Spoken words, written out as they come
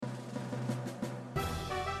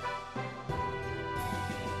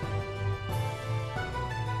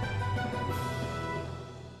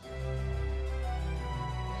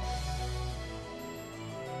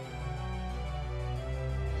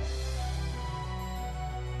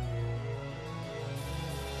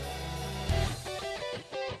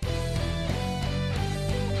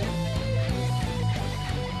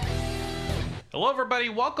Hello, everybody.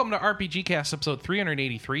 Welcome to RPGCast episode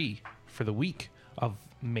 383 for the week of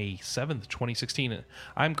May 7th, 2016.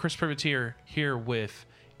 I'm Chris Privateer here with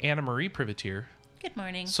Anna Marie Privateer. Good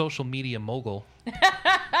morning. Social media mogul.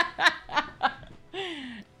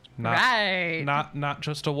 Right. Not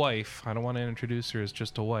just a wife. I don't want to introduce her as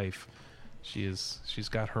just a wife. She's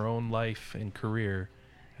got her own life and career,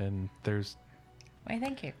 and there's... Why,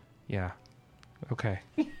 thank you. Yeah. Okay.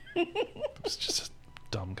 It's just a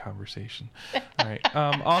dumb conversation. All right.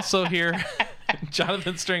 Also here,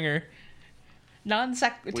 Jonathan Stringer.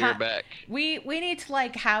 We're back. We need to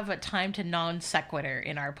have a time to non sequitur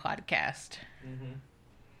in our podcast.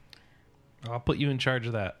 Mm-hmm. I'll put you in charge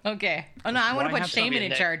of that. Okay. Oh no, I want to put Shaman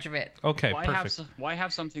in charge of it. Okay, perfect. Why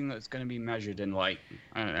have something that's going to be measured in I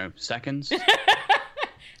don't know, seconds?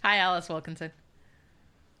 Hi, Alice Wilkinson.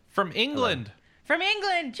 From England. Hello. From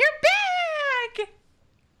England, you're back.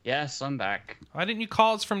 Yes, I'm back. Why didn't you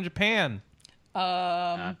call us from Japan?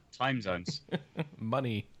 Time zones.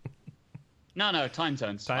 Money. No, time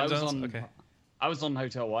zones. Time zones? Okay. I was on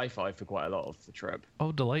hotel Wi-Fi for quite a lot of the trip.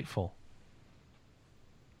 Oh, delightful.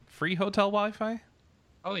 Free hotel Wi-Fi?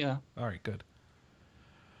 Oh, yeah. All right, good.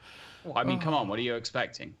 Well, I mean, come on, what are you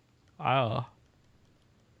expecting? It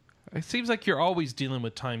seems like you're always dealing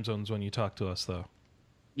with time zones when you talk to us, though.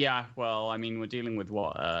 Yeah, well, I mean, we're dealing with,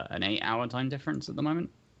 an 8-hour time difference at the moment?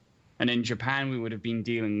 And in Japan, we would have been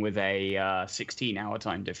dealing with a 16-hour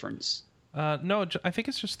time difference. No, I think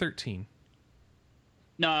it's just 13.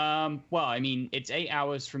 No, well, I mean, it's 8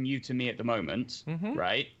 hours from you to me at the moment,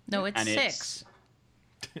 right? No, it's 6.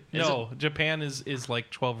 No, Japan is like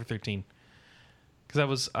 12 or 13.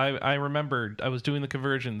 Because I remembered I was doing the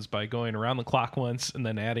conversions by going around the clock once and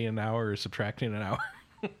then adding an hour or subtracting an hour.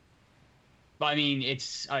 But I mean,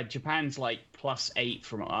 it's Japan's like +8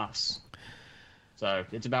 from us, so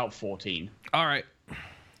it's about 14. All right.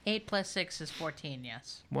 8 plus 6 is 14.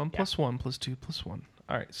 Yes. 1 plus 1 plus 2 plus 1.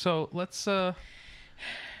 All right. So let's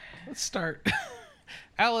start.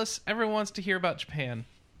 Alice, everyone wants to hear about Japan.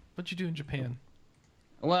 What'd you do in Japan?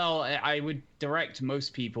 Well, I would direct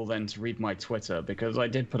most people then to read my Twitter because I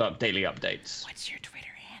did put up daily updates. What's your Twitter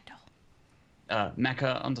handle?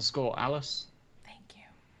 Mecha_Alice. Thank you.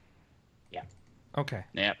 Yeah. Okay.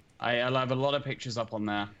 Yeah. I'll have a lot of pictures up on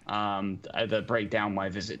there that break down my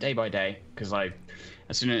visit day by day because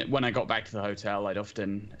when I got back to the hotel, I'd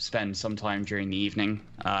often spend some time during the evening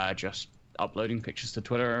just uploading pictures to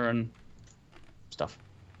Twitter and stuff.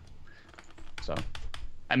 So,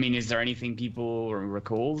 I mean, is there anything people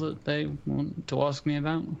recall that they want to ask me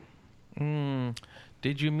about?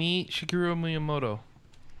 Did you meet Shigeru Miyamoto?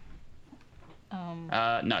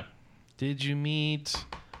 No. Did you meet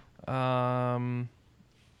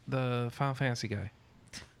the Final Fantasy guy?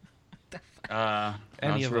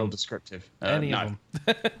 Any of real them. Descriptive. Any of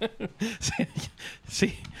them.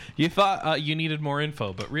 See, you thought you needed more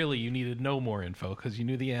info, but really you needed no more info because you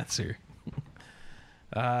knew the answer.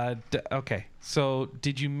 Okay, so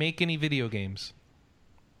did you make any video games?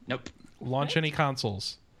 Nope. Launch any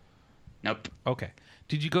consoles? Nope. Okay.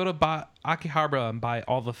 Did you go to Akihabara and buy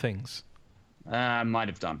all the things? Might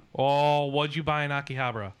have done. Oh, what'd you buy in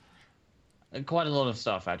Akihabara? Quite a lot of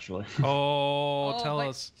stuff, actually. Oh, tell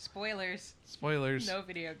us. Spoilers. Spoilers. No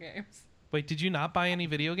video games. Wait, did you not buy any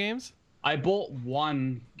video games? I bought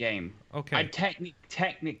one game. Okay.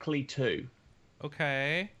 Technically 2.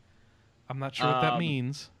 Okay. I'm not sure what that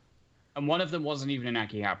means. And one of them wasn't even in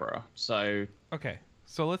Akihabara, so... Okay,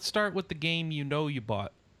 so let's start with the game you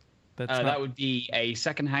bought. That would be a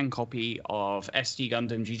second-hand copy of SD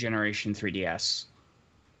Gundam G Generation 3DS.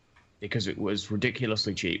 Because it was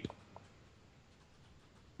ridiculously cheap.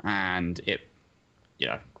 And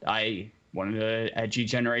I wanted a G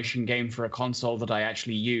Generation game for a console that I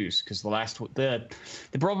actually use, because the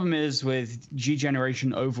problem is with G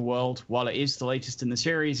Generation Overworld, while it is the latest in the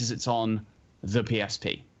series, is it's on the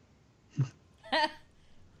PSP.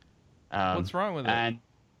 What's wrong with it?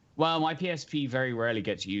 Well, my PSP very rarely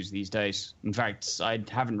gets used these days. In fact, I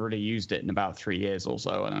haven't really used it in about 3 years or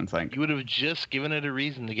so, I don't think. You would have just given it a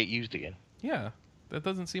reason to get used again. Yeah, that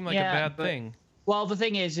doesn't seem like a bad thing. Well, the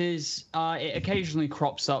thing is it occasionally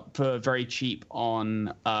crops up for very cheap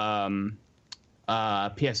on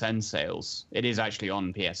PSN sales. It is actually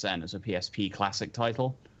on PSN as a PSP Classic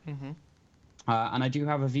title. Mm-hmm. And I do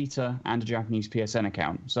have a Vita and a Japanese PSN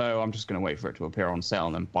account, so I'm just going to wait for it to appear on sale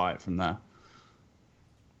and then buy it from there.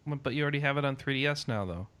 But you already have it on 3DS now,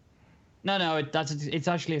 though. No, it's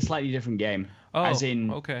actually a slightly different game. Oh, as in,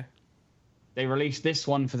 okay. They released this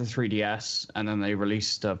one for the 3DS, and then they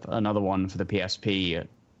released another one for the PSP,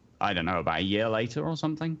 I don't know, about a year later or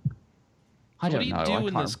something. I don't know. What do you do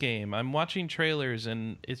in this game? I'm watching trailers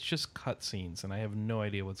and it's just cutscenes, and I have no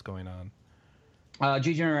idea what's going on.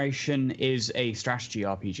 G-Generation is a strategy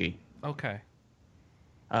RPG. Okay.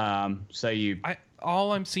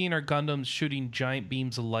 All I'm seeing are Gundams shooting giant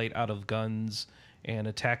beams of light out of guns and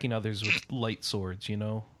attacking others with light swords,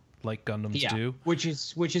 like Gundams do. Which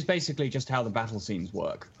is basically just how the battle scenes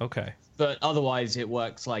work. Okay. But otherwise, it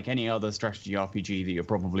works like any other strategy RPG that you're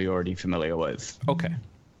probably already familiar with. Okay.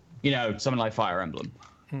 Something like Fire Emblem.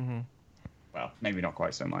 Mm-hmm. Well, maybe not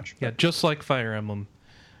quite so much. Yeah, just like Fire Emblem.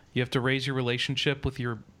 You have to raise your relationship with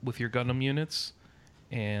your Gundam units,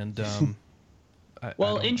 and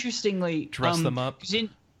interestingly, dress them up.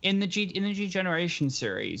 In the G Generation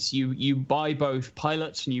series, you buy both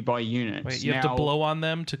pilots and you buy units. Wait, you have to blow on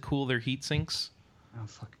them to cool their heat sinks? Oh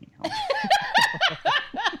fucking hell!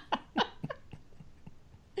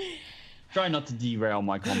 Try not to derail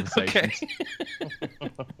my conversations.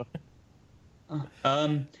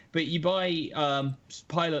 Okay. But you buy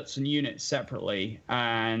pilots and units separately,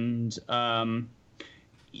 and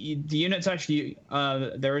the units actually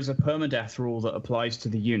there is a permadeath rule that applies to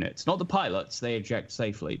the units, not the pilots. They eject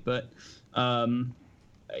safely, but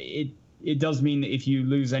it does mean that if you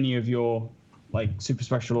lose any of your super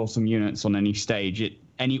special awesome units on any stage, it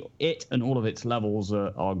and all of its levels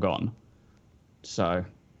are gone. So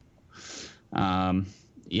you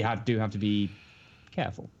do have to be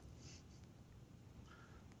careful.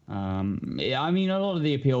 A lot of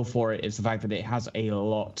the appeal for it is the fact that it has a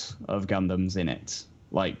lot of Gundams in it,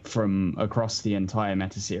 from across the entire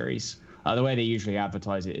meta series. The way they usually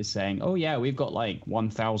advertise it is saying, "Oh yeah, we've got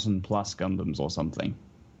 1,000 plus Gundams or something."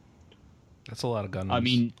 That's a lot of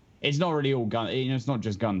Gundams. It's not really all it's not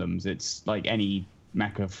just Gundams. It's any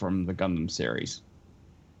mecha from the Gundam series.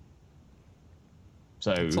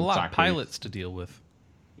 So it's a lot of pilots to deal with.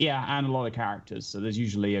 Yeah, and a lot of characters. So there's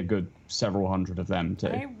usually a good several hundred of them too.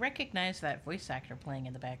 I recognize that voice actor playing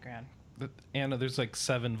in the background. Anna, there's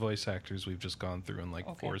 7 voice actors we've just gone through in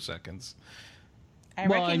 4 seconds. I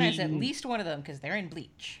recognize at least one of them because they're in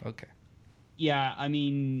Bleach. Okay. Yeah,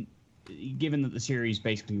 given that the series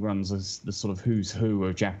basically runs as the sort of who's who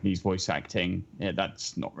of Japanese voice acting,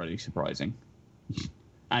 that's not really surprising.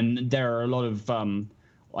 And there are a lot of I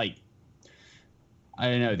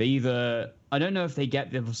don't know. I don't know if they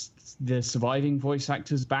get the surviving voice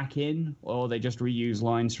actors back in, or they just reuse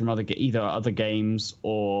lines from either other games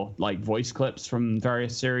or voice clips from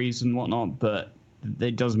various series and whatnot. But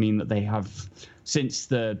it does mean that they have, since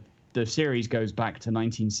the series goes back to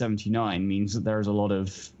 1979, means that there's a lot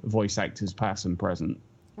of voice actors past and present.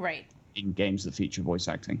 Right. In games that feature voice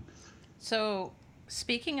acting. So,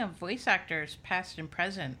 speaking of voice actors past and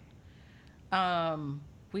present,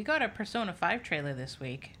 we got a Persona 5 trailer this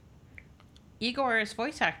week. Igor's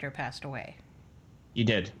voice actor passed away. You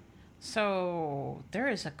did. So there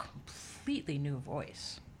is a completely new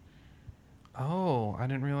voice. Oh, I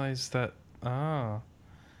didn't realize that. Oh.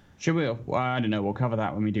 Should we? Well, I don't know. We'll cover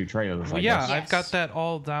that when we do trailers. Well, yeah, yes. I've got that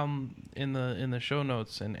all down in the show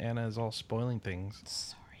notes, and Anna is all spoiling things.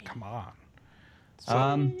 Sorry. Come on.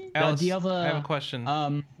 Alice, the other. I have a question.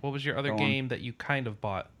 What was your other game that you kind of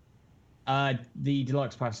bought? The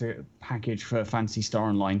deluxe package for Phantasy Star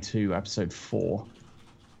Online 2, Episode 4.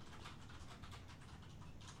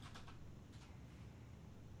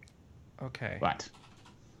 Okay.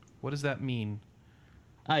 What does that mean?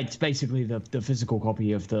 It's basically the physical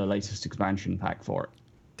copy of the latest expansion pack for it.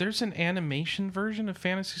 There's an animation version of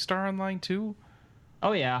Phantasy Star Online 2?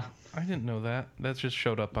 Oh, yeah. I didn't know that. That just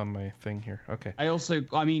showed up on my thing here. Okay. I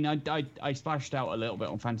splashed out a little bit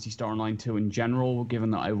on Phantasy Star Online 2 in general, given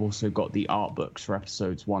that I've also got the art books for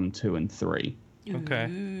episodes 1, 2, and 3. Okay.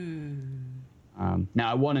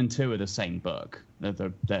 Now, 1 and 2 are the same book.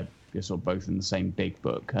 They're sort of both in the same big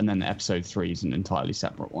book, and then episode 3 is an entirely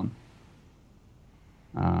separate one.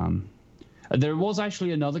 There was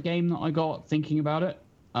actually another game that I got thinking about it.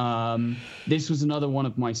 This was another one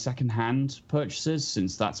of my second-hand purchases,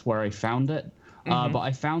 since that's where I found it. But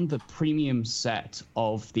I found the premium set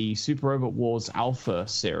of the Super Robot Wars Alpha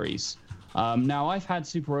series. Now, I've had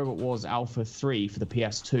Super Robot Wars Alpha 3 for the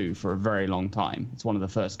PS2 for a very long time. It's one of the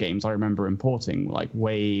first games I remember importing,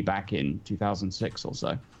 way back in 2006 or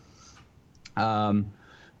so.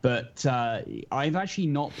 But I've actually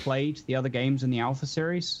not played the other games in the Alpha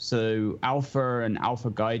series. So Alpha and Alpha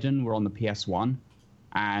Gaiden were on the PS1.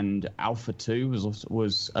 And Alpha 2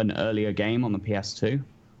 was an earlier game on the PS2.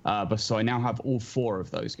 So I now have all 4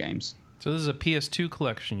 of those games. So this is a PS2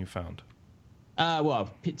 collection you found? 2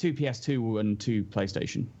 PS2 and 2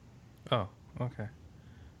 PlayStation. Oh, okay.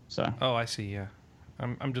 Oh, I see, yeah.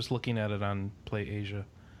 I'm just looking at it on PlayAsia.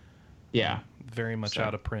 Yeah. Very much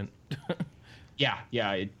out of print.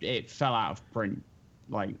 Yeah, it fell out of print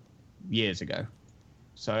like years ago.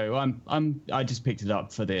 So I just picked it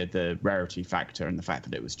up for the rarity factor and the fact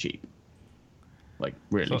that it was cheap. Like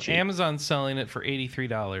really cheap. Amazon's selling it for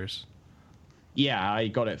 $83. Yeah, I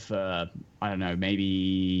got it for, I don't know,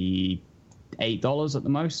 maybe $8 at the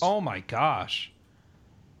most. Oh my gosh.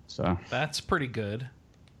 So that's pretty good.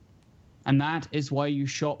 And that is why you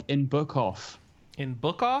shop in Book Off. In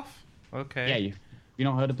Book Off? Okay. Yeah, you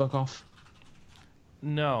not heard of Book Off?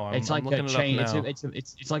 No, it's like looking a chain. it up now.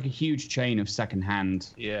 It's like a huge chain of secondhand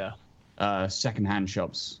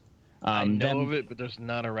shops. I know of it, but there's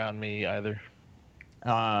none around me either.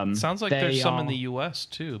 Sounds like there's some in the U.S.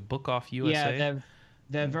 too. Book Off USA. Yeah,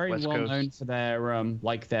 they're very West well Coast. known for their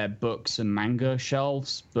like their books and manga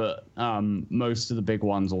shelves, but most of the big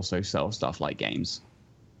ones also sell stuff like games.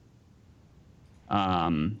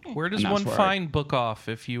 Where does one find Book Off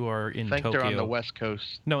if you are in I think Tokyo? they're on the West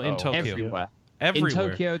Coast. No, in Tokyo. Everywhere. Everywhere. In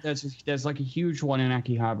Tokyo, there's like a huge one in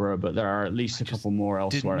Akihabara, but there are at least a couple more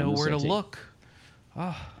elsewhere. Didn't know in the where city. to look.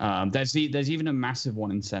 Oh. There's even a massive one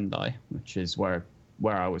in Sendai, which is where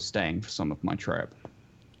I was staying for some of my trip.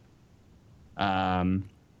 And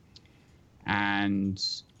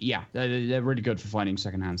yeah, they're really good for finding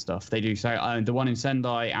secondhand stuff. They do so. The one in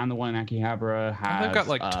Sendai and the one in Akihabara have. They've got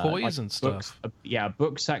like toys and books, stuff.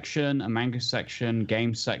 Book section, a manga section,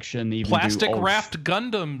 game section. They even Plastic do wrapped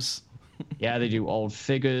Gundams. Yeah, they do old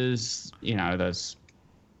figures. You know, there's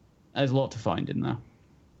a lot to find in there.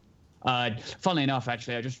 Funnily enough,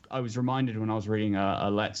 actually, I was reminded when I was reading a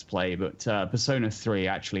Let's Play, but Persona 3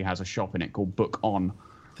 actually has a shop in it called Book On.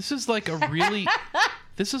 This is like a really...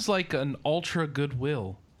 This is like an ultra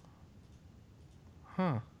Goodwill.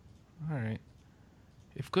 Huh. All right.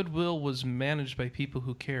 If Goodwill was managed by people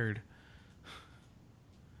who cared.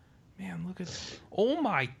 Man, look at... Oh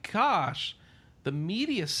my gosh! The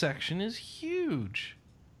media section is huge.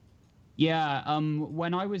 Yeah,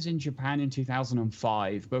 when I was in Japan in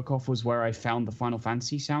 2005, Book Off was where I found the Final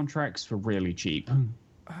Fantasy soundtracks for really cheap.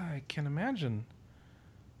 I can imagine.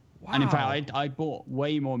 Wow. And in fact, I bought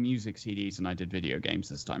way more music CDs than I did video games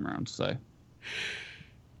this time around, so...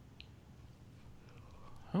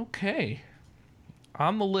 Okay.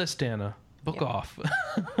 On the list, Anna. Book Off.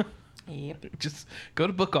 Yep. Just go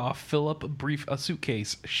to Book Off, fill up a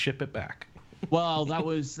suitcase, ship it back. Well, that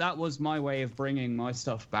was my way of bringing my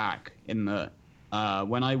stuff back. In the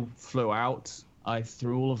when I flew out, I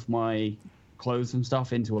threw all of my clothes and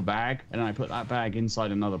stuff into a bag, and I put that bag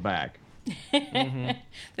inside another bag. Mm-hmm.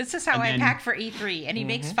 This is how I pack for E3, and he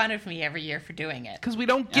makes fun of me every year for doing it. Because we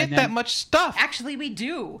don't get that much stuff. Actually, we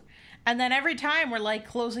do. And then every time we're like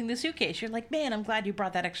closing the suitcase, you're like, man, I'm glad you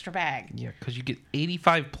brought that extra bag. Yeah, because you get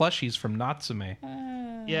 85 plushies from Natsume.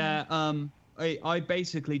 Yeah, I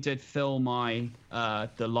basically did fill my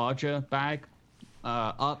the larger bag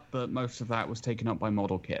up, but most of that was taken up by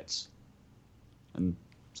model kits and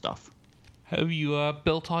stuff. Have you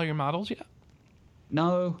built all your models yet?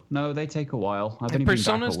 No, they take a while. I've If only been back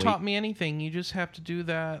Persona's a week. taught me anything, you just have to do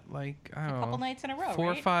that like, I don't know. A couple nights in a row, 4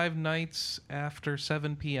 or right? 5 nights after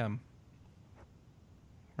 7 p.m.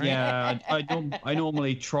 Right? Yeah, I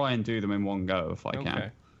normally try and do them in one go if I can.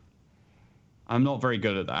 Okay. I'm not very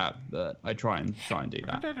good at that, but I try and do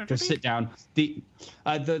that. Just sit down. The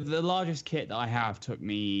largest kit that I have took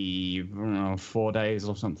me, I don't know, 4 days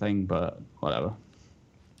or something, but whatever.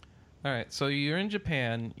 All right, so you're in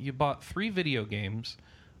Japan. You bought 3 video games,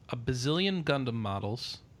 a bazillion Gundam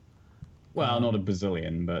models. Well, not a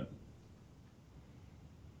bazillion, but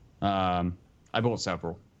I bought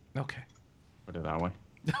several. Okay. Put it that way.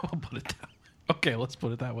 I'll put it that way. Okay, let's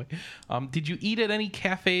put it that way. Did you eat at any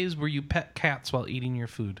cafes where you pet cats while eating your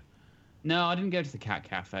food? No, I didn't go to the cat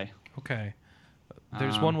cafe. Okay.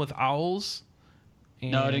 There's one with owls.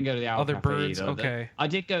 No, I didn't go to the owl other cafe birds. either. Okay. I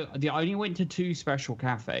did go. I only went to 2 special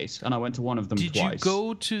cafes, and I went to one of them Did twice. you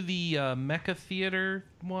go to the Mecha Theater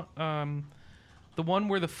one? The one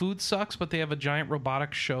where the food sucks, but they have a giant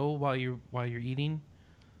robotic show while you're eating?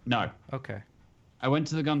 No. Okay. I went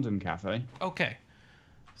to the Gundam cafe. Okay.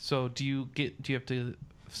 So do you have to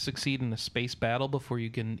succeed in a space battle before you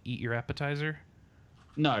can eat your appetizer?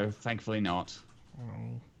 No, thankfully not.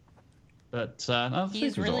 Oh. But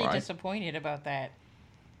He's was really all right. disappointed about that.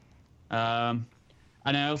 And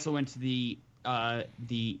I also went to the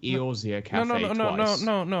Eorzean cafe twice.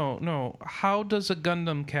 No. How does a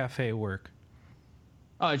Gundam cafe work?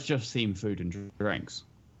 Oh, it's just themed food and drinks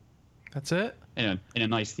That's it? in a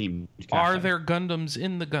nice themed cafe. Are there Gundams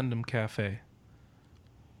in the Gundam cafe?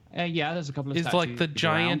 Yeah, there's a couple of. Is like the statues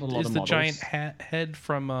giant around, a lot is of the models. giant head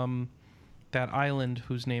from that island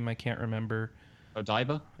whose name I can't remember?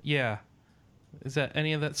 Odaiba? Yeah. Is that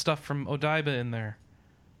any of that stuff from Odaiba in there?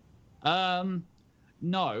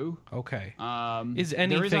 No. Okay. there Is is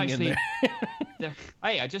anything actually, in there?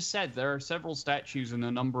 Hey, I just said there are several statues and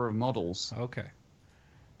a number of models. Okay.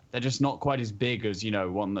 They're just not quite as big as,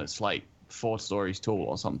 one that's like 4 stories tall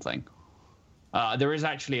or something. There is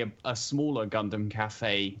actually a smaller Gundam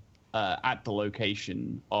cafe at the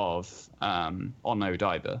location of on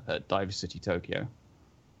Odaiba at Diver City, Tokyo.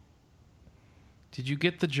 Did you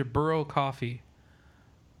get the Jaburo coffee?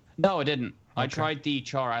 No, I didn't. I Okay. tried the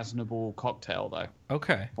Char Aznavour cocktail though,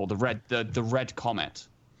 Okay. or the red comet,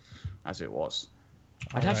 as it was.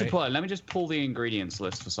 I'd have Alright. to let me just pull the ingredients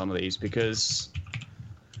list for some of these because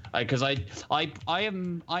I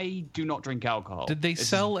do not drink alcohol. Did they This is-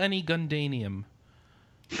 sell any Gundanium?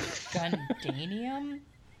 Gundanium?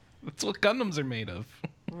 That's what Gundams are made of.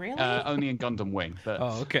 Really? only in Gundam Wing? But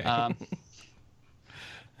Oh, okay.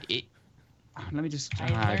 Let me just. I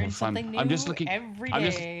can learn find- something new I'm just looking. every I'm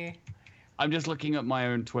just- day. I'm just looking at my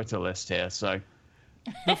own Twitter list here. So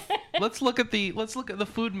Let's look at the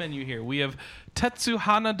food menu here. We have Tetsu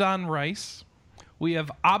Hanadan rice. We have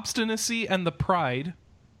Obstinacy and the Pride,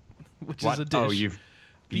 which is a dish. Oh, you've.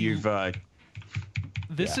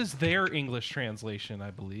 This yeah. is their English translation,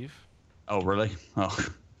 I believe. Oh, really? Oh.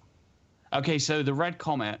 Okay, so the red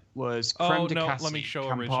comet was Oh, creme de no, cassis, let me show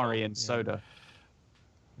Campari, original. and Yeah. soda.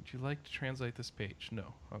 Would you like to translate this page?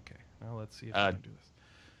 No. Okay. Now let's see if I can do this.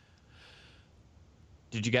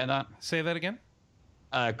 Did you get that? Say that again.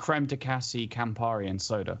 Creme de cassis, Campari, and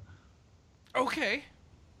soda. Okay.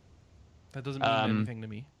 That doesn't mean anything to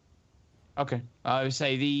me. Okay, I would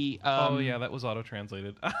say the. Oh yeah, that was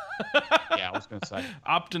auto-translated. Yeah, I was going to say.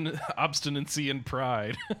 Obstinacy and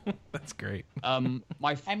pride. That's great. I mean,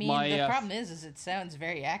 the problem is it sounds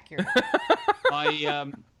very accurate.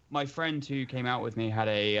 My friend who came out with me had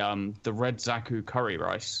the red zaku curry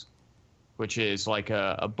rice, which is like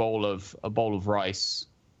a bowl of rice,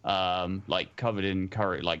 like covered in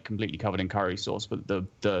curry, like completely covered in curry sauce, but the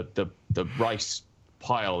rice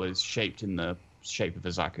pile is shaped in the shape of a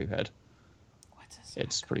zaku head. What's a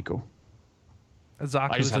It's pretty cool. A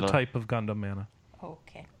Zaku I is just a had a- type of Gundam mana.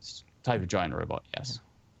 Okay. It's a type of giant robot, yes.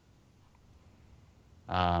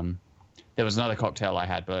 There was another cocktail I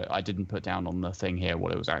had, but I didn't put down on the thing here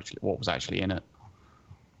what was actually in it.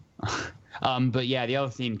 But yeah, the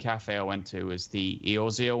other themed cafe I went to was the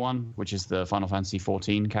Eorzean one, which is the Final Fantasy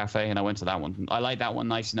XIV cafe, and I went to that one. I liked that one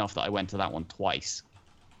nice enough that I went to that one twice.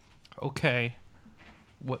 Okay.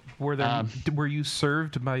 What were there? Were you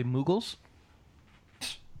served by Moogles?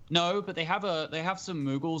 No, but they have some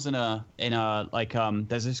Moogles in a like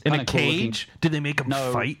there's this In kind a of cool cage? Did they make them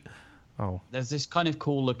No. fight? Oh. there's this kind of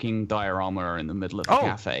cool looking diorama in the middle of the Oh,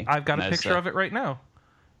 cafe. I've got a And there's, picture of it right now.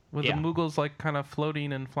 With Yeah. the Moogles like kind of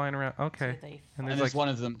floating and flying around. Okay. So they And And there's there's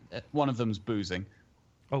like one of them's boozing.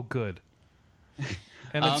 oh good.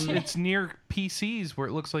 And it's near PCs where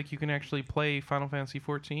it looks like you can actually play Final Fantasy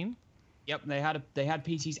 14. Yep, they had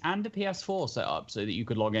PCs and a PS4 set up so that you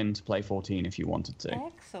could log in to play 14 if you wanted to.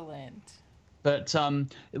 Excellent. But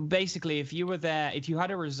basically, if you were there, if you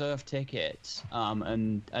had a reserve ticket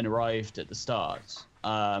and arrived at the start,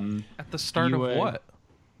 At the start You of were- what?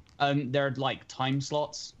 there are like time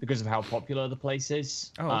slots because of how popular the place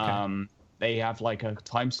is. Oh, okay. They have like a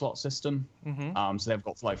time slot system. Mm-hmm. So they've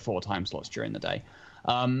got like 4 time slots during the day.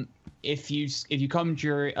 If you come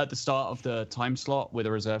at the start of the time slot with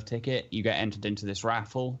a reserve ticket, you get entered into this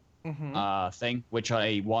raffle thing, which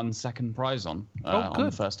I won second prize on. On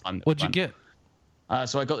good. the first time. that What'd we you went. get?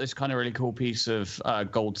 So I got this kind of really cool piece of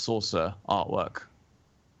gold saucer artwork.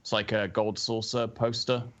 It's like a gold saucer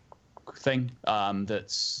poster thing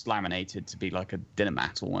that's laminated to be like a dinner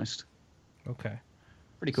mat almost. Okay.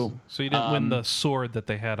 Pretty cool. So you didn't win the sword that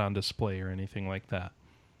they had on display or anything like that.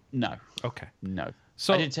 No, Okay. no.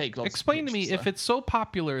 So I did take lots of explain to me, pictures, if though. it's so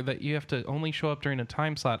popular that you have to only show up during a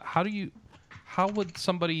time slot, how would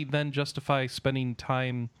somebody then justify spending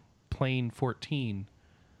time playing 14?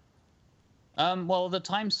 Well, the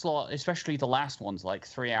time slot, especially the last one's like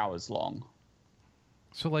 3 hours long.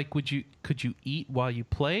 So like could you eat while you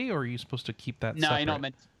play, or are you supposed to keep that No, separate? you're not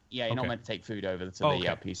meant. Yeah, you're not Okay. meant to take food over to the Okay.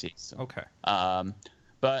 PC. So. Okay.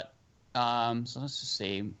 So let's just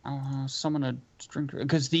see. Someone a drink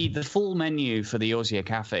because the full menu for the Eorzean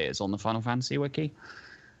Cafe is on the Final Fantasy wiki.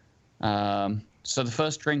 So the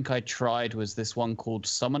first drink I tried was this one called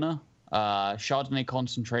Summoner, Chardonnay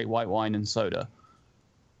concentrate, white wine, and soda.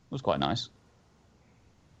 It was quite nice.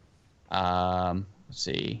 Let's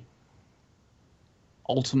see.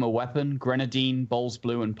 Ultima Weapon, Grenadine, Bowls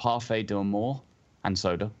Blue, and Parfait d'Amour, and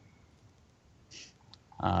soda.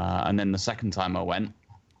 And then the second time I went,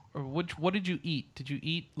 Or what did you eat? Did you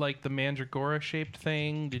eat like the mandragora shaped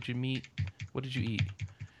thing? What did you eat?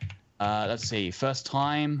 Let's see. First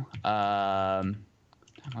time, I'm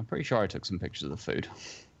pretty sure I took some pictures of the food.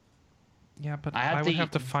 Yeah, but I would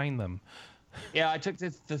have to find them. Yeah, I took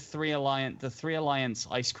the Three Alliance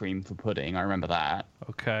ice cream for pudding. I remember that.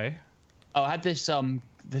 Okay. Oh, I had this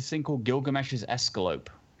thing called Gilgamesh's escalope.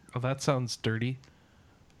 Oh, that sounds dirty.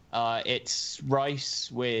 It's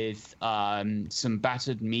rice with some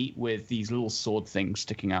battered meat with these little sword things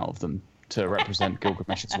sticking out of them to represent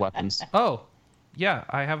Gilgamesh's weapons. Oh, yeah,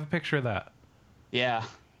 I have a picture of that. Yeah.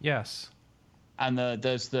 Yes. And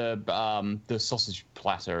there's the sausage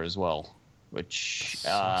platter as well, which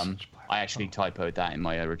I actually typoed that in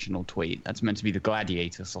my original tweet. That's meant to be the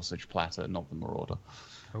gladiator sausage platter, not the marauder.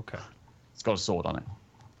 Okay. It's got a sword on it.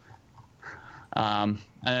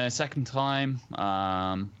 Second time,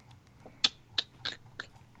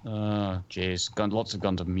 lots of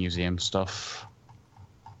Gundam Museum stuff.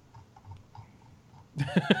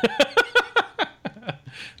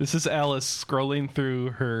 This is Alice scrolling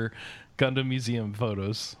through her Gundam Museum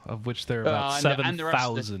photos, of which there are about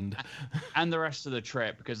 7,000. And the rest of the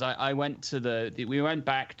trip, because we went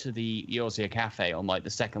back to the Eorzean cafe on like the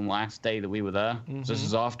second last day that we were there. Mm-hmm. So this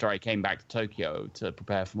was after I came back to Tokyo to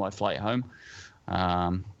prepare for my flight home.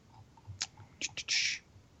 Oh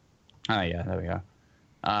yeah, there we go.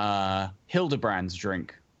 Hildebrand's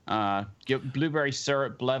drink. Blueberry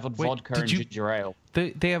syrup, flavored vodka, and ginger ale.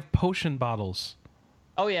 They have potion bottles.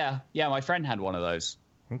 Oh yeah, my friend had one of those.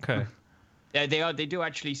 Okay. Yeah, they do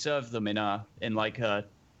actually serve them in like a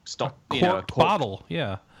corked bottle.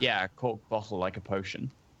 Yeah. Yeah, a corked bottle like a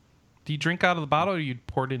potion. Do you drink out of the bottle, or you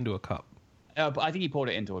pour it into a cup? I think he poured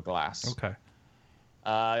it into a glass. Okay.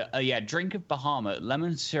 Drink of Bahamut,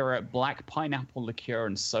 lemon syrup, black pineapple liqueur,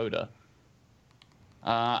 and soda.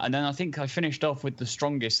 And then I think I finished off with the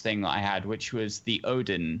strongest thing that I had, which was the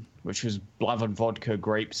Odin, which was flavored vodka,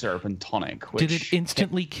 grape syrup, and tonic. Did it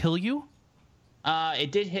instantly kill you?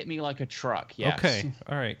 It did hit me like a truck, yes. Okay,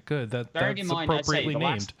 all right, good. That's appropriately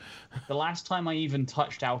named. The last time I even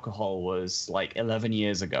touched alcohol was like 11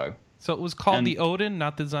 years ago. So it was called the Odin,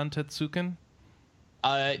 not the Zantetsuken?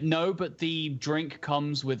 No, but the drink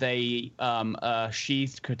comes with a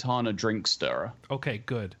sheathed katana drink stirrer. Okay,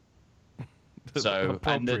 good. So,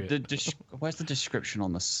 and where's the description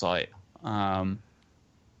on the site?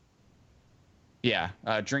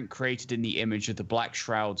 Drink created in the image of the Black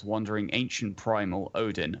Shroud's wandering ancient primal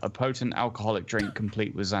Odin, a potent alcoholic drink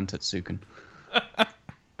complete with Zantetsuken.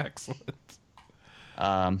 Excellent.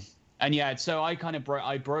 So I kind of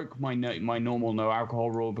broke my normal no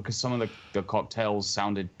alcohol rule because some of the cocktails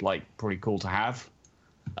sounded like pretty cool to have.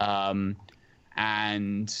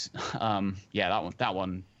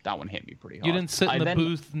 That one hit me pretty hard. You didn't sit in the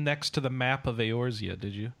booth next to the map of Eorzea,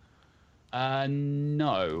 did you?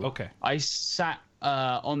 No. Okay. I sat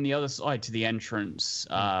on the other side to the entrance,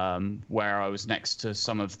 where I was next to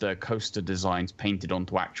some of the coaster designs painted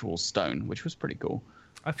onto actual stone, which was pretty cool.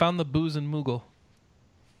 I found the Booze and Moogle.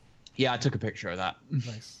 Yeah, I took a picture of that.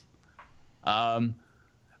 Nice.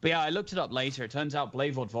 But yeah, I looked it up later. It turns out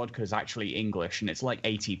flavored vodka is actually English, and it's like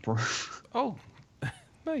 80 proof. Oh,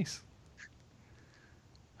 nice.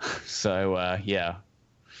 So yeah,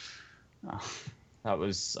 that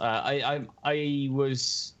was. I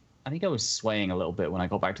think I was swaying a little bit when I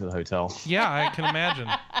got back to the hotel. Yeah, I can imagine.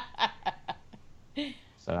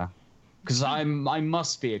 So, because I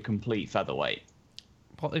must be a complete featherweight.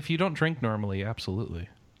 Well, if you don't drink normally, absolutely.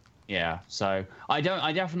 Yeah. So I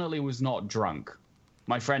definitely was not drunk.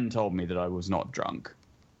 My friend told me that I was not drunk.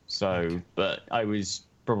 So, okay. But I was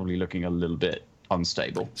probably looking a little bit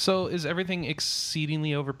unstable. So is everything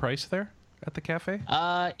exceedingly overpriced there at the cafe?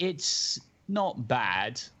 It's not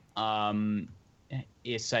bad. There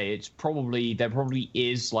probably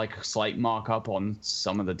is like a slight markup on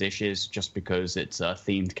some of the dishes just because it's a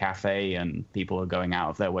themed cafe and people are going out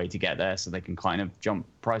of their way to get there, so they can kind of jump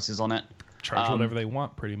prices on it. Charge whatever they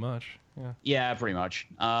want, pretty much. Yeah, pretty much.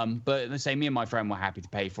 But let's say me and my friend were happy to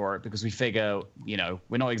pay for it because we figure,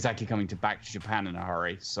 we're not exactly coming back to Japan in a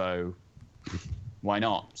hurry, so why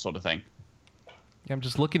not, sort of thing. I'm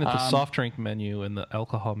just looking at the soft drink menu and the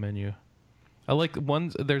alcohol menu. I like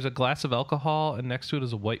there's a glass of alcohol, and next to it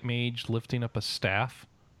is a white mage lifting up a staff.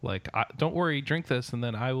 Like, don't worry, drink this, and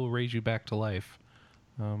then I will raise you back to life.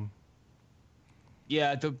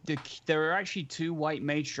 Yeah, there are actually two white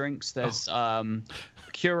mage drinks. There's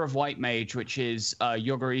Cure of White Mage, which is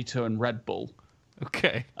Yogurito and Red Bull.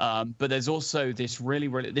 Okay. But there's also this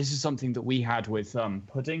this is something that we had with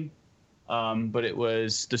pudding. But it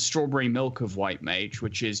was the Strawberry Milk of White Mage,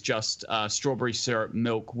 which is just strawberry syrup,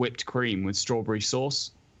 milk, whipped cream with strawberry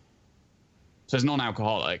sauce. So it's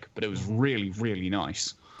non-alcoholic, but it was really, really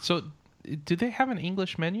nice. So, do they have an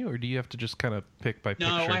English menu, or do you have to just kind of pick by picture?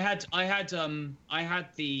 No, I had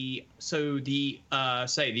the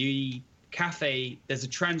cafe. There's a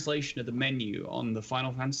translation of the menu on the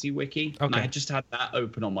Final Fantasy wiki, and I just had that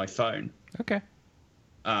open on my phone. Okay.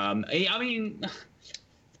 I mean,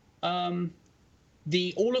 all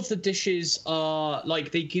of the dishes are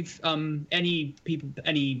like they give any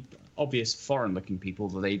obvious foreign-looking people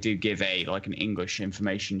that they do give an English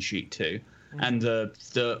information sheet to, and the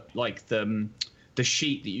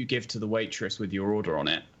sheet that you give to the waitress with your order on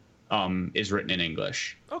it is written in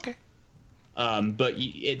English. Okay. But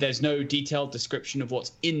there's no detailed description of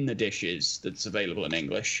what's in the dishes that's available in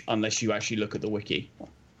English unless you actually look at the wiki.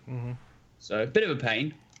 Mm-hmm. So a bit of a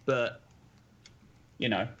pain, but you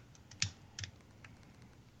know.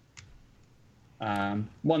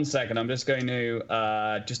 1 second, I'm just going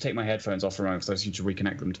to just take my headphones off for a moment because I need to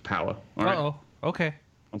reconnect them to power. All right? Uh-oh. Okay.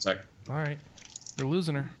 1 sec. All right. We're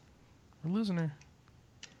losing her.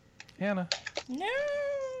 Hannah. No.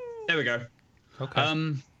 There we go.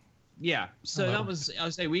 Okay. Yeah. So that was, I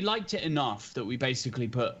would say, we liked it enough that we basically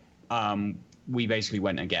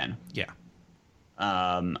went again. Yeah.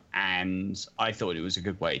 And I thought it was a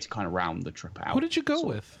good way to kind of round the trip out. Who did you go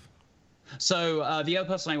with? So the other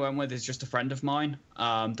person I went with is just a friend of mine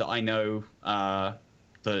that I know,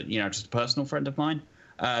 just a personal friend of mine.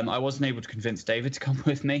 I wasn't able to convince David to come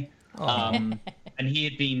with me. And he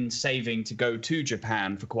had been saving to go to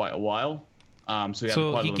Japan for quite a while.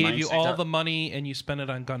 So he gave you all the money and you spent it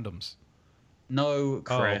on Gundams? No,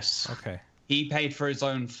 Chris. Oh, okay. He paid for his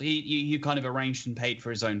own. He kind of arranged and paid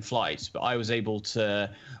for his own flight, but I was able to.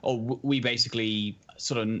 Or we basically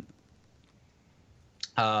sort of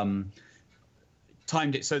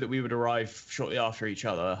timed it so that we would arrive shortly after each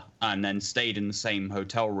other, and then stayed in the same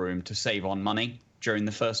hotel room to save on money during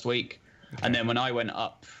the first week. Okay. And then when I went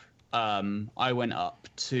up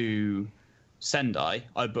to Sendai.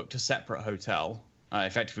 I booked a separate hotel,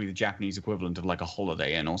 effectively the Japanese equivalent of like a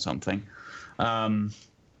Holiday Inn or something.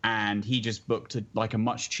 And he just booked a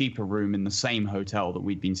much cheaper room in the same hotel that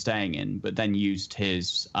we'd been staying in, but then used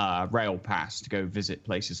his rail pass to go visit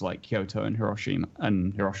places like Kyoto and Hiroshima.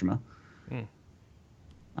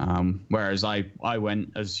 Whereas I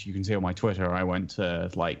went, as you can see on my Twitter, I went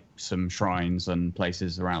to like some shrines and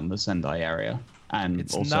places around the Sendai area. And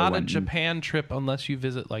it's also not a Japan trip unless you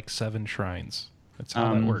visit like 7 shrines. That's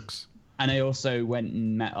how that works. And I also went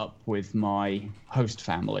and met up with my host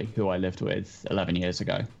family, who I lived with 11 years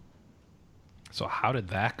ago. So how did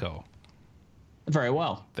that go? Very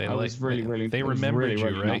well. They remembered you,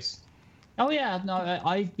 right? Nice. Oh yeah, no,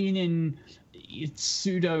 I've been in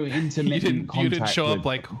pseudo intermittent contact. You didn't show up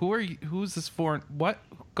like, who are you? Who's this foreign? What?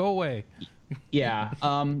 Go away. Yeah.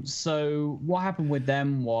 So what happened with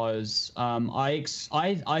them was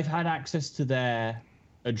I've had access to their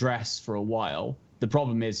address for a while. The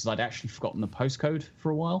problem is I'd actually forgotten the postcode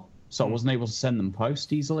for a while, so I wasn't able to send them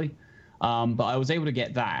post easily. But I was able to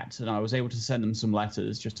get that, and I was able to send them some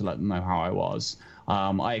letters just to let them know how I was.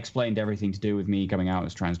 I explained everything to do with me coming out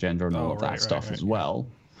as transgender and all of that stuff as well.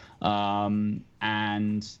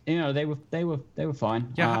 And you know, they were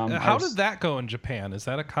fine. Yeah. How did that go in Japan? Is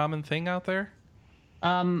that a common thing out there?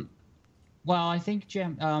 Well, I think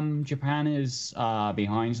Japan is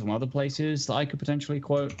behind some other places that I could potentially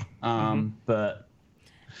quote. But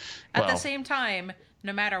at the same time,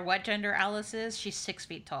 no matter what gender Alice is, she's 6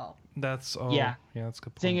 feet tall. That's that's a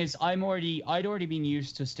good point. Thing is, I'd already been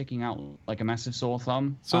used to sticking out like a massive sore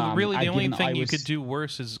thumb. So really, the only thing you could do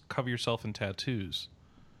worse is cover yourself in tattoos.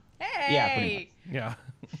 Hey. Yeah, pretty much.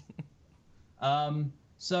 Yeah.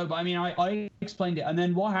 So, but I mean, I explained it, and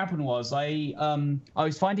then what happened was I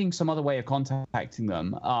was finding some other way of contacting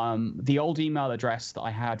them. The old email address that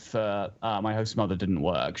I had for my host mother didn't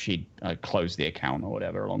work. She'd closed the account or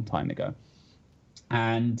whatever a long time ago.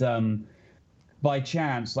 And by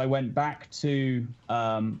chance, I went back to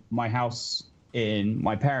my house in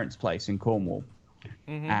my parents' place in Cornwall,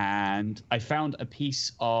 and I found a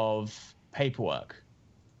piece of paperwork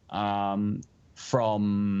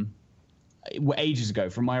from ages ago,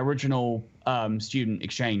 from my original student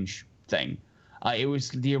exchange thing. It was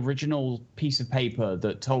the original piece of paper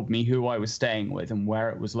that told me who I was staying with and where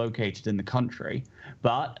it was located in the country.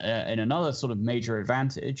 But in another sort of major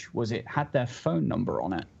advantage was it had their phone number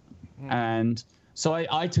on it. And so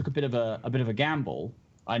I took a bit of a gamble.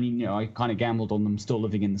 I kind of gambled on them still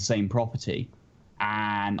living in the same property,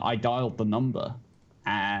 and I dialed the number,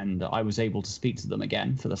 and I was able to speak to them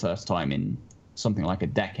again for the first time in something like a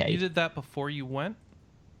decade. You did that before you went?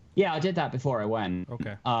 Yeah, I did that before I went.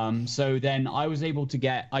 Okay. So then I was able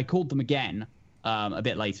to I called them again, a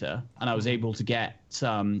bit later, and I was able to get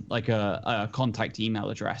like a contact email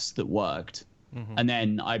address that worked, and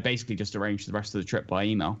then I basically just arranged the rest of the trip by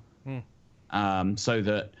email, so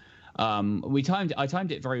that I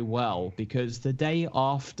timed it very well, because the day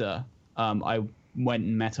after I went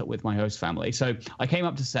and met up with my host family. So I came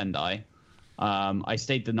up to Sendai. I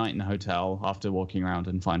stayed the night in the hotel after walking around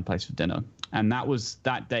and finding a place for dinner. And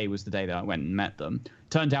that day was the day that I went and met them.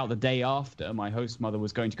 Turned out the day after, my host mother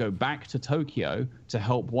was going to go back to Tokyo to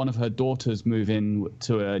help one of her daughters move in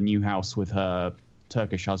to a new house with her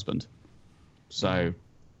Turkish husband. So,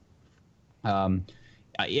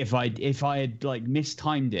 if I had like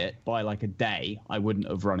mistimed it by like a day, I wouldn't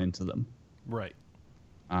have run into them. Right.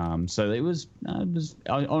 So it was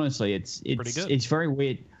honestly, it's very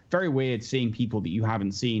weird. Very weird seeing people that you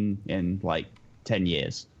haven't seen in like 10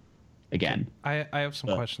 years again. I have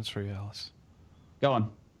some questions for you, Alice. Go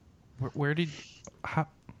on.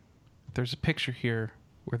 There's a picture here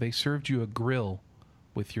where they served you a grill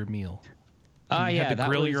with your meal. You had to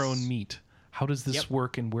grill your own meat. How does this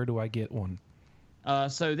work, and where do I get one?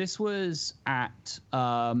 So this was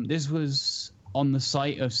on the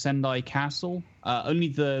site of Sendai Castle. Only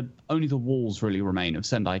the walls really remain of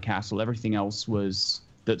Sendai Castle. Everything else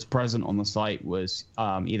that's present on the site was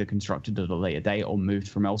either constructed at a later date or moved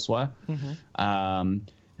from elsewhere.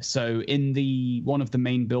 So in one of the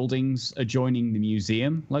main buildings adjoining the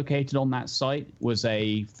museum located on that site was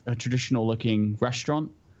a traditional looking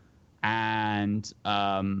restaurant. And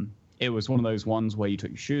it was one of those ones where you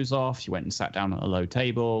took your shoes off, you went and sat down at a low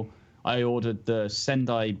table. I ordered the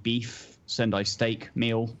Sendai steak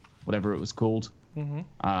meal, whatever it was called.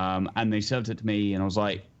 And they served it to me, and I was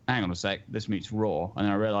like, hang on a sec, this meat's raw. And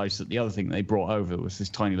I realized that the other thing they brought over was this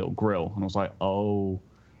tiny little grill. And I was like, oh,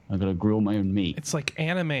 I'm going to grill my own meat. It's like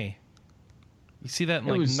anime. You see that in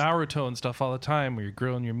Naruto and stuff all the time, where you're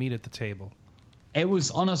grilling your meat at the table. It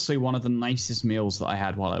was honestly one of the nicest meals that I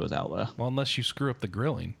had while I was out there. Well, unless you screw up the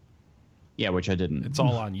grilling. Yeah, which I didn't. It's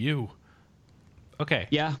all on you. Okay.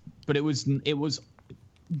 Yeah, but it was really,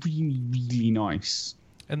 really nice.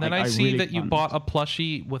 And then I see really that you bought a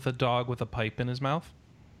plushie with a dog with a pipe in his mouth.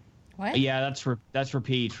 What? Yeah, that's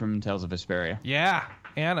Repeat from Tales of Vesperia. Yeah,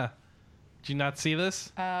 Anna. Did you not see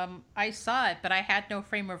this? I saw it, but I had no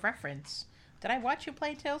frame of reference. Did I watch you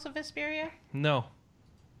play Tales of Vesperia? No.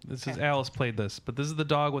 This is Alice played this, but this is the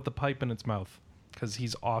dog with the pipe in its mouth, because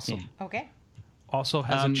he's awesome. Okay. Also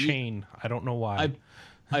has a chain. I don't know why.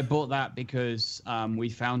 I bought that because we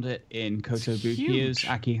found it in Kotobukiya's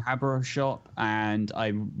Akihabara shop, and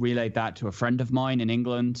I relayed that to a friend of mine in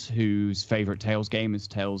England whose favorite Tales game is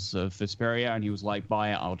Tales of Vesperia, and he was like,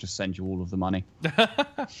 buy it, I'll just send you all of the money.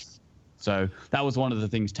 So that was one of the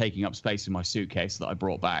things taking up space in my suitcase that I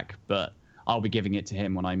brought back, but I'll be giving it to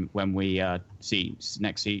him when we see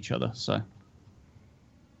each other. So,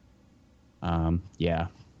 yeah.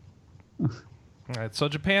 All right, so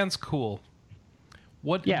Japan's cool.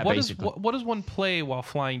 What does one play while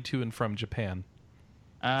flying to and from Japan?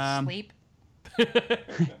 Sleep.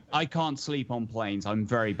 I can't sleep on planes. I'm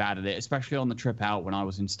very bad at it, especially on the trip out when I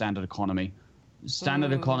was in standard economy.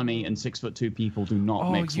 Standard economy and 6'2" people do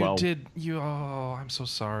not mix well. I'm so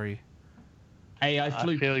sorry. Hey,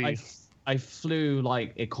 I flew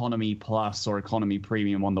like economy plus or economy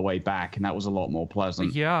premium on the way back, and that was a lot more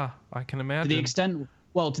pleasant. Yeah, I can imagine.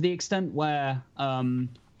 To the extent where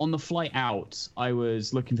on the flight out, I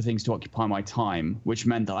was looking for things to occupy my time, which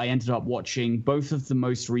meant that I ended up watching both of the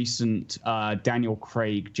most recent Daniel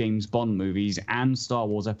Craig James Bond movies and Star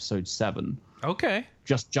Wars Episode 7. Okay.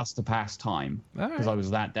 Just to pass time, because I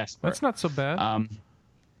was that desperate. That's not so bad.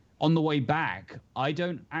 On the way back, I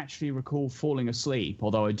don't actually recall falling asleep,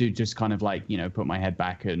 although I do just kind of like, put my head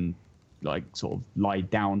back and like sort of lie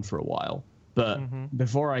down for a while. But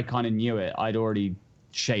before I kind of knew it, I'd already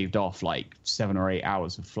shaved off like 7 or 8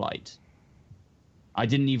 hours of flight. I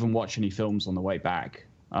didn't even watch any films on the way back.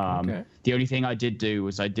 The only thing I did do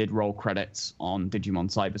was I did roll credits on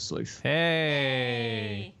Digimon Cyber Sleuth.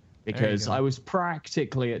 Hey! Because I was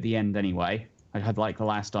practically at the end anyway. I had like the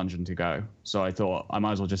last dungeon to go. So I thought I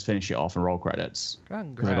might as well just finish it off and roll credits.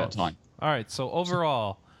 Because I got time. All right, so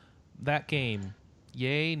overall, that game,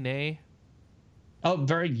 yay, nay? Oh,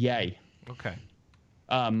 very yay. Okay.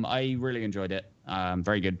 I really enjoyed it.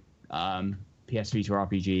 Very good. PS Vita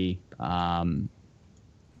RPG.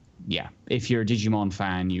 Yeah, if you're a Digimon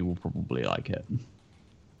fan, you will probably like it.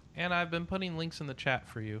 And I've been putting links in the chat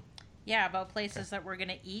for you. Yeah, about places that we're going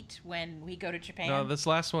to eat when we go to Japan. No, this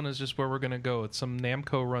last one is just where we're going to go. It's some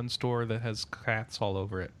Namco-run store that has cats all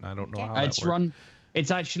over it. I don't know how that works. It's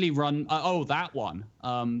actually run. That one.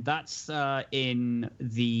 That's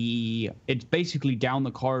It's basically down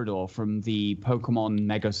the corridor from the Pokemon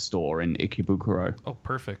Mega Store in Ikebukuro. Oh,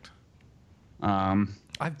 perfect. I've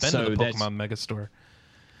been to the Pokemon Mega Store.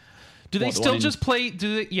 Do they still just play?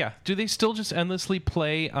 Do they still just endlessly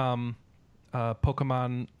play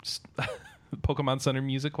Pokemon Pokemon Center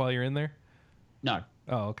music while you're in there? No.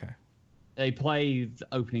 Oh, okay. They play the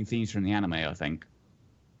opening themes from the anime, I think.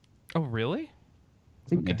 Oh, really? I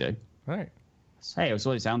think they do. All right. Hey, that's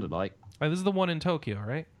what it sounded like. This is the one in Tokyo,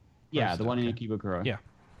 right? Yeah, the one in Ikebukuro. Yeah.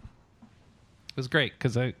 It was great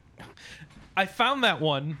because I found that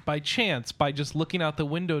one by chance by just looking out the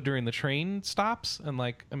window during the train stops and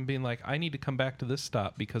being like, I need to come back to this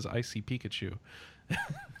stop because I see Pikachu.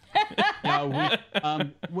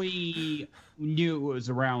 We knew it was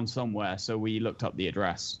around somewhere, so we looked up the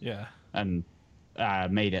address. Yeah. And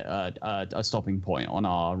made it a stopping point on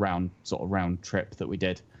our round trip that we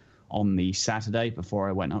did on the Saturday before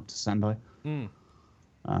I went up to Sendai.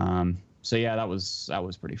 So yeah, that was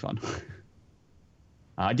pretty fun.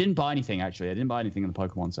 I didn't buy anything, actually. I didn't buy anything in the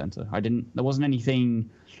Pokemon Center. There wasn't anything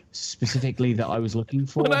specifically that I was looking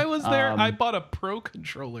for. When I was there, I bought a Pro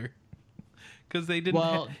controller because they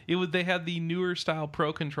didn't. They had the newer style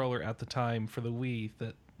Pro controller at the time for the Wii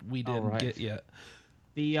that we didn't get yet.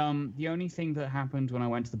 The only thing that happened when I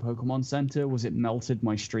went to the Pokemon Center was it melted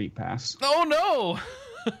my Street Pass. Oh no!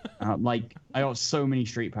 I got so many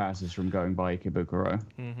Street Passes from going by Ikebukuro.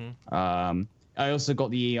 Mm-hmm. I also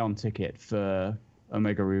got the Eon ticket for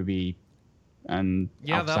Omega Ruby, and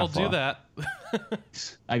that'll Sapphire. do that.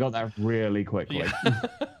 I got that really quickly.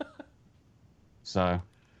 So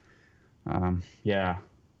Yeah.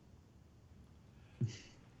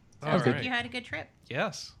 Sounds like you had a good trip.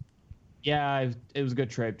 Yes. Yeah, it was a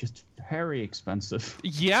good trip. Just very expensive.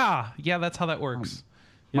 Yeah, that's how that works.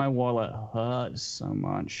 My wallet hurts so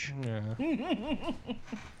much.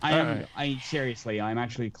 Yeah. Seriously, I'm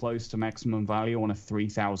actually close to maximum value on a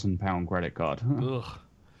 £3,000 credit card. Ugh.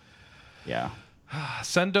 Yeah.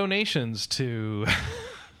 Send donations to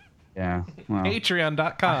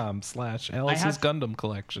Patreon.com/Alice's Gundam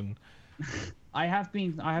Collection. I have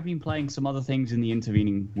been playing some other things in the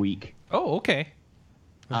intervening week. Oh, okay.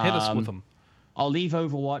 Hit us with them. I'll leave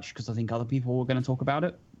Overwatch because I think other people were going to talk about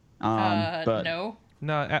it. But no.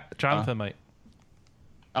 No, Jonathan might.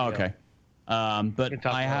 Oh, okay. But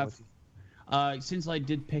I have... since I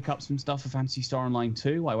did pick up some stuff for Phantasy Star Online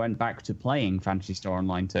 2, I went back to playing Phantasy Star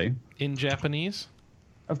Online 2. In Japanese?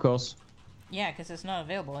 Of course. Yeah, because it's not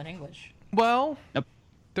available in English. Well, Nope.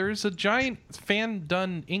 There's a giant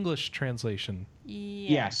fan-done English translation.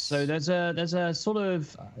 Yes. So there's a sort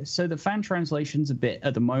of... So the fan translation's a bit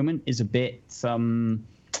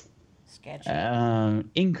sketchy.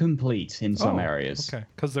 Incomplete in some areas. Okay,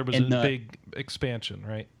 because there was a big expansion,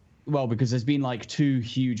 right? Well, because there's been like 2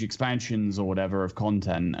 huge expansions or whatever of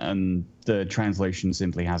content, and the translation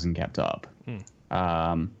simply hasn't kept up.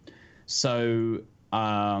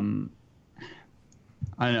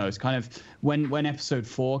 I don't know. It's kind of when episode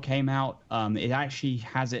 4 came out, it actually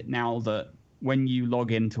has it now that when you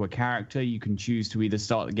log into a character, you can choose to either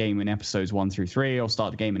start the game in episodes 1 through 3 or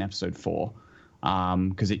start the game in episode 4.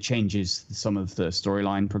 Because it changes some of the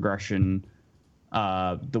storyline progression,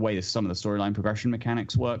 the way that some of the storyline progression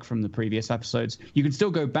mechanics work from the previous episodes. You can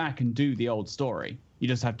still go back and do the old story. You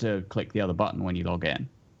just have to click the other button when you log in.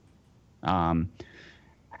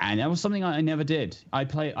 And that was something I never did. I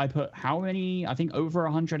put how many? I think over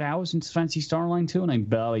 100 hours into Phantasy Star Online 2, and I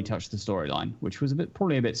barely touched the storyline, which was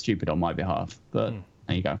probably a bit stupid on my behalf. But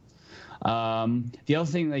there you go. The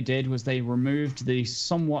other thing they did was they removed the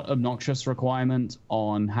somewhat obnoxious requirement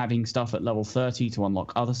on having stuff at level 30 to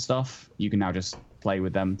unlock other stuff. You can now just play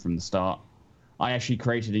with them from the start. I actually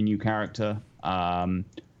created a new character, and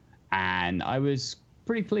I was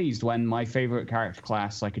pretty pleased when my favorite character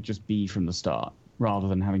class I could just be from the start, rather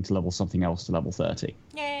than having to level something else to level 30.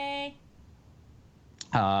 Yay!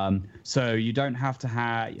 So you don't have to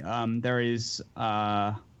have... there is...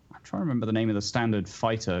 I'm trying to remember the name of the standard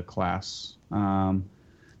fighter class.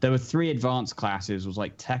 There were 3 advanced classes. It was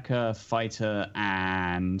like Tekka, Fighter,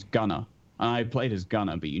 and Gunner. And I played as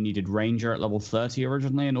Gunner, but you needed Ranger at level 30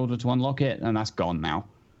 originally in order to unlock it, and that's gone now.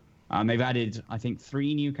 They've added, I think,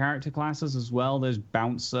 3 new character classes as well. There's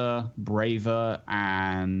Bouncer, Braver,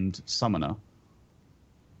 and Summoner.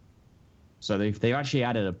 So they've actually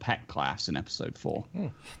added a pet class in episode 4.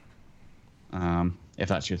 If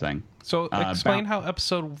that's your thing. So explain how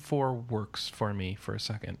episode 4 works for me for a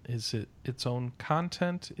second. Is it its own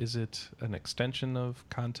content? Is it an extension of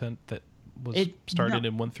content that was started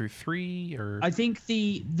in 1 through 3? Or I think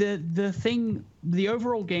the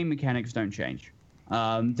overall game mechanics don't change.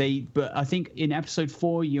 But I think in episode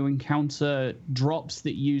 4 you encounter drops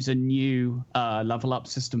that use a new level up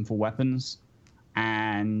system for weapons,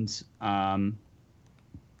 and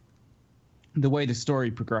the way the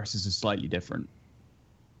story progresses is slightly different.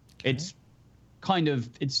 Okay. It's kind of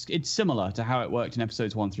it's similar to how it worked in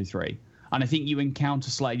episodes 1 through 3. And I think you encounter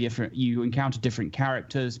different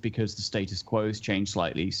characters because the status quo has changed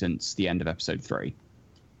slightly since the end of episode 3.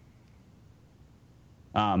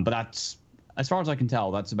 But that's, as far as I can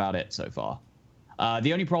tell, that's about it so far.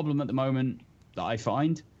 The only problem at the moment that I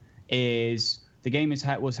find is the game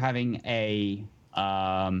was having a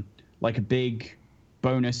big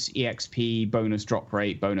bonus EXP, bonus drop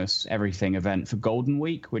rate, bonus everything event for Golden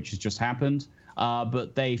Week, which has just happened.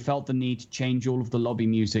 But they felt the need to change all of the lobby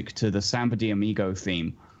music to the Samba de Amigo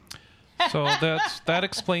theme. So that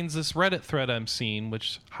explains this Reddit thread I'm seeing,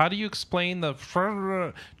 which, how do you explain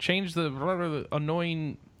change the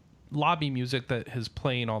annoying lobby music that is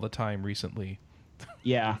playing all the time recently?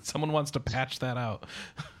 Yeah. Someone wants to patch that out.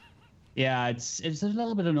 Yeah, it's a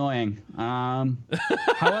little bit annoying.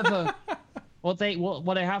 However, what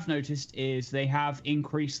I have noticed is they have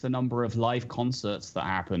increased the number of live concerts that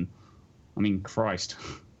happen. I mean, Christ.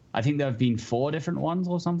 I think there have been 4 different ones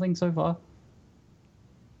or something so far.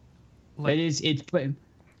 It's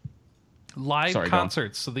live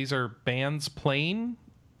concerts. So these are bands playing?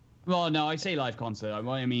 Well, no, I say live concert.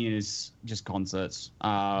 What I mean is just concerts.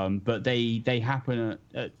 But they happen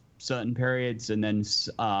at certain periods, and then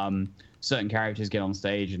certain characters get on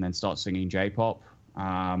stage and then start singing J-pop.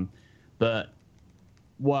 But,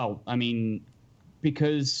 well, I mean,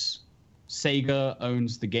 because Sega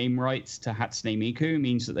owns the game rights to Hatsune Miku,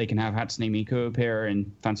 means that they can have Hatsune Miku appear in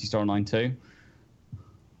Phantasy Star Online 2.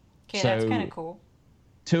 Okay, so, that's kind of cool.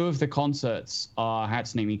 2 of the concerts are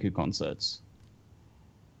Hatsune Miku concerts.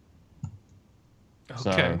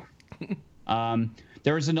 Okay. So,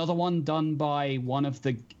 there is another one done by one of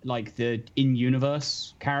the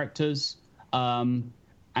in-universe characters,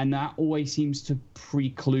 and that always seems to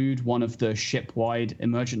preclude one of the ship-wide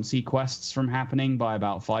emergency quests from happening by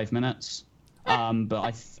about 5 minutes.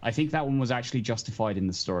 But I think that one was actually justified in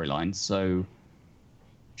the storyline. So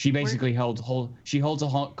she basically holds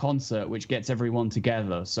a concert which gets everyone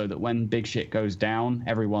together, so that when big shit goes down,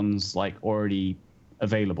 everyone's already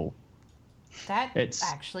available. That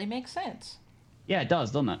actually makes sense. Yeah, it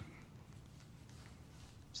does, doesn't it?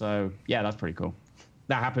 So yeah, that's pretty cool.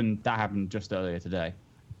 That happened just earlier today.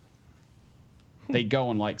 They go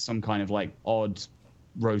on some kind of odd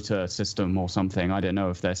rota system or something. I don't know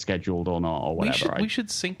if they're scheduled or not or whatever. We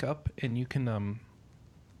should sync up, and you can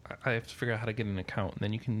I have to figure out how to get an account, and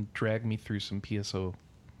then you can drag me through some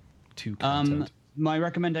PSO2 content. My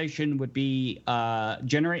recommendation would be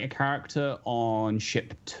generate a character on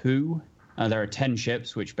ship 2. There are 10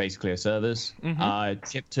 ships, which basically are servers. Mm-hmm.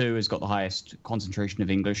 Ship 2 has got the highest concentration of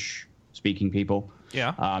English-speaking people.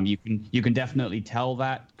 Yeah. You can definitely tell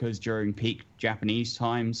that because during peak Japanese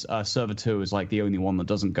times, server 2 is the only one that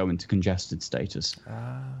doesn't go into congested status.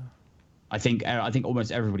 I think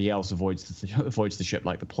almost everybody else avoids the ship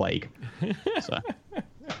like the plague. So,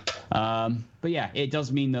 but yeah, it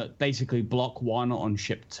does mean that basically block 1 on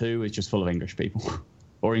ship 2 is just full of English people,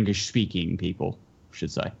 or English-speaking people, I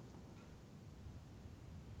should say.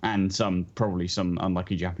 And probably some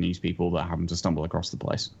unlucky Japanese people that happen to stumble across the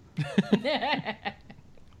place.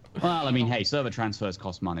 Well, I mean, hey, server transfers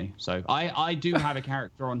cost money. So I do have a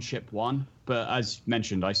character on ship 1, but as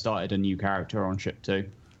mentioned, I started a new character on ship 2.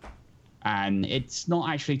 And it's not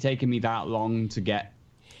actually taken me that long to get,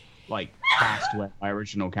 past where my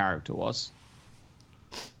original character was.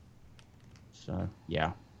 So,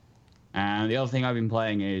 yeah. And the other thing I've been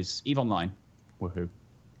playing is EVE Online. Woohoo.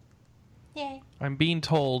 Yay. I'm being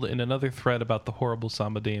told in another thread about the horrible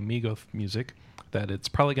Samba de Amigo music that it's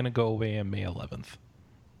probably going to go away on May 11th.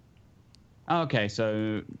 Okay,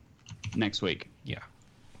 so next week. Yeah.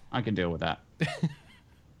 I can deal with that.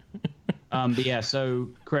 But yeah, so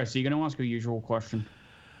Chris, are you going to ask your usual question?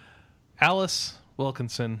 Alice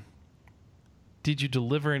Wilkinson, did you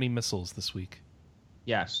deliver any missiles this week?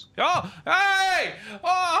 Yes. Oh, hey!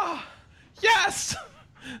 Oh, yes!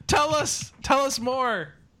 Tell us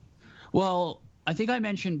more. Well, I think I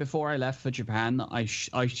mentioned before I left for Japan that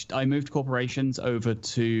I moved corporations over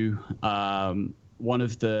to one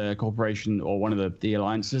of the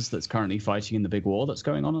alliances that's currently fighting in the big war that's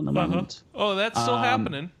going on at the moment. Oh, that's still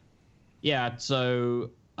happening. Yeah, so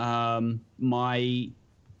my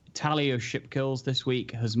tally of ship kills this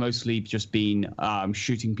week has mostly just been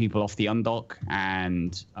shooting people off the undock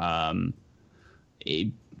and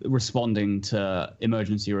responding to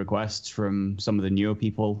emergency requests from some of the newer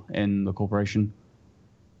people in the corporation.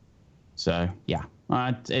 So, yeah,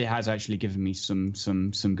 It has actually given me some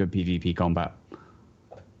good PvP combat.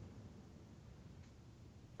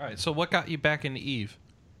 All right, so what got you back into Eve?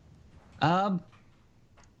 Well,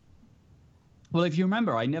 if you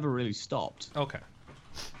remember, I never really stopped. Okay.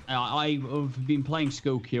 I've been playing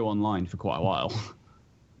Skill Q online for quite a while.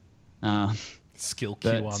 Skill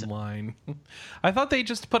Q Online. I thought they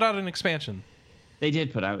just put out an expansion. They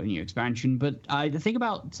did put out a new expansion, but the thing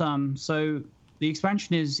about so the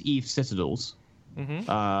expansion is Eve Citadels.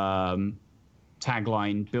 Mm-hmm.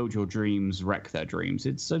 Tagline: "Build your dreams, wreck their dreams."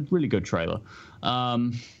 It's a really good trailer.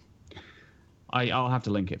 I'll have to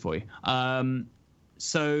link it for you.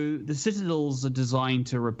 So the Citadels are designed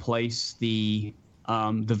to replace the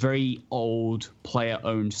very old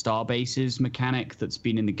player-owned starbases mechanic that's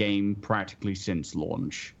been in the game practically since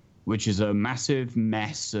launch, which is a massive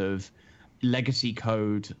mess of legacy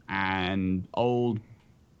code and old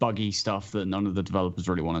buggy stuff that none of the developers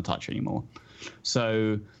really want to touch anymore.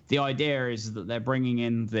 So the idea is that they're bringing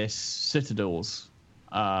in this Citadels,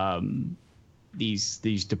 these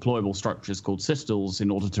deployable structures called Citadels, in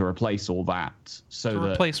order to replace all that.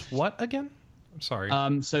 Replace what again? I'm sorry.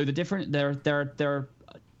 So the different there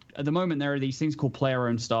at the moment there are these things called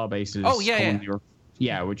player-owned starbases. Oh yeah.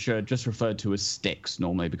 Yeah, which are just referred to as sticks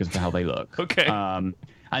normally because of how they look. Okay.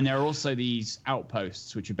 And there are also these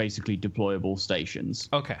outposts, which are basically deployable stations.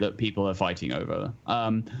 Okay. That people are fighting over.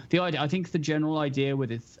 The idea, I think, the general idea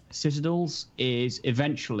with Citadels is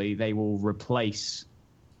eventually they will replace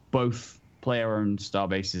both player-owned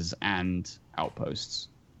starbases and outposts.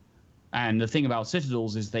 And the thing about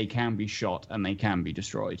Citadels is they can be shot and they can be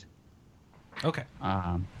destroyed. Okay.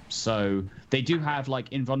 So they do have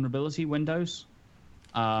like invulnerability windows,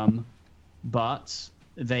 but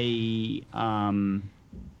they,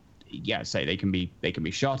 they can be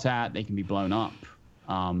shot at, they can be blown up.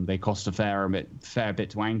 They cost a fair bit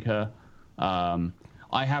to anchor.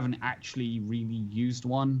 I haven't actually really used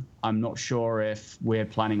one. I'm not sure if we're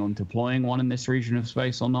planning on deploying one in this region of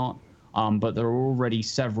space or not. But there are already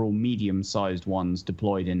several medium-sized ones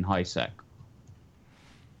deployed in HiSec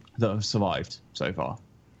that have survived so far.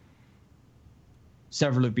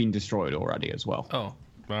 Several have been destroyed already as well. Oh, all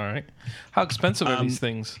right. How expensive are these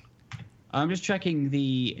things? I'm just checking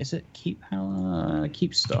is it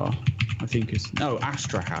Keepstar? I think it's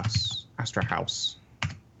Astra House. Astra House.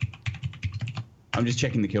 I'm just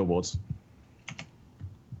checking the kill boards.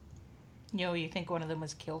 You think one of them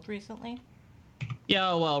was killed recently?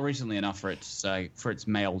 Yeah, well, recently enough for its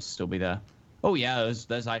mail to still be there. Oh yeah,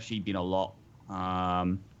 there's actually been a lot.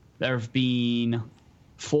 There have been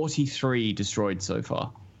 43 destroyed so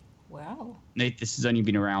far. Wow. This has only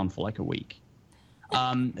been around for like a week.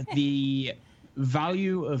 The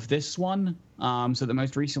value of this one, so the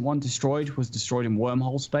most recent one was destroyed in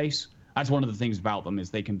wormhole space. That's one of the things about them is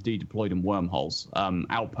they can be deployed in wormholes.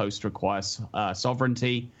 Outpost requires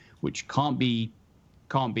sovereignty, which can't be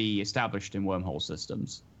established in wormhole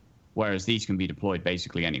systems, whereas these can be deployed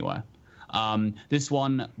basically anywhere. This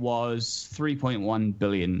one was 3.1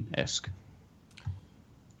 billion ISK.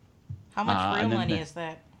 How much real money is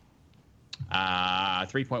that?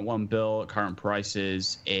 3.1 bill. Current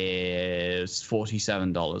prices is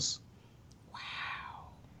 $47. Wow.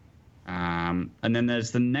 And then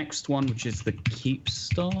there's the next one, which is the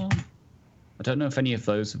Keepstar. I don't know if any of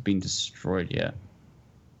those have been destroyed yet.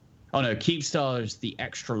 Oh no, Keepstar is the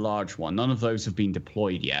extra large one. None of those have been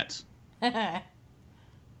deployed yet.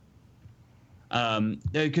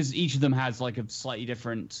 Because each of them has like a slightly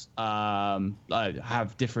different,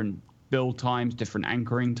 have different build times, different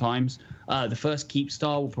anchoring times. The first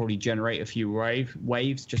Keepstar will probably generate a few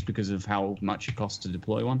waves just because of how much it costs to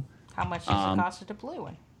deploy one. How much does it cost to deploy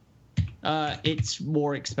one? It's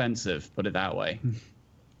more expensive, put it that way.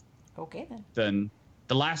 Okay then. Than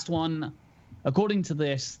the last one. According to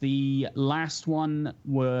this, the last one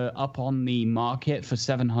were up on the market for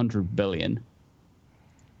 700 billion.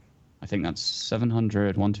 I think that's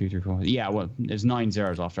 700. 1, 2, 3, 4. Yeah, well, there's 9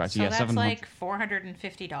 zeros after that. So yeah, that's 700. like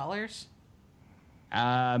 $450.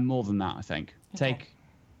 More than that, I think. Okay.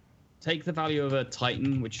 Take the value of a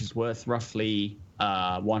Titan, which is worth roughly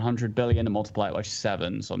 100 billion, and multiply it by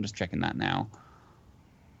 7. So I'm just checking that now.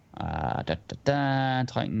 Titan.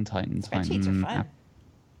 Spreadsheets are fun.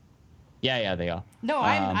 Yeah, they are. No,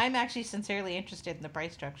 I'm actually sincerely interested in the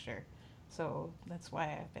price structure, so that's why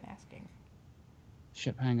I've been asking.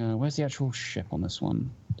 Ship hangar. Where's the actual ship on this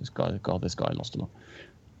one? This guy lost a lot.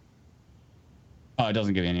 Oh, it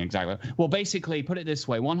doesn't give you any exact. Well, basically, put it this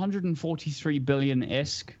way: 143 billion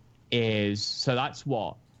ISK is so that's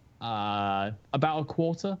what about a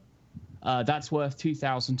quarter. That's worth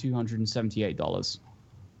 $2,278.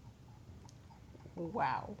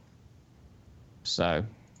 Wow. So,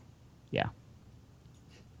 yeah.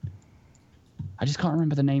 I just can't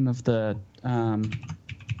remember the name of the... I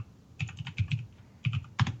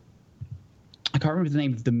can't remember the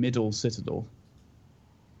name of the middle citadel.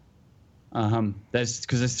 There's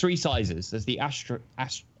 3 sizes. There's the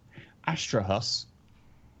Astrahus.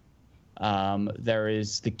 There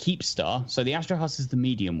is the Keepstar. So the Astrahus is the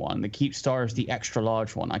medium one. The Keepstar is the extra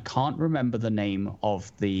large one. I can't remember the name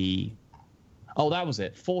of the... Oh, that was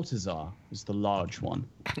it. Fortizar is the large one.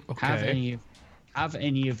 Okay. Have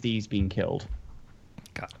any of these been killed?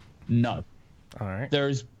 Got it. No. All right. There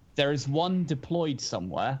is one deployed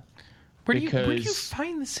somewhere. Where do you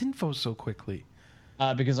find this info so quickly?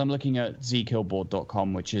 Because I'm looking at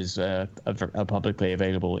zkillboard.com, which is a publicly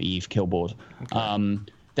available EVE killboard. Okay.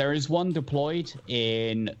 There is one deployed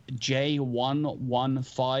in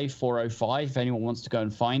J115405, if anyone wants to go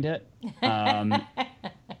and find it.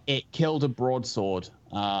 It killed a broadsword.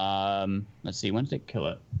 Let's see, when did it kill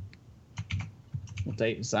it? What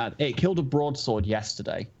date is that? It killed a broadsword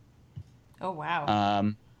yesterday. Oh,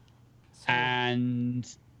 wow. And...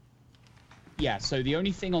 yeah, so the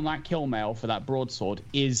only thing on that kill mail for that broadsword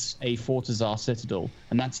is a Fortizar Citadel,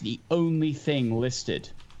 and that's the only thing listed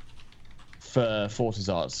for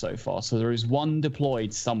Fortizars so far. So there is one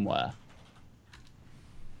deployed somewhere,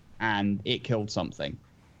 and it killed something,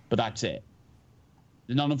 but that's it.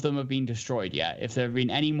 None of them have been destroyed yet. If there have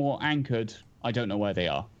been any more anchored, I don't know where they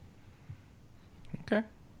are. Okay.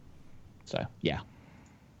 So, yeah.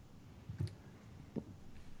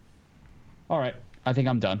 All right. I think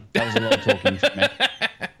I'm done. That was a lot of talking from me.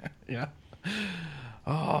 Yeah.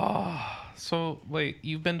 Oh, so wait,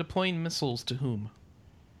 you've been deploying missiles to whom?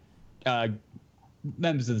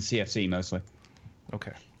 Members of the CFC mostly.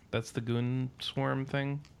 Okay, that's the goon swarm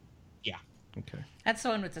thing. Yeah. Okay. That's the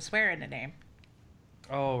one with the swear in the name.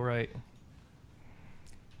 Oh, right.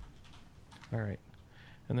 All right.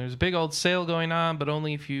 And there's a big old sale going on, but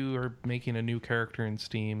only if you are making a new character in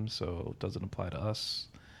Steam, so it doesn't apply to us.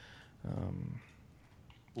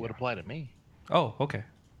 Would apply to me. Oh, okay.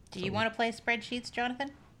 Do you want to play spreadsheets,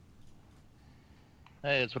 Jonathan?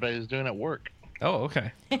 Hey, that's what I was doing at work. Oh,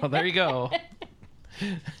 okay. Well, there you go.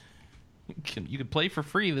 You can play for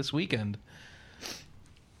free this weekend.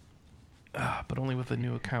 But only with a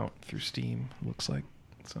new account through Steam, looks like.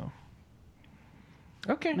 So,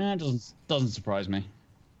 okay. Nah, it doesn't surprise me.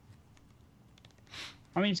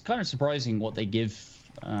 I mean, it's kind of surprising what they give.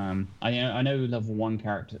 I know level 1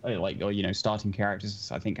 character, starting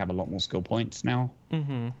characters, I think have a lot more skill points now.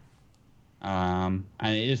 Mm-hmm. And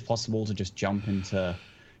it is possible to just jump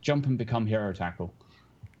and become hero tackle.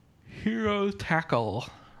 Hero tackle.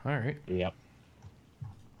 All right. Yep.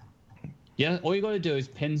 Yeah, all you got to do is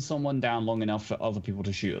pin someone down long enough for other people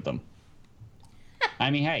to shoot at them. I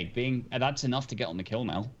mean, hey, that's enough to get on the kill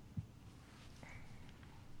mail.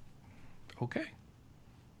 Okay.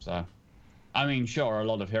 So, I mean, sure, a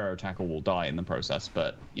lot of hero tackle will die in the process,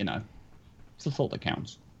 but, it's the thought that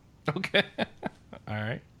counts. Okay. All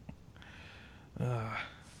right. Wow,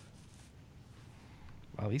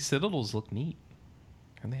 these citadels look neat.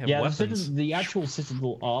 And they have weapons. The actual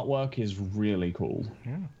citadel artwork is really cool.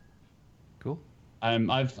 Yeah. Cool.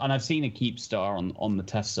 I've seen a Keepstar on the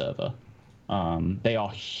test server. They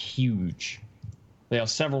are huge. They are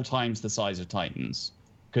several times the size of Titans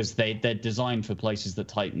because they're designed for places that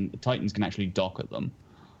Titans can actually dock at them.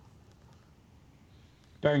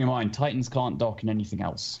 Bearing in mind, Titans can't dock in anything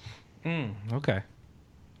else. Okay.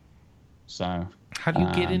 So how do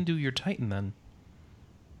you get into your Titan then?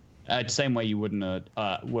 The same way you would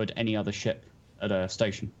any other ship at a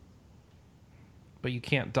station. But you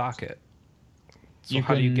can't dock it. So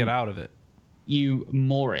how do you get out of it? You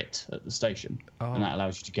moor it at the station, and that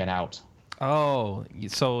allows you to get out. Oh,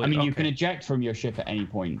 so you can eject from your ship at any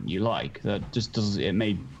point you like. That just does it.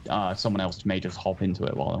 May someone else may just hop into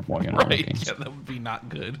it while you're not looking. Yeah, that would be not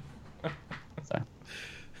good. So.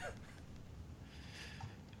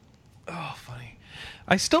 Oh, funny.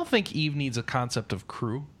 I still think EVE needs a concept of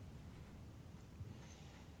crew.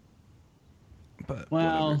 But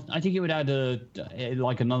whatever. I think it would add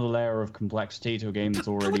another layer of complexity to a game that's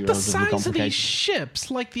already the relatively size complicated. of these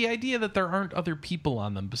ships, like the idea that there aren't other people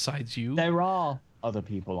on them besides you. There are other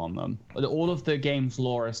people on them. All of the game's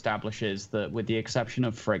lore establishes that, with the exception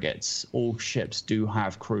of frigates, all ships do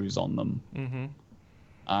have crews on them. Mm-hmm.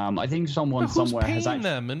 I think someone but who's somewhere paying has actually...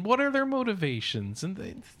 them, and what are their motivations? And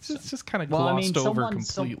it's just kind of glossed over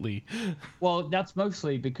completely. Well, that's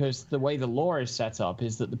mostly because the way the lore is set up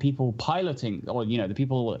is that the people piloting, or the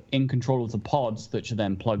people in control of the pods that are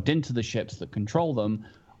then plugged into the ships that control them,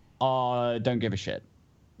 don't give a shit.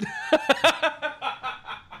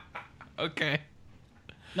 Okay.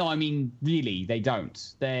 No, I mean, really, they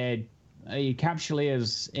don't. They're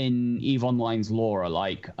Capsuleers in EVE Online's lore are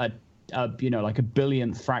like a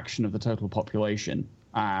billionth fraction of the total population,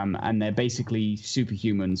 and they're basically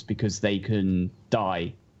superhumans because they can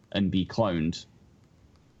die and be cloned.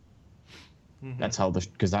 Mm-hmm. That's how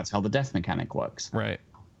the death mechanic works. Right.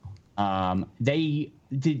 The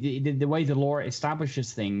way the lore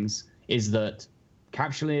establishes things is that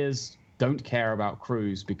Capsuleers don't care about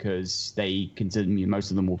crews because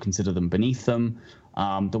most of them will consider them beneath them.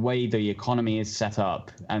 The way the economy is set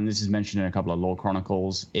up, and this is mentioned in a couple of lore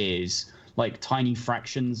chronicles, is like tiny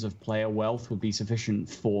fractions of player wealth would be sufficient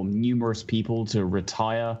for numerous people to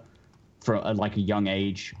retire at like a young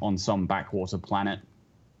age on some backwater planet,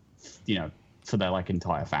 for their like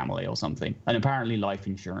entire family or something. And apparently life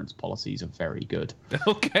insurance policies are very good.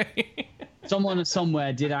 Okay. Someone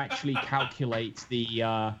somewhere did actually calculate the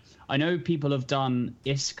I know people have done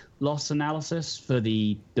ISK loss analysis for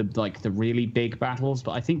the really big battles,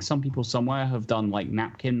 but I think some people somewhere have done like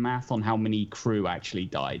napkin math on how many crew actually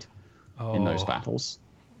died in those battles.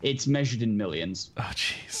 It's measured in millions. Oh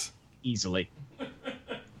jeez. Easily.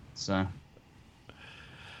 So.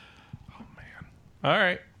 Oh man. All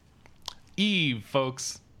right. Eve,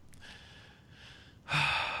 folks.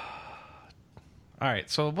 All right,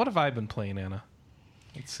 so what have I been playing, Anna?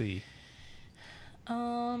 Let's see.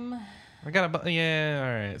 I got all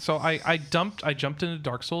right. So I jumped into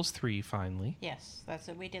Dark Souls 3 finally. Yes, that's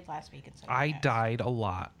what we did last week. I died a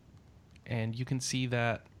lot. And you can see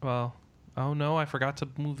that, well, oh no, I forgot to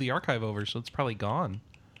move the archive over, so it's probably gone.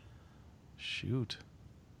 Shoot.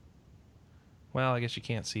 Well, I guess you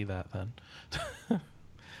can't see that then.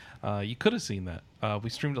 You could have seen that.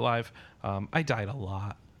 We streamed it live. I died a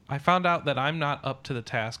lot. I found out that I'm not up to the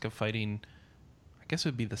task of fighting, I guess it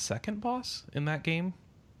would be the second boss in that game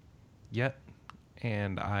yet.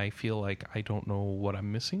 And I feel like I don't know what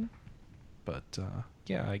I'm missing. But,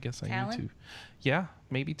 yeah, I guess I need to. Yeah,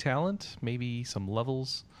 maybe talent, maybe some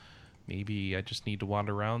levels. Maybe I just need to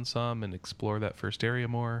wander around some and explore that first area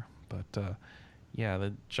more. But, yeah,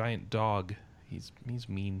 the giant dog, he's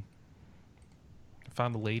mean. I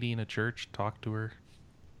found a lady in a church, talked to her,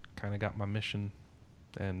 kind of got my mission.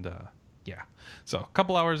 And, yeah. So, a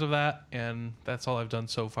couple hours of that, and that's all I've done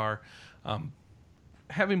so far.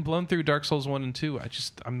 Having blown through Dark Souls 1 and 2,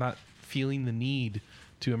 I'm not feeling the need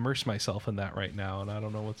to immerse myself in that right now, and I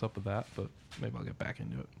don't know what's up with that, but maybe I'll get back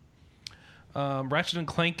into it. Ratchet &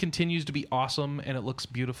 Clank continues to be awesome, and it looks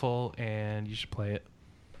beautiful, and you should play it.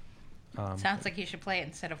 Sounds like you should play it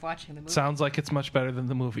instead of watching the movie. Sounds like it's much better than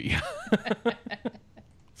the movie.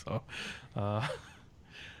 So,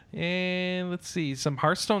 and let's see, some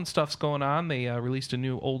Hearthstone stuff's going on. They released a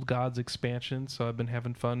new Old Gods expansion, so I've been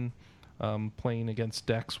having fun playing against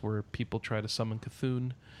decks where people try to summon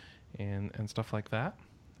Cthulhu and stuff like that.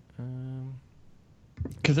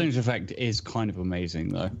 Cthulhu's Effect is kind of amazing,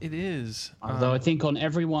 though. It is. Although I think on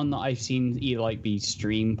everyone that I've seen either like be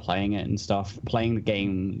stream playing it and stuff, playing the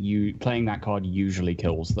game, playing that card usually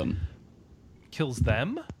kills them. Kills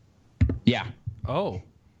them? Yeah. Oh.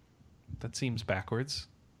 That seems backwards.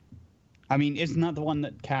 I mean, isn't that the one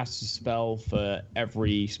that casts a spell for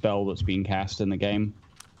every spell that's being cast in the game?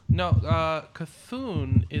 No,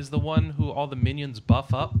 Cthulhu is the one who all the minions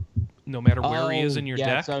buff up, no matter where he is in your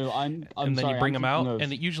deck. So and then you bring him out,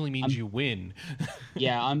 and it usually means you win.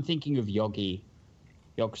 Yeah, I'm thinking of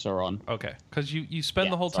Yogg-Saron. Okay, because you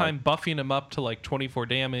spend the whole time buffing him up to like 24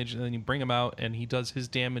 damage, and then you bring him out, and he does his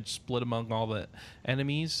damage split among all the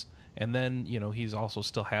enemies, and then he's also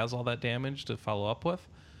still has all that damage to follow up with.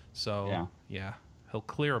 So yeah, he'll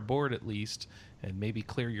clear a board at least, and maybe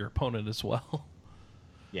clear your opponent as well.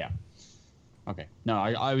 Yeah. Okay. No,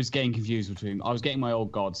 I was getting confused between. I was getting my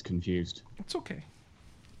old gods confused. It's okay.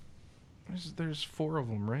 There's 4 of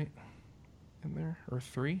them, right? In there, or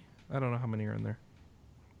 3? I don't know how many are in there.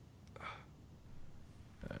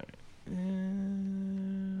 And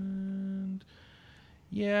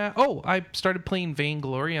yeah. Oh, I started playing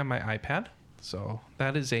Vainglory on my iPad. So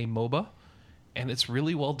that is a MOBA, and it's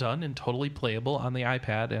really well done and totally playable on the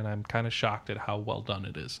iPad. And I'm kind of shocked at how well done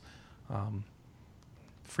it is.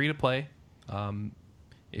 Free to play.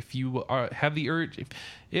 If you have the urge,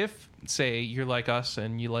 if say you're like us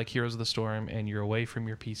and you like Heroes of the Storm and you're away from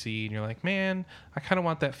your PC and you're like, man, I kind of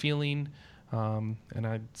want that feeling, and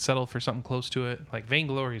I'd settle for something close to it. Like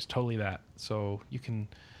Vainglory is totally that, so you can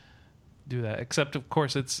do that. Except of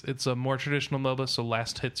course it's a more traditional MOBA, so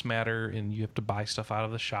last hits matter, and you have to buy stuff out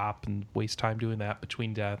of the shop and waste time doing that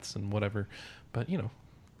between deaths and whatever. But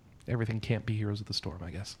everything can't be Heroes of the Storm,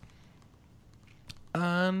 I guess.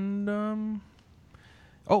 And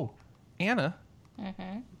Anna,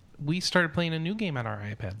 we started playing a new game on our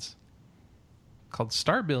iPads called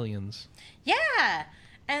Star Billions. Yeah.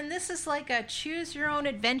 And this is like a choose your own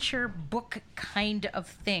adventure book kind of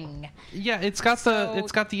thing. Yeah, it's got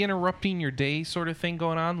the interrupting your day sort of thing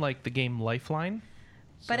going on, like the game Lifeline.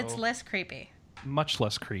 But it's less creepy. Much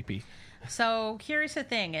less creepy. So here's the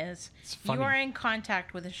thing is, you are in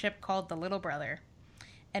contact with a ship called the Little Brother,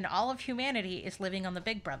 and all of humanity is living on the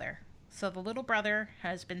Big Brother. So the Little Brother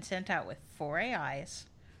has been sent out with 4 AIs,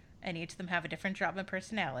 and each of them have a different job and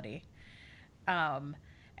personality.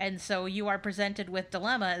 And so you are presented with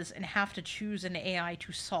dilemmas and have to choose an AI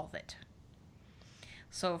to solve it.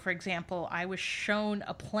 So, for example, I was shown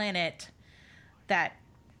a planet that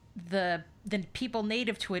the people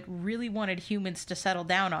native to it really wanted humans to settle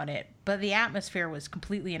down on it, but the atmosphere was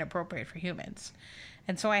completely inappropriate for humans.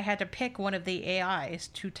 And so I had to pick one of the AIs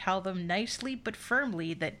to tell them nicely but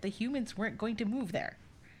firmly that the humans weren't going to move there.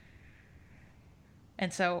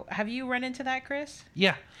 And so, have you run into that, Chris?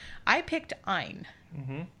 Yeah. I picked Ein.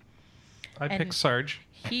 Mm-hmm. I picked Sarge.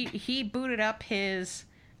 He booted up his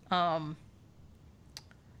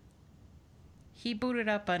he booted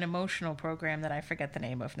up an emotional program that I forget the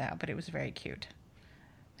name of now, but it was very cute.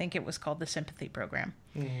 I think it was called the Sympathy Program.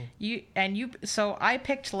 Mm-hmm. So I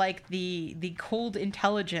picked like the cold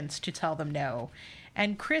intelligence to tell them no,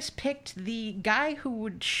 and Chris picked the guy who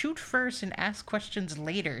would shoot first and ask questions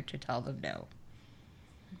later to tell them no.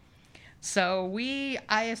 So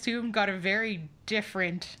I assume, got a very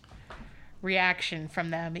different reaction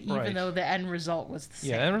from them, even though the end result was the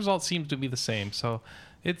same. Yeah, the end result seems to be the same. So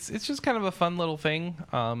it's just kind of a fun little thing.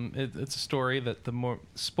 It's a story that the more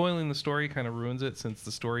spoiling the story kind of ruins it, since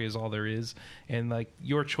the story is all there is, and like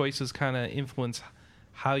your choices kind of influence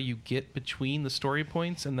how you get between the story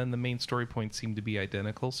points, and then the main story points seem to be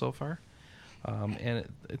identical so far. And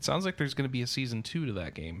it sounds like there's going to be a season 2 to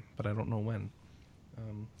that game, but I don't know when.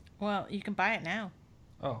 Well, you can buy it now.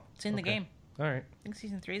 Oh, it's in the game. All right. I think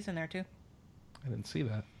season 3 is in there too. I didn't see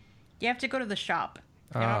that. You have to go to the shop.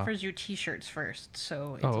 It offers you T-shirts first,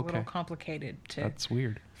 so it's a little complicated to. That's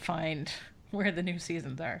weird. Find where the new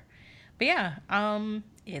seasons are, but yeah,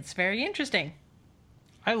 it's very interesting.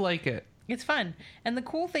 I like it. It's fun, and the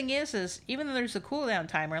cool thing is even though there's a cooldown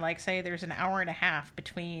timer, like say there's an hour and a half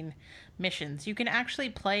between missions, you can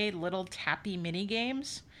actually play little tappy mini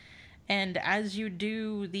games. And as you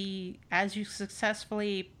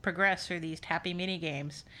successfully progress through these tappy mini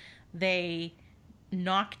games, they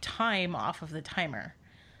knock time off of the timer.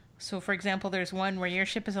 So, for example, there's one where your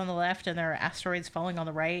ship is on the left and there are asteroids falling on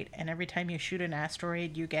the right, and every time you shoot an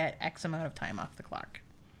asteroid, you get X amount of time off the clock.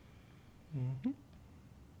 Mm-hmm.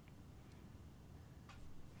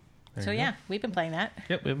 So yeah, we've been playing that.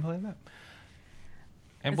 Yep, we've been playing that.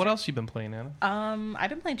 And what else you been playing, Anna? I've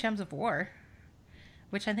been playing Gems of War,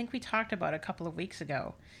 which I think we talked about a couple of weeks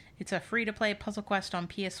ago. It's a free-to-play puzzle quest on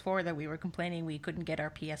PS4 that we were complaining we couldn't get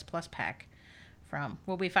our PS Plus pack from.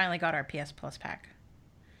 Well, we finally got our PS Plus pack.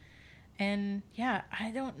 And yeah,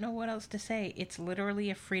 I don't know what else to say. It's literally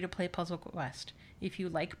a free-to-play puzzle quest. If you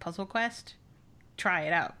like Puzzle Quest, try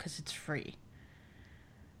it out, because it's free.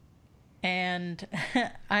 And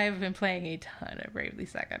I've been playing a ton of Bravely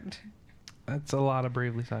Second. That's a lot of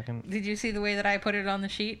Bravely Second. Did you see the way that I put it on the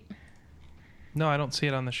sheet? No, I don't see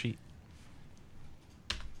it on the sheet.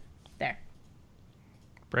 There.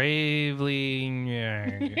 Bravely.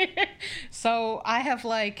 So I have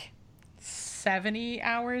like 70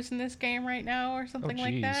 hours in this game right now or something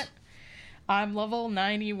like that. I'm level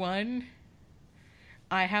 91.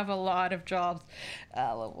 I have a lot of jobs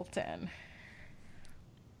level 10.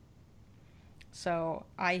 So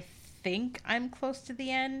I think I'm close to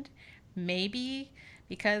the end. Maybe.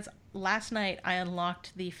 Because last night I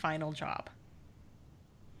unlocked the final job.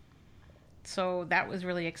 So that was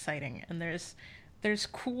really exciting. And there's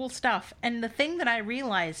cool stuff. And the thing that I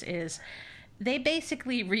realize is they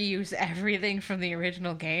basically reuse everything from the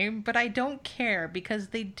original game, but I don't care because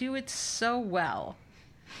they do it so well.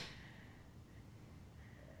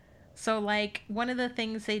 So, like, one of the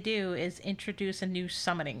things they do is introduce a new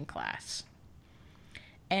summoning class.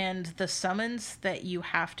 And the summons that you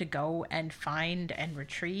have to go and find and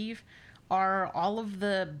retrieve are all of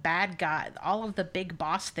the bad guys, all of the big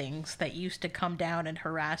boss things that used to come down and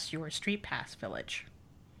harass your Street Pass village.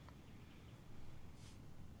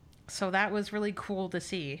 So that was really cool to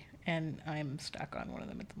see, and I'm stuck on one of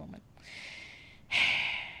them at the moment.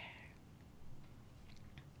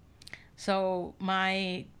 So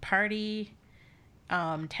my party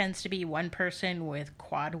tends to be one person with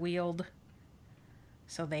quad wield.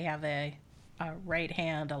 So they have a right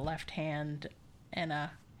hand, a left hand, and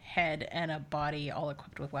a head and a body all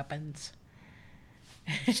equipped with weapons.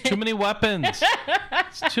 It's too many weapons.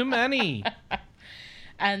 It's too many.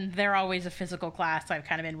 And they're always a physical class. I've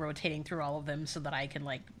kind of been rotating through all of them so that I can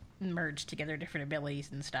like merge together different abilities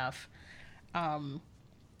and stuff. And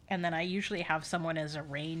then I usually have someone as a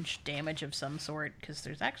ranged damage of some sort because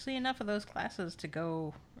there's actually enough of those classes to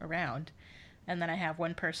go around. And then I have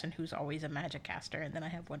one person who's always a magic caster, and then I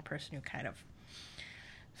have one person who kind of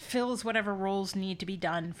fills whatever roles need to be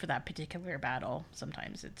done for that particular battle.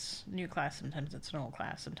 Sometimes it's new class, sometimes it's an old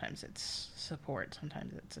class, sometimes it's support,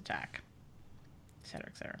 sometimes it's attack, etc.,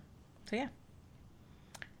 etc. So yeah,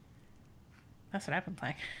 that's what I've been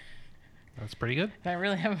playing. That's pretty good. I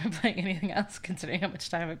really haven't been playing anything else, considering how much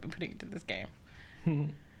time I've been putting into this game.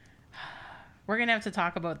 We're gonna have to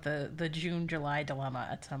talk about the June-July dilemma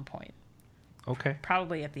at some point. Okay.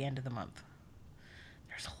 Probably at the end of the month.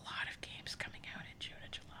 There's a lot of games coming out in June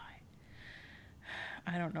and July.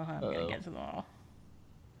 I don't know how I'm going to get to them all.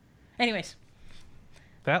 Anyways.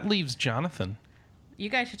 That leaves Jonathan. You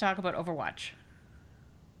guys should talk about Overwatch.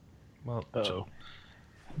 Well,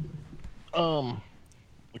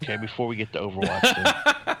 okay, before we get to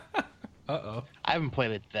Overwatch. Uh-oh. I haven't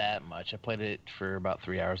played it that much. I played it for about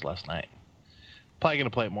 3 hours last night. Probably going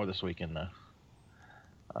to play it more this weekend, though.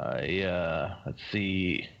 Let's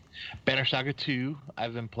see. Banner Saga 2,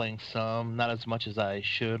 I've been playing some, not as much as I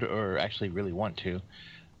should or actually really want to.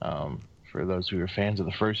 For those who are fans of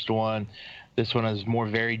the first one, this one has more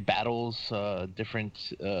varied battles,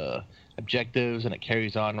 different objectives, and it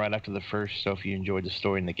carries on right after the first. So if you enjoyed the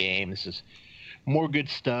story in the game, this is more good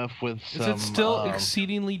stuff with some... Is it still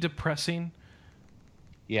exceedingly depressing?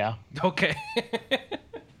 Yeah. Okay.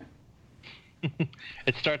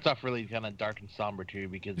 It starts off really kind of dark and somber too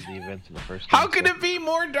because of the events in the first How one, could it be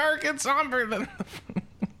more dark and somber than...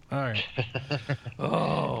 All right.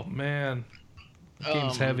 Oh, man. This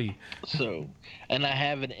game's heavy. So, and I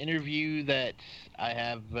have an interview that I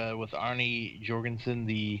have with Arne Jorgensen,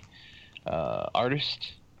 the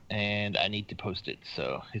artist, and I need to post it.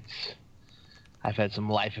 So I've had some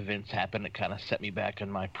life events happen that kind of set me back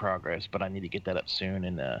on my progress, but I need to get that up soon,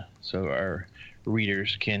 and so our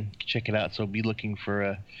readers can check it out. So be looking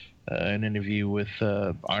for an interview with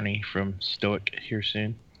Arne from Stoic here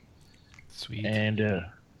soon. Sweet. And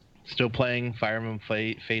still playing Fire Emblem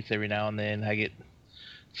Fates every now and then. I get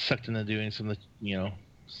sucked into doing some of the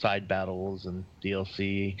side battles and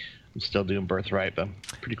DLC. I'm still doing Birthright, but I'm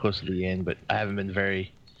pretty close to the end. But I haven't been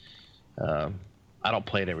very. I don't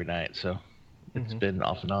play it every night, so it's been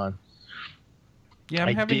off and on. Yeah,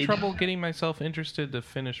 I'm having trouble getting myself interested to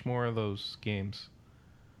finish more of those games.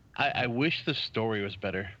 I wish the story was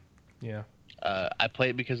better. Yeah. I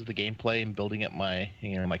play it because of the gameplay and building up my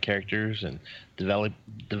my characters and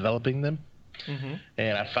developing them. Mm-hmm.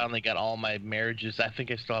 And I finally got all my marriages. I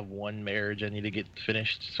think I still have one marriage I need to get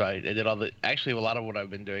finished. So I did all the. Actually, a lot of what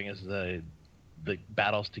I've been doing is the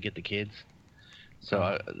battles to get the kids.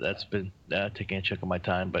 So that's been taking a chunk of my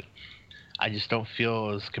time, but I just don't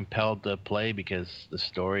feel as compelled to play because the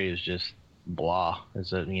story is just blah.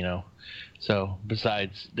 So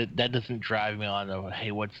besides that doesn't drive me on to,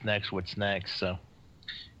 hey, what's next? So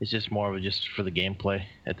it's just more of just for the gameplay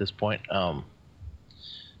at this point.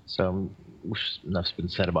 So enough's been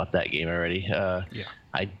said about that game already. Yeah.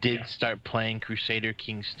 I did start playing Crusader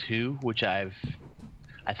Kings 2, which I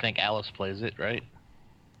think Alice plays it, right?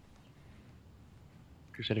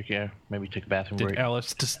 Crusader, yeah, maybe took a bathroom break. Did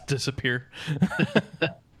Alice disappear?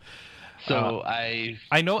 So I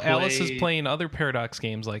know Alice is playing other Paradox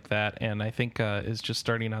games like that, and I think is just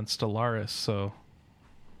starting on Stellaris. So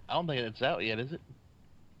I don't think it's out yet, is it?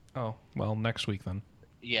 Oh well, next week then.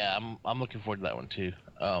 Yeah, I'm looking forward to that one too.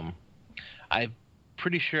 I'm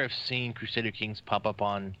pretty sure I've seen Crusader Kings pop up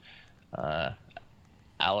on Mecha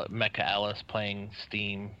Alice playing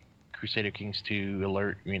Steam. Crusader Kings 2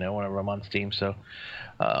 alert, whenever I'm on Steam. So,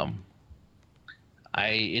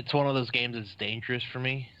 it's one of those games that's dangerous for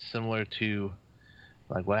me, similar to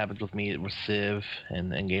like what happened with me with Civ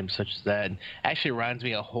and games such as that. And actually reminds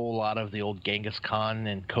me a whole lot of the old Genghis Khan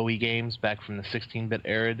and Koei games back from the 16-bit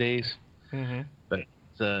era days. Mm-hmm. But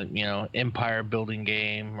it's a empire building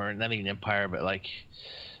game, or not even empire, but like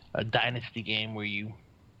a dynasty game where you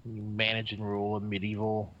manage and rule a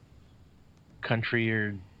medieval country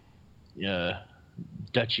or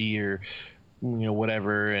duchy or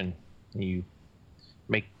whatever, and you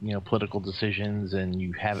make political decisions, and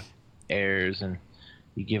you have heirs, and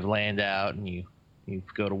you give land out, and you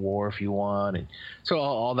go to war if you want, and so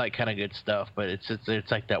all that kind of good stuff. But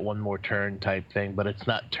it's like that one more turn type thing, but it's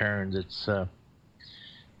not turns. It's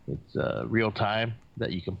real time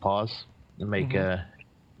that you can pause and make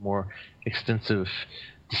more extensive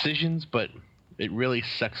decisions, but it really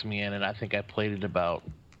sucks me in, and I think I played it about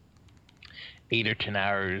 8 or 10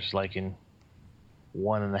 hours, like in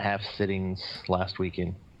 1.5 sittings last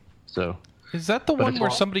weekend. So is that the one where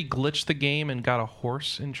somebody glitched the game and got a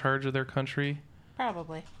horse in charge of their country?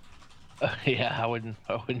 Probably. Yeah, I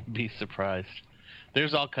wouldn't be surprised.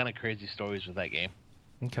 There's all kind of crazy stories with that game.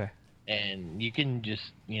 Okay. And you can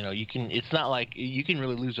just, it's not like you can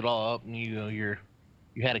really lose it all up. And you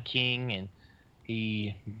had a king and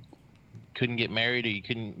he couldn't get married, or you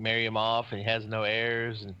couldn't marry him off, and he has no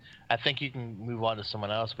heirs. And I think you can move on to someone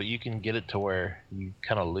else, but you can get it to where you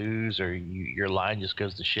kind of lose, or your line just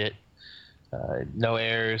goes to shit. No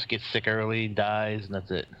heirs, gets sick early, dies, and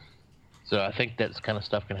that's it. So I think that kind of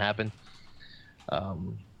stuff can happen.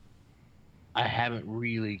 I haven't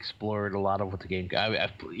really explored a lot of what the game.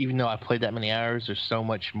 Even though I played that many hours, there's so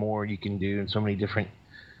much more you can do, and so many different,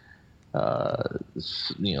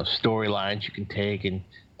 storylines you can take, and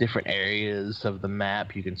different areas of the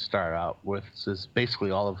map you can start out with. So it's basically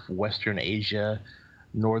all of Western Asia,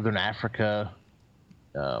 Northern Africa,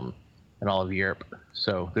 and all of Europe.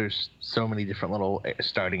 So there's so many different little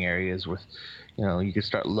starting areas with, you can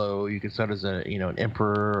start low. You can start as an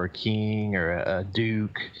emperor or a king or a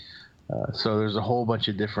duke. So there's a whole bunch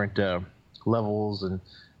of different levels and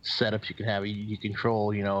setups you can have. You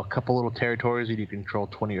control, a couple little territories, and you control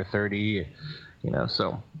 20 or 30.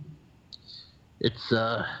 So it's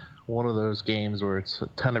one of those games where it's a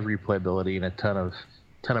ton of replayability and a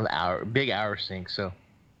ton of big hour sink. So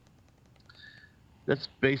that's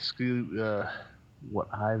basically what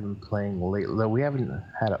I've been playing lately. Though I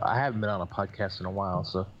haven't been on a podcast in a while,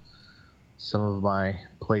 so some of my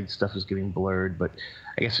played stuff is getting blurred. But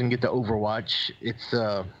I guess we can get to Overwatch. It's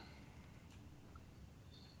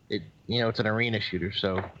it's an arena shooter.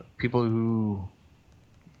 So people who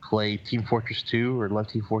play Team Fortress 2 or love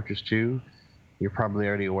Team Fortress 2, you're probably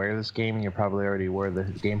already aware of this game, and you're probably already aware the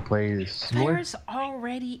gameplay is similar. There's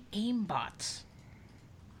already aimbots.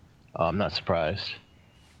 Oh, I'm not surprised.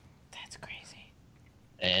 That's crazy.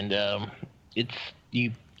 And I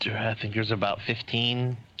think there's about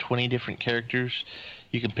 15, 20 different characters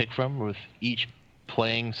you can pick from, with each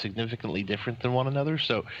playing significantly different than one another.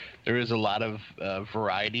 So there is a lot of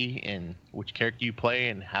variety in which character you play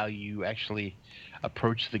and how you actually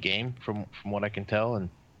approach the game, from what I can tell. And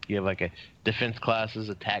you have like a defense classes,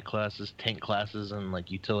 attack classes, tank classes, and like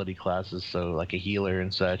utility classes, so like a healer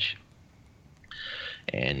and such.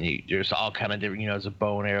 And there's all kind of different, there's a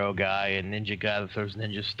bow and arrow guy, a ninja guy that throws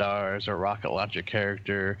ninja stars, or a rocket launcher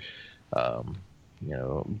character,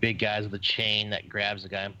 big guys with a chain that grabs the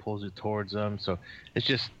guy and pulls it towards them. So it's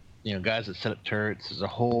just, guys that set up turrets. There's a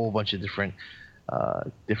whole bunch of different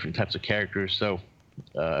types of characters. So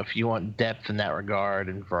if you want depth in that regard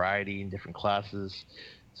and variety in different classes,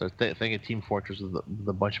 so think of Team Fortress with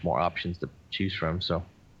a bunch more options to choose from. So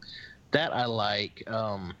that I like.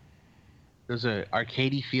 There's a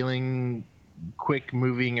arcadey feeling, quick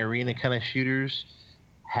moving arena kind of shooters.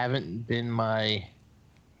 Haven't been my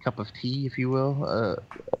cup of tea, if you will.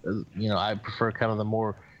 I prefer kind of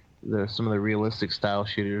some of the realistic style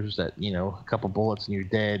shooters that, a couple bullets and you're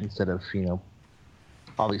dead, instead of,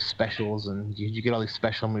 all these specials, and you get all these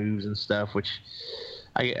special moves and stuff, which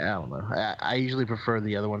I don't know. I usually prefer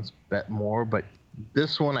the other ones more, but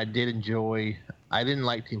this one I did enjoy. I didn't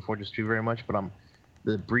like Team Fortress 2 very much, but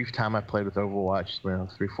the brief time I played with Overwatch,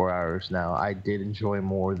 3-4 hours now, I did enjoy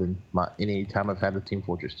more than any time I've had with Team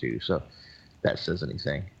Fortress 2. So that says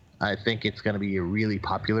anything. I think it's going to be a really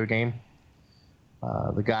popular game.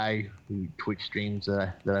 The guy who Twitch streams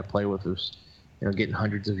that I play with is, getting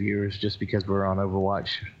hundreds of viewers just because we're on Overwatch.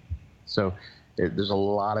 So there's a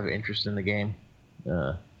lot of interest in the game.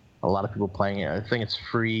 A lot of people playing it. I think it's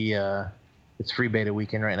free. It's free beta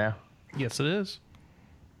weekend right now. Yes, it is.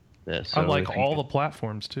 Yeah, so I like all the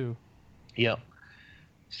platforms too. Yep.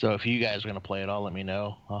 So if you guys are going to play it all, let me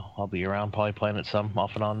know. I'll be around, probably playing it some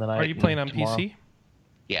off and on tonight. Are you playing on tomorrow. PC?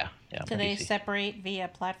 Yeah. Do they separate via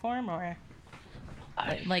platform, or?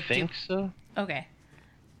 I think so. Okay.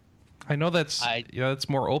 I know it's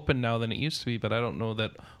more open now than it used to be, but I don't know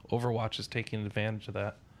that Overwatch is taking advantage of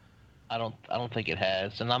that. I don't think it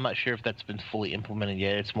has, and I'm not sure if that's been fully implemented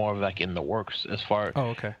yet. It's more of like in the works as far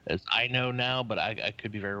as I know now, but I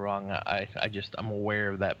could be very wrong. I'm aware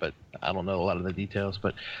of that, but I don't know a lot of the details.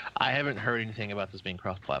 But I haven't heard anything about this being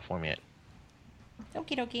cross-platform yet.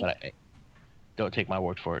 Okie dokie. But don't take my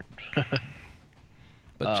word for it.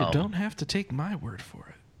 But you don't have to take my word for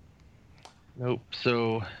it. Nope.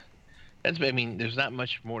 So there's not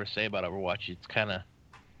much more to say about Overwatch. It's kind of,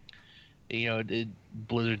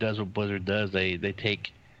 Blizzard does what Blizzard does. They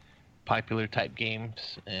take popular type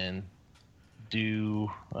games and do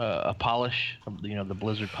a polish, the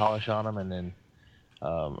Blizzard polish on them, and then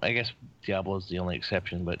I guess Diablo's the only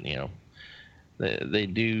exception, but they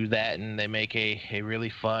do that, and they make a really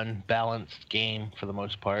fun, balanced game for the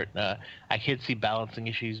most part. I could see balancing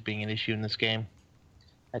issues being an issue in this game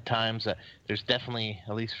at times. There's definitely,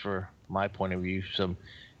 at least for my point of view, some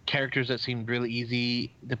characters that seemed really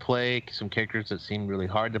easy to play, some characters that seemed really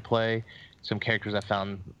hard to play, some characters I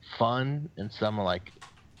found fun, and some like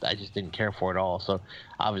I just didn't care for at all. So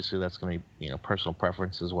obviously that's going to be personal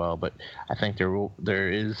preference as well. But I think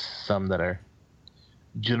there is some that are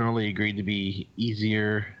generally agreed to be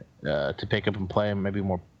easier to pick up and play, and maybe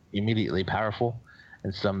more immediately powerful,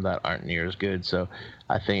 and some that aren't near as good. So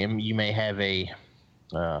I think you may have a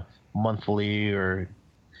monthly or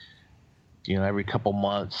every couple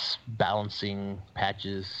months balancing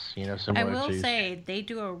patches. Similar I will say they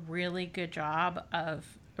do a really good job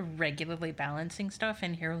of regularly balancing stuff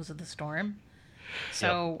in Heroes of the Storm.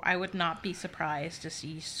 So I would not be surprised to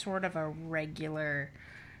see sort of a regular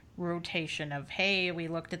rotation of, hey, we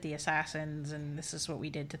looked at the assassins and this is what we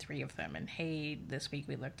did to 3 of them, and hey, this week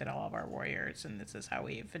we looked at all of our warriors and this is how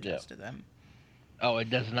we've adjusted them. Oh,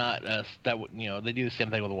 it does not. They do the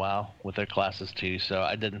same thing with WoW with their classes too. So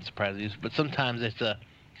I didn't surprise you. But sometimes it's a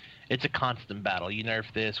constant battle. You nerf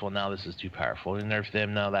this, well now this is too powerful. You nerf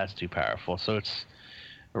them, no, that's too powerful. So it's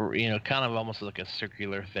kind of almost like a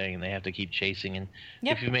circular thing. They have to keep chasing. And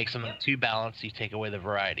if you make something too balanced, you take away the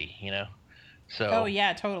variety. So. Oh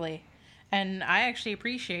yeah, totally. And I actually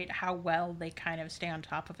appreciate how well they kind of stay on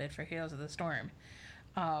top of it for Heroes of the Storm.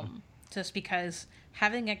 Just because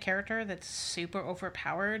having a character that's super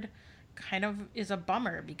overpowered kind of is a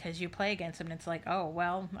bummer, because you play against them and it's like, oh,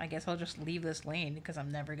 well, I guess I'll just leave this lane because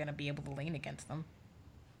I'm never going to be able to lane against them.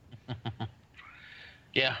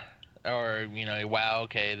 Yeah. Or, wow,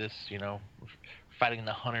 okay, this, fighting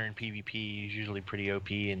the hunter in PvP is usually pretty OP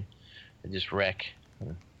and they just wreck.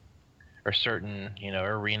 Or certain,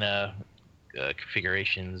 arena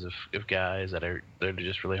configurations of guys they're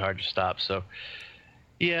just really hard to stop. So,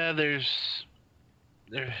 yeah, it's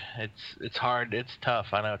hard. It's tough.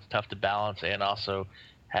 I know it's tough to balance and also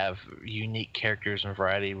have unique characters and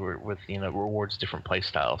variety with rewards different play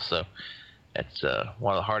styles. So it's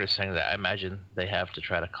one of the hardest things that I imagine they have to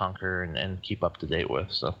try to conquer and keep up to date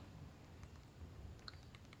with. So,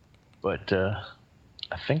 but I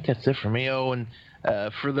think that's it for me. Oh, and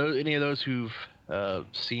for any of those who've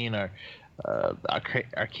seen our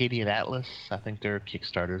Arcadian Atlas, I think their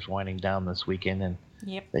Kickstarter's winding down this weekend, and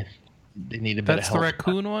they need a bit of help. That's the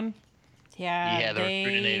raccoon one? Yeah, the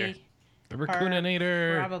Raccooninator. The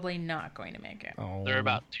Raccooninator. Probably not going to make it. Oh. They're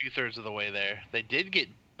about 2/3 of the way there. They did get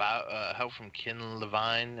help from Ken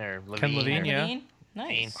Levine or Levine. Ken Levine, yeah.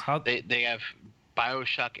 Nice. They have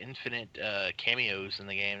BioShock Infinite cameos in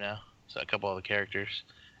the game now. So a couple of the characters,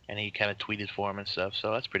 and he kind of tweeted for them and stuff.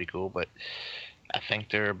 So that's pretty cool. But I think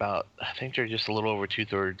they're just a little over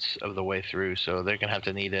 2/3 of the way through. So they're gonna have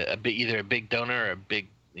to need either a big donor or a big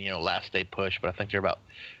last day push. But I think they're about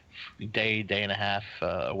day and a half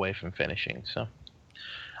away from finishing. So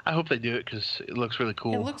I hope they do it because it looks really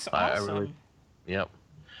cool. It looks awesome.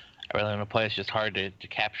 I really want to play. It's just hard to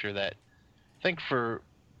capture that. I think for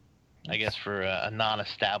a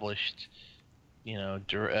non-established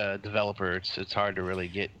developer, it's hard to really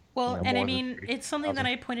get. Well, and I mean, it's something that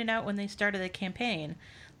I pointed out when they started the campaign.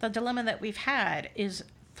 The dilemma that we've had is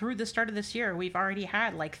through the start of this year, we've already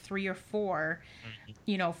had like 3 or 4,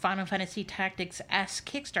 Final Fantasy Tactics-esque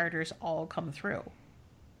Kickstarters all come through.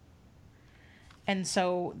 And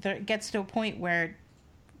so it gets to a point where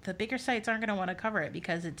the bigger sites aren't going to want to cover it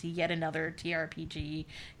because it's yet another TRPG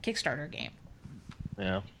Kickstarter game.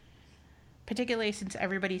 Yeah. Particularly since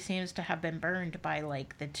everybody seems to have been burned by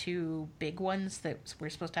like the 2 big ones that were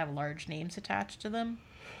supposed to have large names attached to them.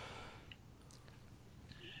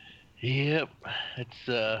 Yep.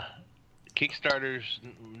 It's Kickstarters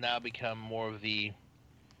now become more of the.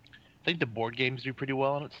 I think the board games do pretty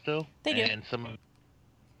well on it still. They do.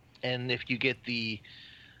 And if you get the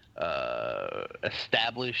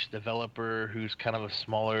established developer who's kind of a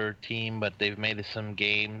smaller team, but they've made some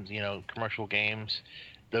games, commercial games,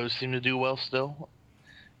 those seem to do well still.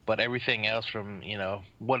 But everything else from,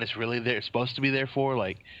 what it's really there supposed to be there for,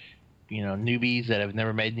 like, newbies that have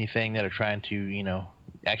never made anything that are trying to,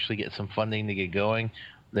 actually get some funding to get going,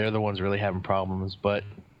 they're the ones really having problems. But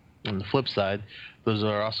on the flip side, those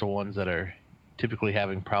are also ones that are typically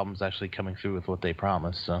having problems actually coming through with what they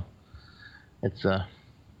promise. So it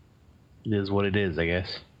is what it is, I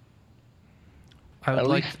guess. I would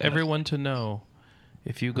like everyone to know,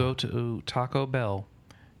 if you go to Taco Bell,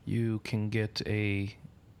 you can get a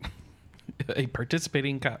a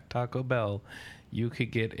participating Taco Bell, you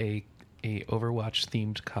could get a Overwatch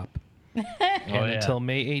themed cup. Until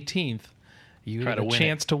May 18th, you have a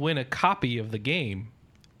chance to win a copy of the game,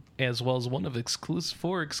 as well as one of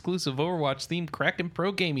four exclusive Overwatch themed Kraken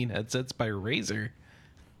Pro gaming headsets by Razer.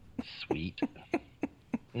 Sweet.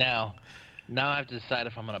 Now I have to decide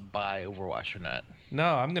if I'm going to buy Overwatch or not. No,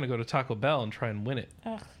 I'm going to go to Taco Bell and try and win it.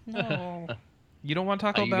 Ugh, no. You don't want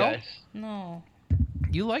Taco Bell? Guys? No.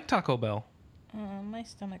 You like Taco Bell? My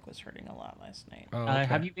stomach was hurting a lot last night. Oh, okay.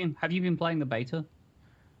 Have you been playing the beta?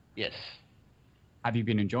 Yes. Have you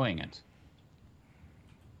been enjoying it?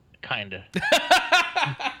 Kinda.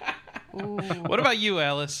 What about you,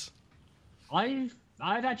 Alice? I've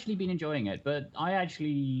actually been enjoying it, but I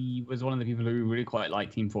actually was one of the people who really quite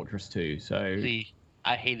liked Team Fortress 2. So See,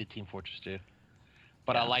 I hated Team Fortress 2,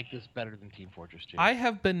 but I like this better than Team Fortress 2.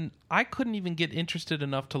 I couldn't even get interested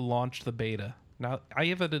enough to launch the beta. Now I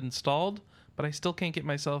have it installed, but I still can't get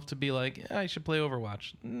myself to be like, I should play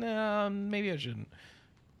Overwatch. No, maybe I shouldn't.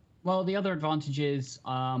 Well, the other advantage is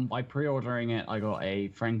by pre-ordering it, I got a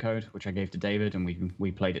friend code, which I gave to David, and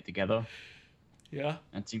we played it together. Yeah.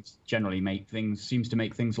 It seems to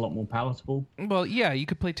make things a lot more palatable. Well, yeah, you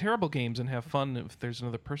could play terrible games and have fun if there's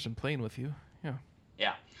another person playing with you. Yeah.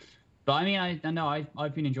 Yeah. But I mean,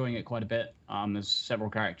 I've been enjoying it quite a bit. There's several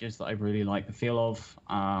characters that I really like the feel of.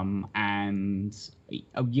 And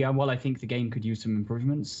I think the game could use some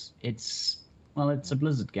improvements. It's a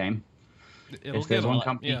Blizzard game. If there's one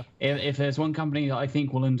company that I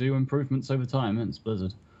think will undo improvements over time, it's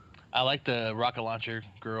Blizzard. I like the rocket launcher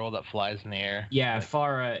girl that flies in the air. Yeah,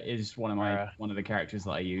 Farah is one of the characters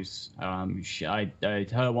that I use. Her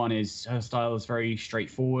style is very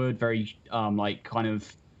straightforward, very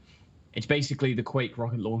it's basically the Quake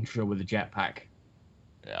rocket launcher with a jetpack.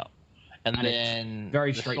 Yeah, and then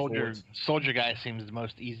very the straightforward. Soldier guy seems the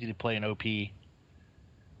most easy to play in OP.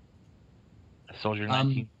 Soldier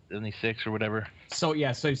 1976 or whatever. So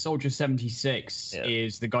Soldier 76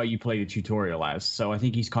 is the guy you play the tutorial as. So I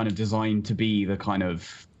think he's kind of designed to be the kind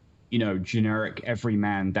of, generic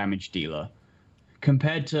everyman damage dealer.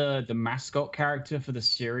 Compared to the mascot character for the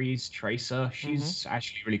series, Tracer, she's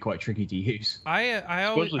actually really quite tricky to use.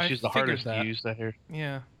 She's the hardest to use, I hear.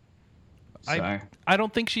 Yeah. So. I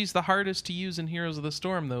don't think she's the hardest to use in Heroes of the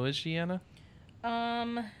Storm, though, is she, Anna?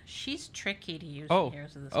 She's tricky to use in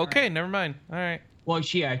Heroes of the Storm. Okay, never mind. All right. Well,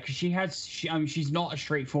 because she's not a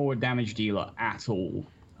straightforward damage dealer at all.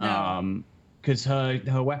 No. Because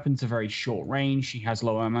her weapons are very short range. She has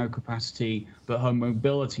low ammo capacity, but her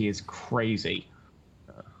mobility is crazy.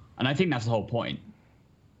 And I think that's the whole point.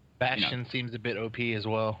 Bastion seems a bit OP as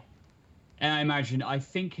well. And I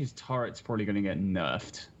think his turret's probably going to get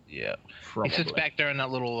nerfed. Yeah. Probably. He sits back there in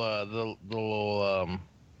that little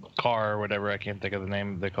car or whatever. I can't think of the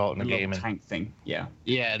name they call it in the game. Tank thing. Yeah.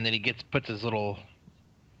 Yeah, and then he puts his little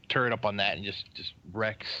turret up on that and just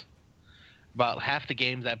wrecks. About half the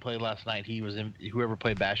games I played last night, whoever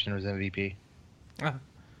played Bastion was MVP.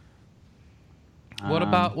 What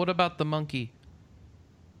about the monkey?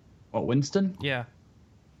 What, Winston? Yeah.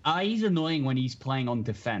 He's annoying when he's playing on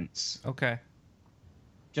defense. Okay.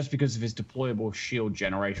 Just because of his deployable shield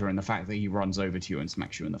generator and the fact that he runs over to you and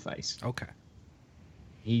smacks you in the face. Okay.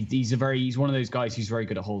 He's one of those guys who's very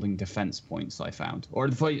good at holding defense points, I found. Or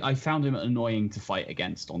I found him annoying to fight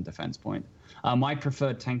against on defense point. My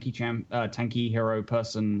preferred tanky hero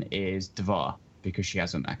person is Devar, because she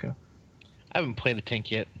has a mecha. I haven't played a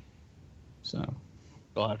tank yet. So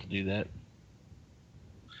I'll have to do that.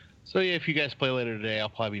 So yeah, if you guys play later today, I'll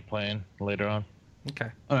probably be playing later on. Okay.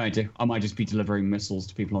 Oh, I do. I might just be delivering missiles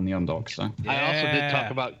to people on the Undog. So yeah. I also did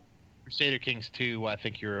talk about Crusader Kings 2 while I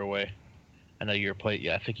think you were away. I know you're playing.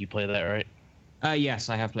 Yeah, I think you played that, right? Yes,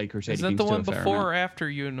 I have played Crusader Kings 2. Is that the one before or after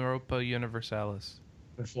Europa Universalis?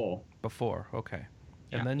 Before. Okay.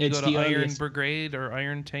 Yeah. And then you go to Iron Brigade or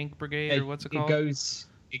Iron Tank Brigade or what's it called?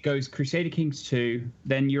 It goes Crusader Kings 2,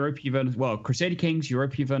 then Crusader Kings,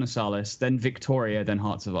 Europa Universalis, then Victoria, then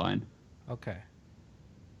Hearts of Iron. Okay.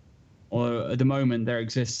 Or at the moment, there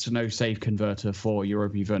exists no save converter for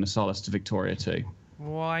Europa Universalis to Victoria 2.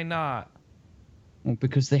 Why not? Well,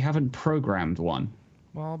 because they haven't programmed one.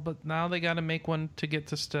 Well, but now they got to make one to get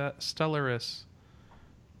to Stellaris.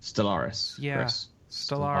 Stellaris. Yeah. Chris.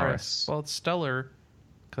 Stellaris. Well, it's stellar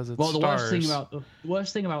because it's the stars.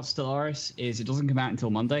 worst thing about Stellaris is it doesn't come out until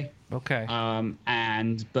Monday. Okay.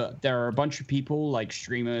 But there are a bunch of people like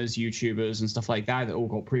streamers, YouTubers, and stuff like that all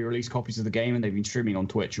got pre-release copies of the game, and they've been streaming on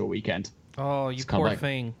Twitch all weekend. Oh, you poor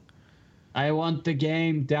thing. I want the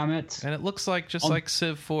game, damn it. And it looks like like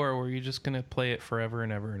Civ 4, where you're just going to play it forever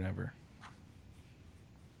and ever and ever.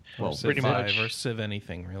 Well, Civ pretty 5 much. Or Civ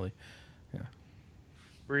anything, really. Yeah.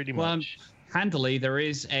 Pretty Well, much. handily, there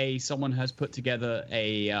is someone has put together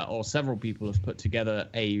or several people have put together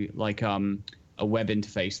a web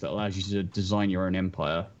interface that allows you to design your own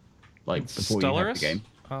empire, like before you have the game.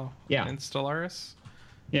 Oh, yeah. In Stellaris?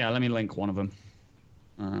 Yeah, let me link one of them.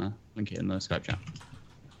 Link it in the Skype chat.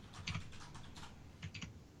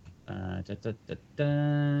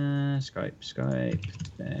 Skype.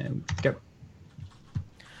 There we go.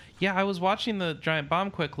 Yeah, I was watching the Giant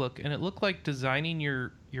Bomb quick look, and it looked like designing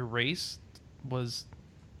your race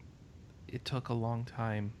it took a long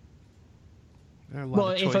time. There are a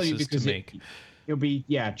lot of choices to make. It'll be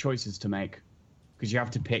choices to make, because you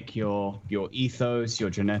have to pick your ethos,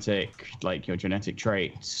 your genetic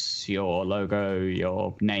traits, your logo,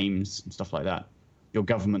 your names, and stuff like that. Your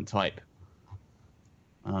government type.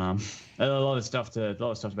 A lot of stuff to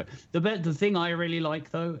make. The thing I really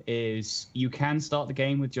like though is you can start the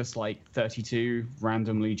game with just like 32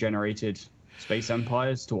 randomly generated space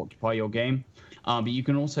empires to occupy your game, but you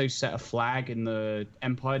can also set a flag in the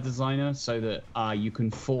empire designer so that you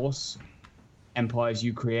can force empires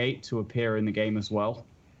you create to appear in the game as well.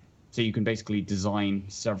 So you can basically design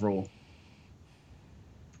several,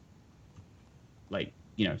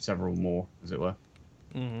 several more, as it were,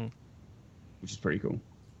 which is pretty cool.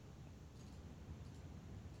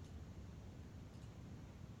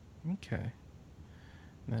 Okay. And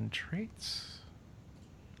then traits.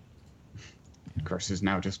 Chris is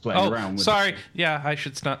now just playing around with sorry. Yeah, I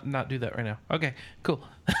should not do that right now. Okay, cool.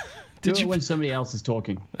 Do it when somebody else is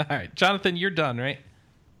talking. All right. Jonathan, you're done, right?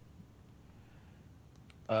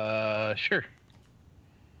 Sure.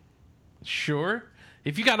 Sure?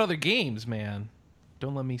 If you got other games, man,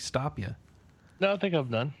 don't let me stop you. No, I think I'm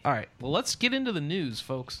done. All right. Well, let's get into the news,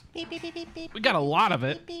 folks. Beep, beep, beep, beep, beep. We got a lot of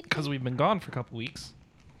it because we've been gone for a couple weeks.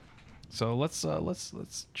 So let's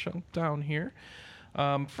chunk down here.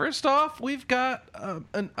 First off, we've got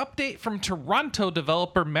an update from Toronto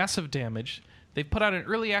developer Massive Damage. They've put out an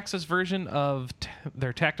early access version of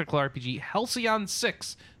their tactical RPG, Eorzean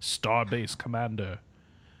 6, Starbase Commander.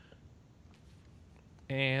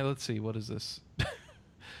 And let's see, what is this?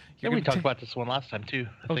 We talked about this one last time, too.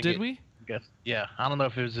 Did we? Yeah, I don't know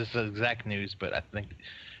if it was this exact news, but I think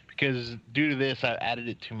because due to this, I added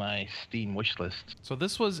it to my Steam wish list. So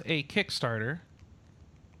this was a Kickstarter,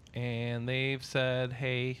 and they've said,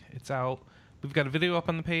 hey, it's out. We've got a video up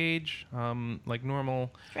on the page, like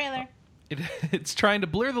normal. Trailer. It's trying to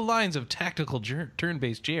blur the lines of tactical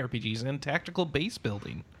turn-based JRPGs and tactical base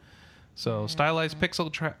building. So stylized pixel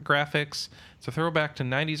graphics. It's a throwback to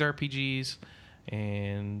 90s RPGs,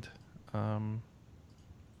 and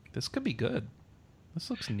this could be good. This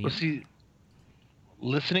looks neat. Well, see,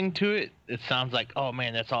 listening to it, it sounds like, oh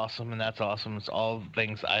man, that's awesome, and that's awesome. It's all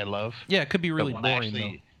things I love. Yeah, it could be really but boring, when I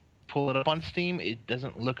actually pull it up on Steam, it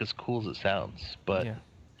doesn't look as cool as it sounds, but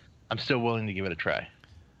I'm still willing to give it a try.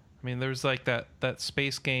 I mean, there's like that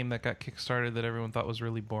space game that got kickstarted that everyone thought was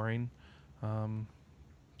really boring.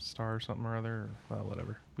 Star something or other. Well,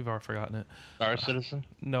 whatever. We've already forgotten it. Star Citizen?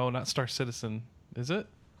 No, not Star Citizen. Is it?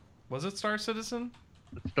 Was it Star Citizen?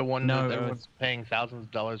 It's the one that everyone's paying thousands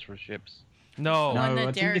of dollars for ships. No. One that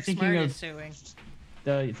I think you're Derek thinking Smart of is suing.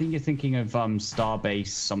 I think you're thinking of Starbase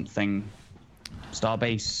something.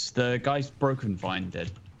 Starbase. The guy's Broken Vine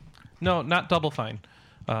did. No, not Double Fine.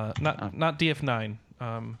 Not DF9.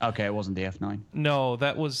 Okay, it wasn't DF9. No,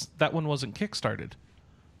 that one wasn't kickstarted.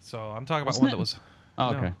 So I'm talking about Wasn't one it? that was.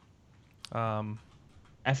 Oh, okay. No.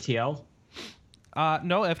 FTL.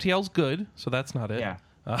 No, FTL's good, so that's not it. Yeah.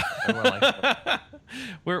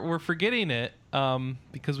 We're forgetting it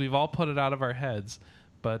because we've all put it out of our heads.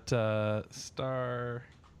 But Star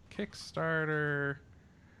Kickstarter,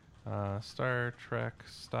 Star Trek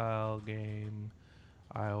style game,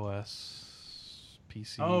 iOS,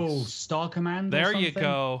 PC. Oh, Star Command. There you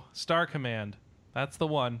go, Star Command. That's the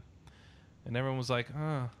one. And everyone was like,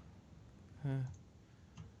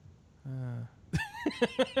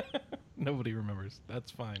 Nobody remembers. That's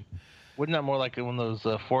fine. Wasn't that more like one of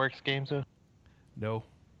those Forex games, though? No.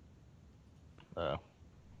 Oh.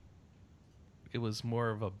 It was more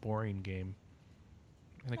of a boring game.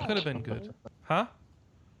 And it could have been good. Huh?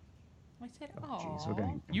 I said, Jeez, oh. we're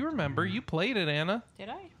getting... You remember. You played it, Anna. Did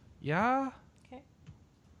I? Yeah. Okay.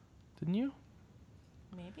 Didn't you?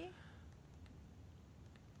 Maybe.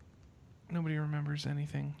 Nobody remembers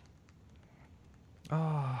anything.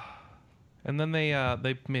 Oh. And then they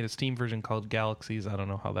made a Steam version called Galaxies. I don't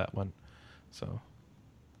know how that went. So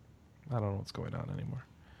I don't know what's going on anymore.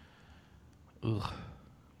 Ugh.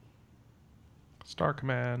 Star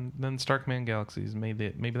Command, then Star Command Galaxies.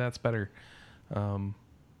 Maybe that's better. Oh.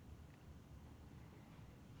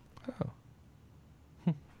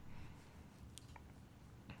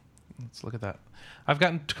 let's look at that. I've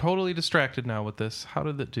gotten totally distracted now with this. How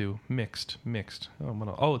did it do? Mixed.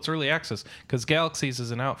 Oh, it's early access because Galaxies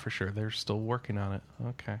isn't out for sure. They're still working on it.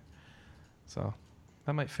 Okay, so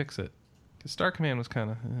that might fix it. Because Star Command was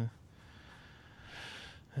kind of.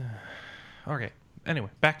 Okay. Anyway,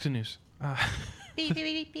 back to news.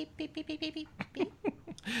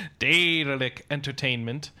 Daedalic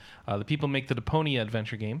Entertainment. The people make the Deponia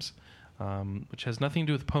adventure games, which has nothing to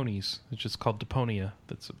do with ponies. It's just called Deponia.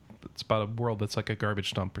 It's about a world that's like a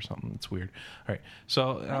garbage dump or something. It's weird. All right.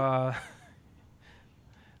 So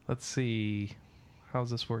let's see.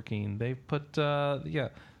 How's this working? They've put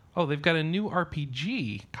they've got a new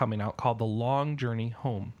RPG coming out called The Long Journey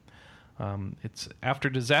Home. It's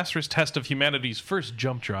after disastrous test of humanity's first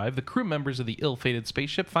jump drive, the crew members of the ill-fated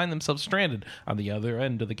spaceship find themselves stranded on the other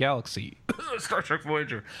end of the galaxy. Star Trek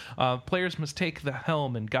Voyager. Players must take the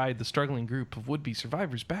helm and guide the struggling group of would-be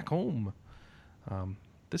survivors back home.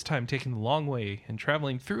 This time taking the long way and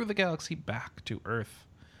traveling through the galaxy back to Earth.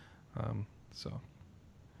 So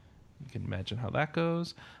you can imagine how that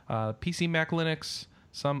goes. PC, Mac, Linux.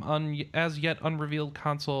 Some as yet unrevealed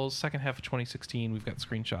consoles. Second half of 2016. We've got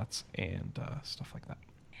screenshots and stuff like that.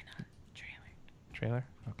 And a Trailer?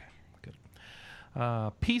 Okay,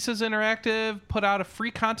 good. Pieces Interactive put out a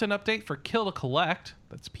free content update for Kill to Collect.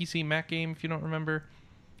 That's PC Mac game, if you don't remember.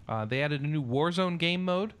 They added a new Warzone game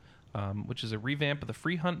mode, which is a revamp of the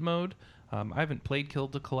free hunt mode. I haven't played Kill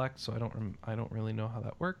to Collect, so I don't really know how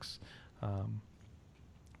that works.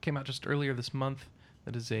 Came out just earlier this month.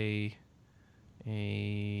 That is a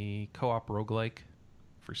co-op roguelike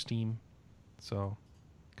for Steam. So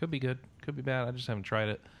could be good, could be bad. I just haven't tried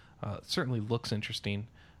it. It certainly looks interesting.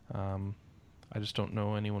 I just don't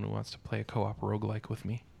know anyone who wants to play a co-op roguelike with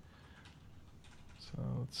me. So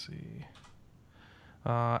let's see.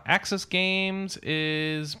 Access Games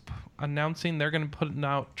is announcing they're going to put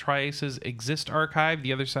out Tri-Ace's Exist Archive,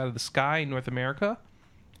 The Other Side of the Sky in North America.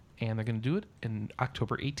 And they're going to do it in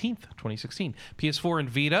October 18th, 2016. PS4 and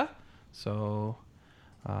Vita. So,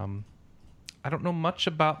 I don't know much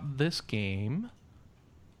about this game,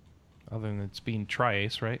 other than it's being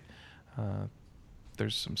Tri-Ace, right?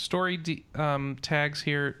 There's some story tags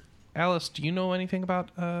here. Alice, do you know anything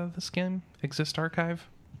about this game, Exist Archive?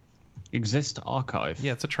 Exist Archive?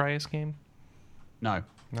 Yeah, it's a Tri-Ace game. No.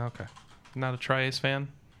 Okay. Not a Tri-Ace fan?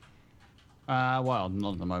 Well,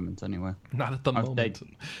 not at the moment, anyway. Not at the moment.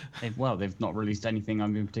 They've not released anything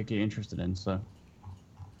I'm particularly interested in, so...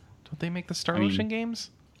 Don't they make the Star Ocean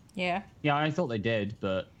games? Yeah. Yeah, I thought they did,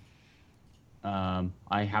 but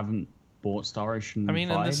I haven't bought Star Ocean. I mean,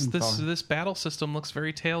 and this battle system looks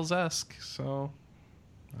very Tales-esque, so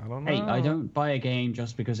I don't know. Hey, I don't buy a game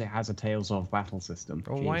just because it has a Tales of battle system.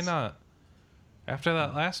 Well, why not? After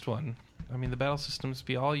that last one, I mean, the battle systems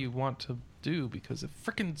be all you want to do because it's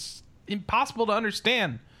freaking impossible to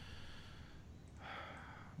understand.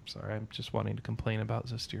 I'm sorry, I'm just wanting to complain about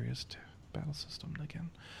Zesteria's battle system again.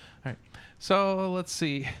 All right, so let's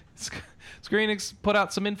see. Square Enix put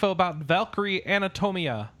out some info about Valkyrie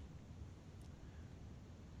Anatomia.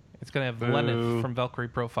 It's going to have Lenneth from Valkyrie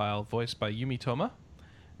Profile, voiced by Yumi Toma,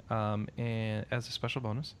 and as a special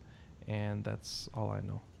bonus. And that's all I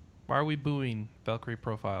know. Why are we booing Valkyrie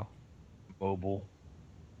Profile? Mobile.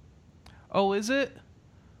 Oh, is it?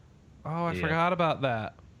 Oh, I forgot about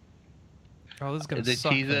that. Oh, this is going to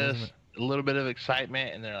suck. They tease us a little bit of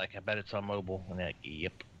excitement, and they're like, I bet it's on mobile. And they're like,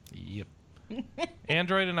 yep.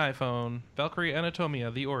 Android and iPhone, Valkyrie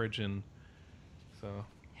Anatomia, The Origin. So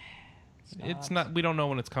it's not. We don't know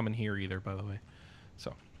when it's coming here either, by the way.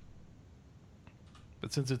 So,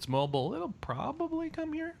 but since it's mobile, it'll probably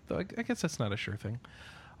come here. Though I guess that's not a sure thing.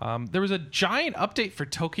 There was a giant update for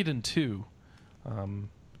Tokiden 2.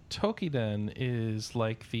 Tokiden is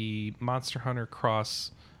like the Monster Hunter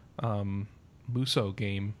Cross Muso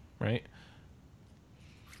game, right?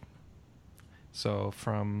 So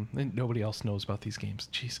nobody else knows about these games.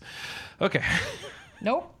 Jeez. Okay.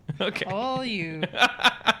 Nope. Okay. All you.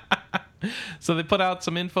 So they put out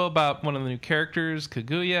some info about one of the new characters,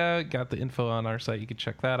 Kaguya. Got the info on our site. You can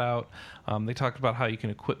check that out. They talked about how you can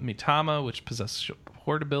equip Mitama, which possesses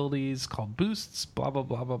support abilities called boosts, blah, blah,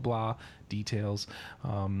 blah, blah, blah. Details.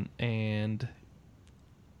 And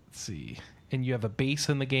let's see. And you have a base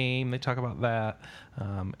in the game. They talk about that.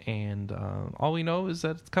 And all we know is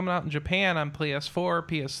that it's coming out in Japan on PS4,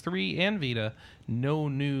 PS3, and Vita. No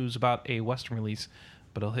news about a Western release,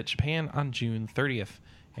 but it'll hit Japan on June 30th.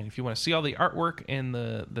 And if you want to see all the artwork and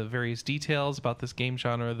the various details about this game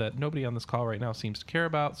genre that nobody on this call right now seems to care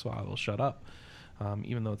about, so I will shut up,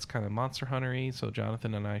 even though it's kind of Monster Hunter-y, so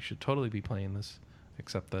Jonathan and I should totally be playing this,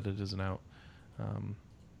 except that it isn't out.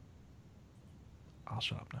 I'll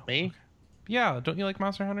shut up now. Me? Okay. Yeah, don't you like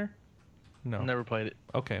Monster Hunter? No. Never played it.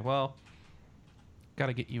 Okay, well, got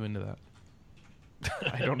to get you into that.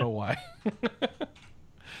 I don't know why.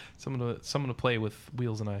 Someone to play with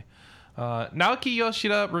Wheels and I. Naoki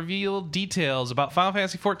Yoshida revealed details about Final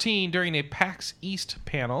Fantasy XIV during a PAX East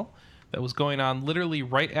panel that was going on literally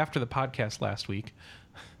right after the podcast last week.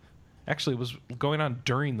 Actually, it was going on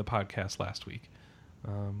during the podcast last week.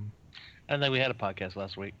 I think we had a podcast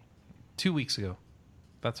last week. 2 weeks ago.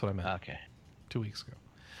 That's what I meant. Okay. 2 weeks ago.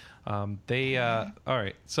 All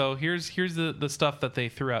right. So here's the stuff that they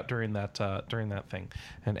threw out during that thing.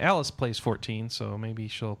 And Alice plays 14, so maybe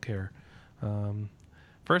she'll care.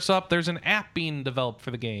 First up, there's an app being developed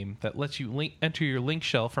for the game that lets you enter your link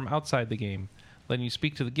shell from outside the game, letting you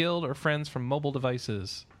speak to the guild or friends from mobile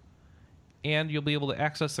devices. And you'll be able to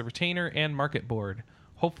access the retainer and market board.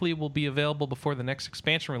 Hopefully it will be available before the next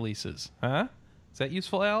expansion releases. Huh? Is that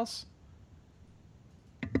useful, Alice?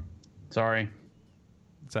 Sorry.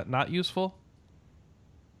 Is that not useful?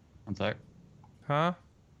 1 sec. Huh?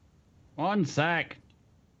 1 sec.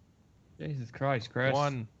 Jesus Christ, Chris.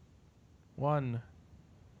 One.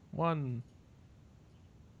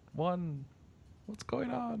 What's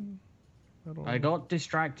going on? I got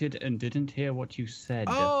distracted and didn't hear what you said.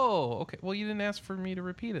 Oh, okay. Well, you didn't ask for me to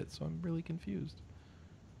repeat it, so I'm really confused.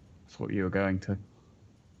 That's what you were going to.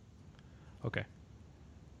 Okay.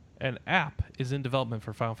 An app is in development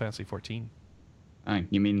for Final Fantasy XIV. Oh,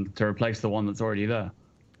 you mean to replace the one that's already there?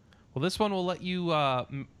 Well, this one will let you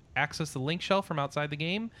access the link shell from outside the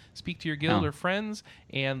game, speak to your guild or friends,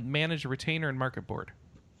 and manage a retainer and market board.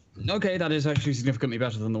 Okay, that is actually significantly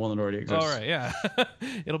better than the one that already exists. All right, yeah.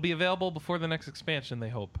 It'll be available before the next expansion, they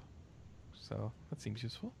hope. So that seems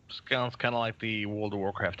useful. Sounds kind of like the World of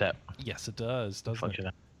Warcraft app. Yes, it does, doesn't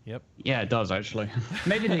it? Yep. Yeah, it does actually.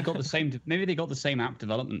 Maybe they got the same. Maybe they got the same app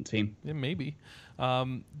development team. Yeah, maybe.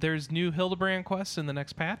 There's new Hildebrand quests in the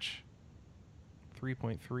next patch,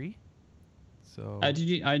 3.3. So.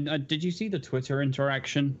 Did you see the Twitter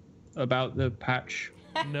interaction about the patch?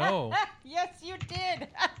 No. Yes, you did.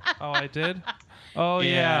 Oh, I did. Oh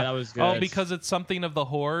yeah, that was good. Oh, because it's something of the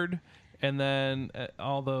Horde, and then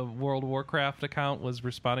all the World of Warcraft account was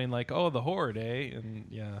responding like, "Oh, the Horde, eh?" And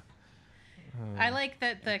yeah. I like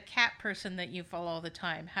that the cat person that you follow all the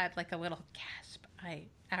time had like a little gasp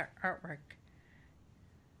artwork.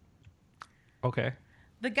 Okay.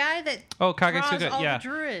 The guy that draws all yeah. the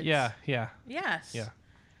druids. Yeah. Yes. Yeah.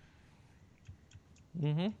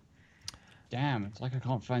 Mm-hmm. Damn, it's like I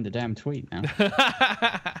can't find the damn tweet now.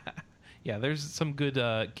 Yeah, there's some good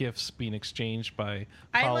gifs being exchanged by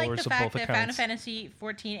I followers like the of fact both that accounts. Final Fantasy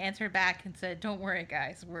XIV answered back and said, "Don't worry,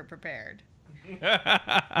 guys, we're prepared."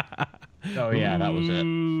 Oh yeah, that was it.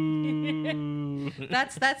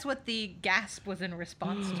 That's what the gasp was in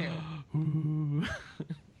response to.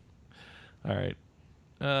 All right.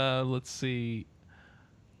 Let's see.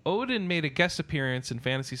 Odin made a guest appearance in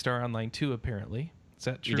Phantasy Star Online 2, apparently. Is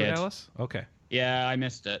that true, Alice? Okay. Yeah, I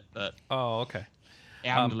missed it, but Oh, okay. it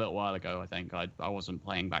happened a little while ago, I think. I wasn't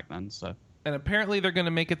playing back then, so... And apparently they're going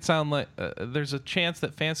to make it sound like there's a chance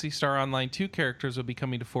that Phantasy Star Online 2 characters will be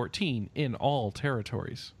coming to 14 in all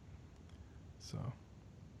territories. So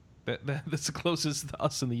that's the closest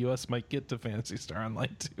us in the U.S. might get to Phantasy Star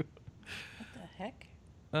Online 2. What the heck?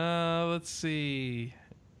 Let's see.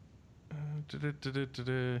 Let's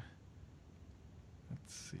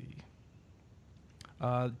see.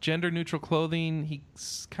 Gender-neutral clothing,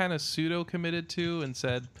 he's kind of pseudo-committed to and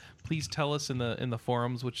said, please tell us in the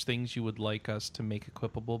forums which things you would like us to make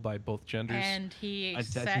equipable by both genders. And he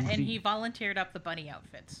volunteered up the bunny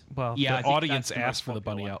outfits. Well, yeah, the audience asked for the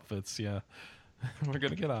bunny outfits, yeah. We're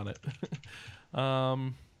going to get on it.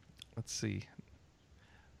 Let's see.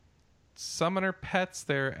 Summoner pets,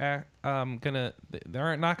 they're not going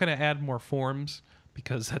to add more forms,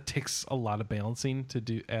 because that takes a lot of balancing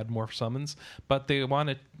to add more summons. But they want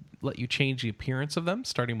to let you change the appearance of them,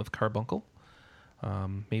 starting with Carbuncle.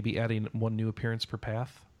 Maybe adding one new appearance per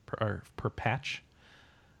patch.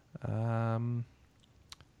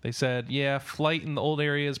 They said, yeah, flight in the old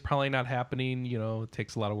area is probably not happening. You know, it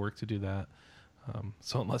takes a lot of work to do that.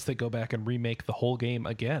 So unless they go back and remake the whole game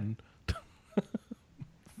again,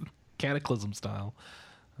 Cataclysm style.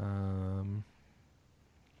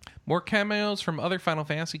 More cameos from other Final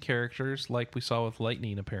Fantasy characters, like we saw with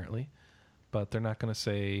Lightning, apparently. But they're not going to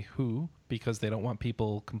say who, because they don't want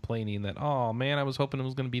people complaining that, oh, man, I was hoping it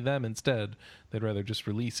was going to be them instead. They'd rather just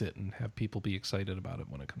release it and have people be excited about it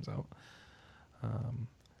when it comes out.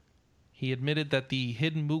 He admitted that the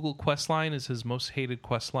Hidden Moogle questline is his most hated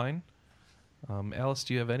questline. Alice,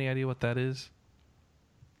 do you have any idea what that is?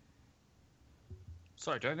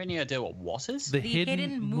 Sorry, do I have any idea what is? The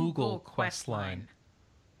Hidden Moogle quest line.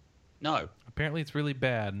 No. Apparently it's really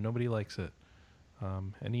bad. Nobody likes it.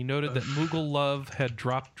 And he noted that Moogle love had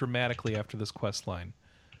dropped dramatically after this quest line.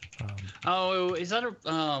 Is that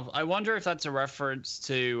I wonder if that's a reference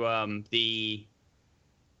to the...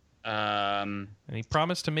 And he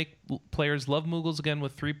promised to make players love Moogles again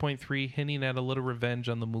with 3.3, hinting at a little revenge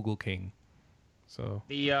on the Moogle King. So...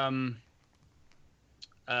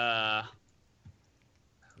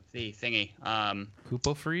 The thingy.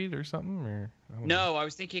 Koopa Freed or something? Or No, I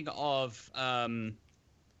was thinking of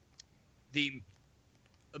the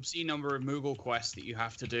obscene number of Moogle quests that you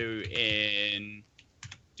have to do in...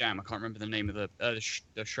 Damn, I can't remember the name of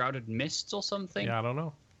the Shrouded Mists or something. Yeah, I don't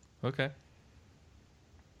know. Okay.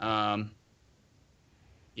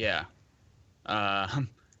 Yeah. And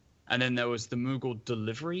then there was the Moogle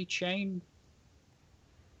delivery chain.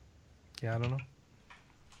 Yeah, I don't know.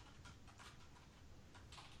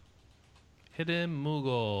 Hidden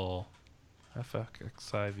Moogle.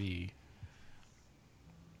 FXIV.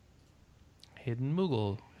 Hidden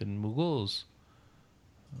Moogle. Hidden Moogles.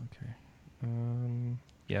 Okay.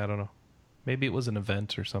 Yeah, I don't know. Maybe it was an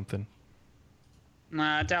event or something.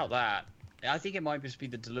 Nah, I doubt that. I think it might just be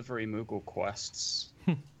the delivery Moogle quests.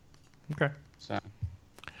 Okay. So.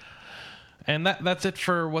 And that's it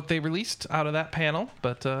for what they released out of that panel,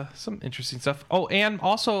 but some interesting stuff. Oh, and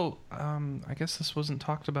also, I guess this wasn't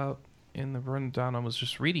talked about in the rundown I was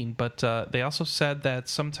just reading, but they also said that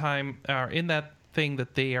sometime in that thing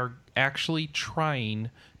that they are actually trying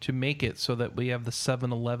to make it so that we have the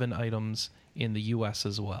 7-Eleven items in the U.S.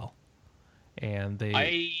 as well. And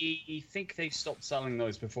I think they stopped selling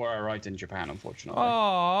those before I arrived in Japan, unfortunately.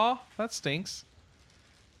 Aw, that stinks.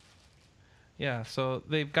 Yeah, so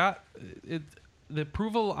they've got it. The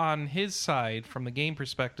approval on his side from the game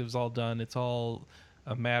perspective is all done. It's all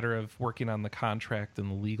a matter of working on the contract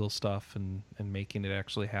and the legal stuff and making it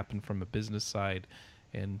actually happen from a business side.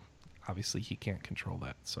 And obviously he can't control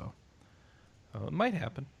that. So it might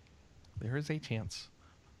happen. There is a chance.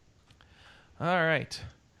 All right.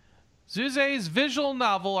 Zuze's visual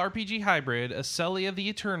novel RPG hybrid, Eorzean the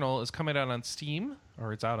Eternal, is coming out on Steam,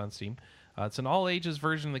 or it's out on Steam. It's an all-ages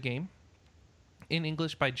version of the game, in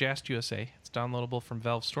English by Just USA. It's downloadable from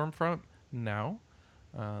Valve Stormfront now.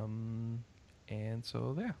 And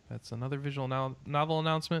so, yeah, that's another visual novel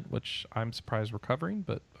announcement, which I'm surprised we're covering,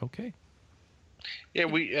 but okay. Yeah,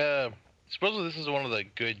 we supposedly this is one of the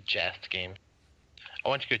good Just games. I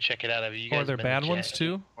want you to go check it out. Have you guys are there been bad to ones Just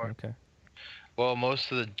too? before? Okay. Well,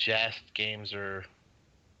 most of the Just games are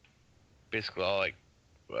basically all like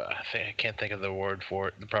I can't think of the word for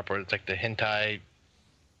it. The proper word. It's like the hentai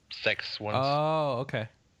sex ones. Oh, okay.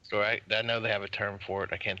 So I know they have a term for it.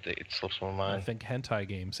 I can't think. It slips my mind. I think hentai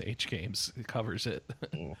games, H games, it covers it.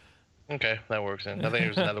 Okay, that works. Then I think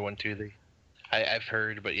there's another one too. I've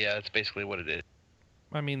heard, but yeah, that's basically what it is.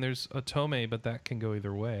 I mean, there's otome, but that can go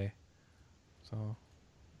either way. So,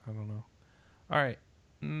 I don't know. All right.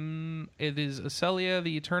 It is Eorzean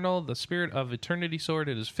the Eternal, the Spirit of Eternity Sword.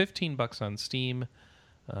 It is $15 on Steam.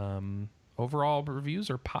 Overall reviews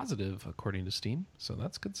are positive according to Steam, so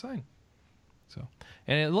that's a good sign. So,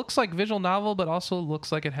 and it looks like visual novel, but also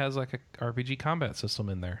looks like it has like a RPG combat system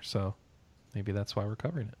in there. So maybe that's why we're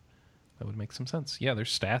covering it. That would make some sense. Yeah,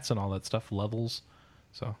 there's stats and all that stuff, levels.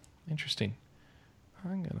 So interesting.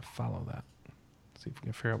 I'm gonna follow that. See if we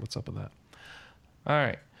can figure out what's up with that. All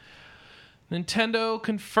right. Nintendo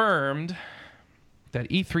confirmed that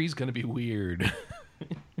E3 is going to be weird.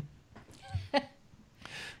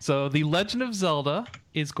 So the Legend of Zelda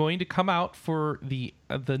is going to come out for the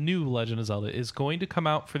new Legend of Zelda is going to come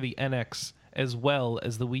out for the NX as well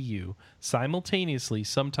as the Wii U simultaneously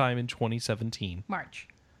sometime in 2017. March.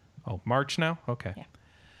 Oh, March now? Okay. Yeah.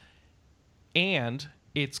 And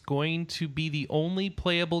it's going to be the only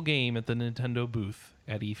playable game at the Nintendo booth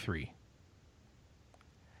at E3.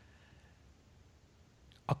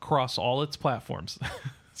 Across all its platforms.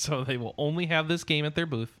 So they will only have this game at their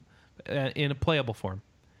booth in a playable form.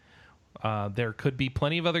 There could be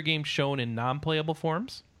plenty of other games shown in non-playable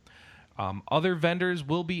forms. Other vendors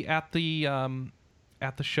will be at the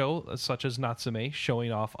show, such as Natsume,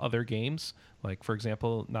 showing off other games. Like, for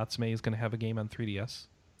example, Natsume is going to have a game on 3DS.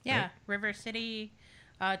 Yeah, right? River City,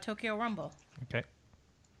 Tokyo Rumble. Okay.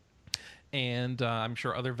 And I'm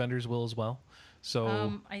sure other vendors will as well.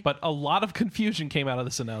 So, but a lot of confusion came out of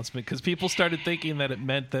this announcement because people started thinking that it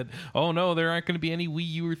meant that, oh no, there aren't going to be any Wii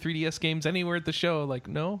U or 3DS games anywhere at the show. Like,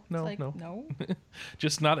 no.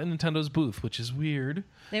 Just not at Nintendo's booth, which is weird.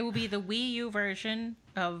 They will be the Wii U version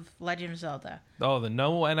of Legend of Zelda. Oh, the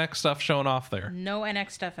no NX stuff showing off there. No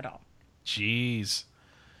NX stuff at all. Jeez.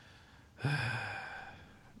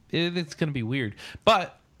 It's going to be weird.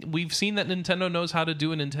 But we've seen that Nintendo knows how to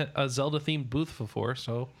do a Zelda-themed booth before,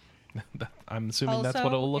 so I'm assuming also, that's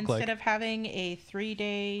what it will look like. Instead of having a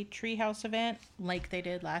 3-day Treehouse event like they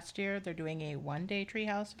did last year, they're doing a 1-day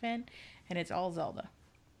Treehouse event, and it's all Zelda.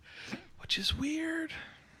 Which is weird.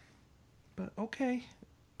 But okay.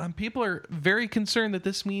 People are very concerned that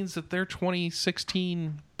this means that their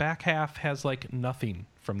 2016 back half has like nothing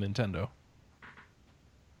from Nintendo.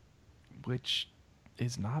 Which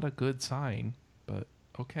is not a good sign, but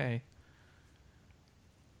okay.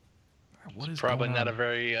 It's probably not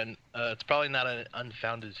it's probably not an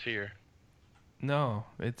unfounded fear. No,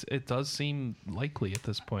 it does seem likely at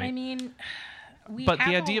this point. I mean, the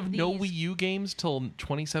idea of no Wii U games till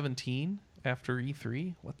 2017 after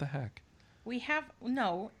E3, what the heck?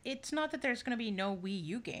 It's not that there's going to be no Wii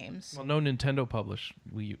U games. Well, no Nintendo published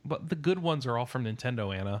Wii U, but the good ones are all from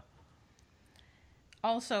Nintendo, Anna.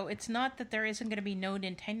 Also, it's not that there isn't going to be no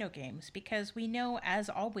Nintendo games, because we know, as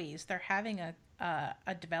always, they're having a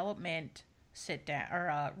development sit down, or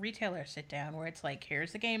a retailer sit down, where it's like,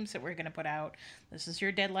 here's the games that we're going to put out. This is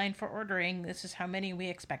your deadline for ordering. This is how many we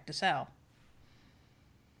expect to sell.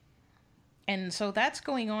 And so that's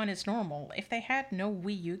going on as normal. If they had no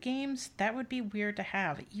Wii U games, that would be weird to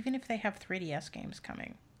have, even if they have 3DS games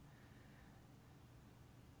coming.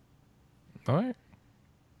 All right.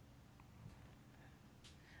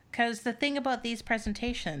 Because the thing about these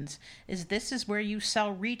presentations is this is where you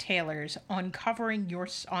sell retailers on carrying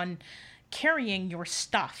your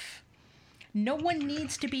stuff. No one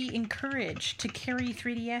needs to be encouraged to carry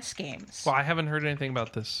 3DS games. Well, I haven't heard anything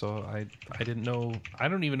about this, so I didn't know. I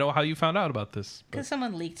don't even know how you found out about this. Because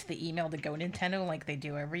someone leaked the email to Go Nintendo like they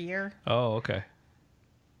do every year. Oh, okay.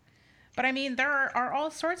 But I mean, there are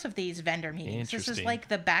all sorts of these vendor meetings. This is like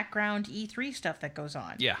the background E3 stuff that goes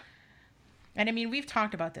on. Yeah. And I mean, we've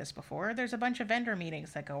talked about this before. There's a bunch of vendor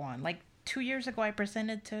meetings that go on. Like 2 years ago, I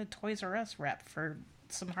presented to Toys R Us rep for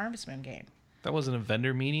some Harvest Moon game. That wasn't a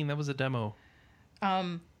vendor meeting. That was a demo.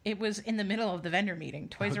 It was in the middle of the vendor meeting.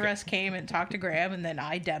 Toys R Us came and talked to Graham, and then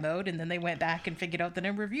I demoed, and then they went back and figured out the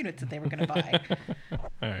number of units that they were going to buy.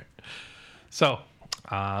 All right. So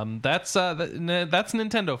that's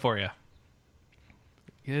Nintendo for you.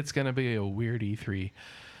 It's going to be a weird E3.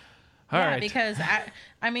 All right. Because,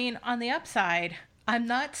 I mean, on the upside, I'm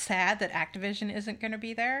not sad that Activision isn't going to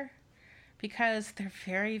be there, because they're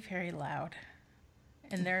very, very loud.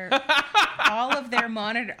 And they're all of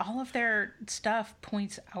their stuff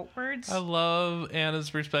points outwards. I love Anna's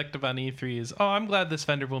perspective on E3 is, I'm glad this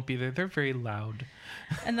vendor won't be there. They're very loud.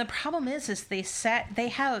 And the problem is they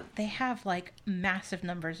have like massive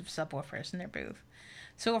numbers of subwoofers in their booth.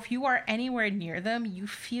 So if you are anywhere near them, you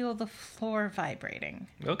feel the floor vibrating.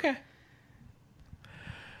 Okay.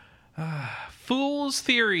 Fool's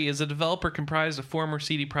Theory is a developer comprised of former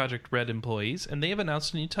CD Projekt Red employees, and they have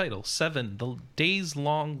announced a new title, 7, The Days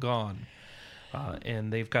Long Gone.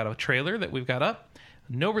 And they've got a trailer that we've got up.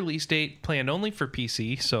 No release date, planned only for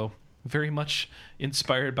PC, so very much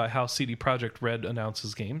inspired by how CD Projekt Red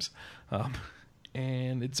announces games.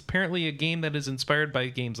 And it's apparently a game that is inspired by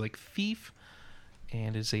games like Thief,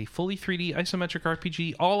 and is a fully 3D isometric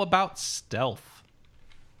RPG all about stealth.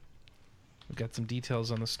 We've got some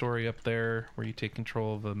details on the story up there where you take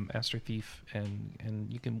control of a master thief, and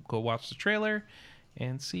you can go watch the trailer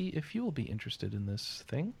and see if you will be interested in this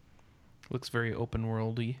thing. Looks very open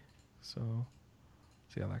worldy, so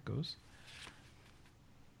see how that goes.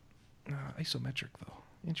 Isometric though,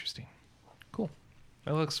 interesting, cool.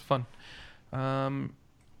 That looks fun.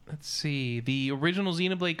 Let's see. The original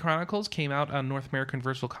Xenoblade Chronicles came out on North American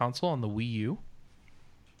Virtual Console on the Wii U.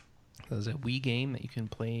 There's a Wii game that you can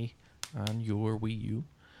play on your Wii U.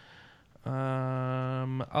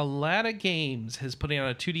 Alada Games has putting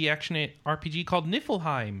out a 2D action RPG called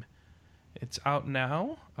Niflheim. It's out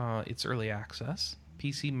now. It's early access.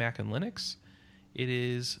 PC, Mac, and Linux. It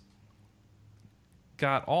is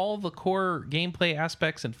got all the core gameplay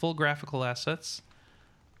aspects and full graphical assets.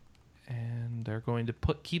 And they're going to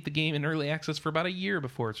keep the game in early access for about a year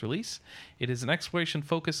before its release. It is an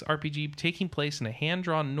exploration-focused RPG taking place in a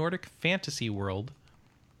hand-drawn Nordic fantasy world.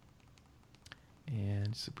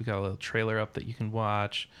 And we got a little trailer up that you can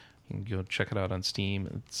watch. You can go check it out on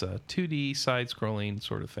Steam. It's a 2D side-scrolling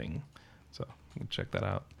sort of thing. So you can check that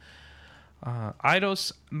out.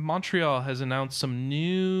 Eidos Montreal has announced some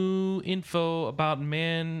new info about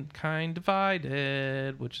Mankind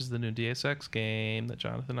Divided, which is the new Deus Ex game that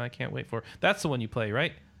Jonathan and I can't wait for. That's the one you play,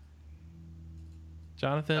 right?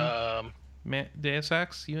 Jonathan? Deus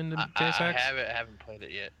Ex? You into Deus Ex? I haven't played it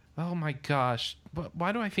yet. Oh my gosh.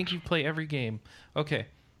 Why do I think you play every game? Okay.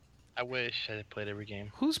 I wish I had played every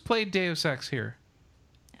game. Who's played Deus Ex here?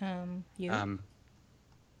 You?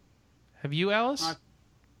 Have you, Alice?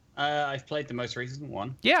 I've played the most recent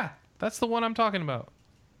one. Yeah, that's the one I'm talking about.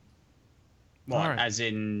 What? Right. As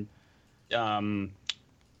in,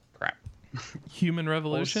 crap. Human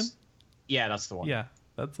Revolution? Yeah, that's the one. Yeah,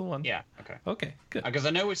 that's the one. Yeah. Okay. Okay. Good. Because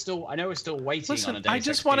I know we're still waiting. Listen, on a Deus I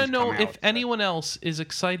just Ex want to game know come if out, anyone else is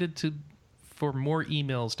excited for more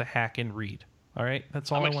emails to hack and read. All right,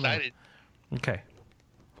 that's all I want to know. Okay.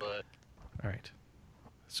 But all right.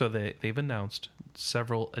 So they've announced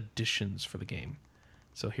several additions for the game.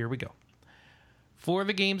 So here we go. For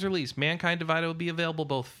the game's release, Mankind Divided will be available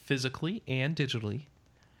both physically and digitally.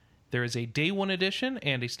 There is a Day 1 edition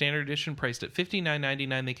and a Standard edition priced at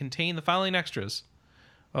 $59.99. They contain the following extras.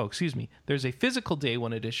 Oh, excuse me. There's a physical Day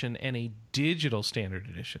 1 edition and a digital Standard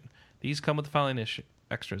edition. These come with the following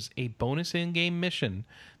extras. A bonus in-game mission,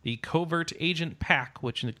 the Covert Agent Pack,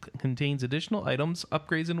 which contains additional items,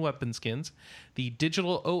 upgrades, and weapon skins, the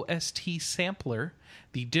digital OST sampler,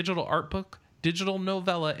 the digital art book, digital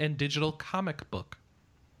novella, and digital comic book.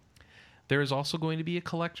 There is also going to be a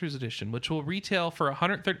collector's edition, which will retail for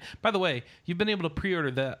 $130. By the way, you've been able to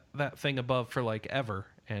pre-order that thing above for like ever,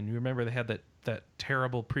 and you remember they had that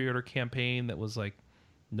terrible pre-order campaign that was like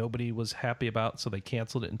nobody was happy about, so they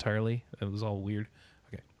canceled it entirely. It was all weird.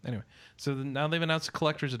 Okay, anyway, so now they've announced a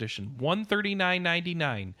collector's edition,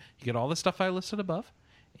 $139.99. You get all the stuff I listed above,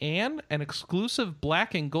 and an exclusive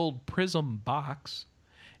black and gold Prism box,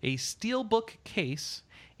 a steelbook case,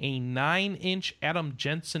 a 9-inch Adam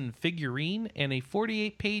Jensen figurine, and a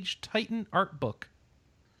 48-page Titan art book.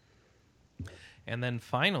 And then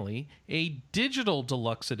finally, a digital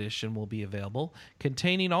deluxe edition will be available,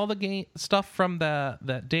 containing all the game stuff from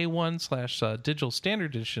that Day 1 / digital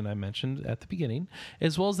standard edition I mentioned at the beginning,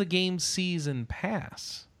 as well as the game season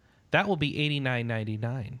pass. That will be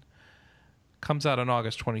 $89.99. Comes out on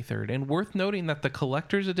August 23rd. And worth noting that the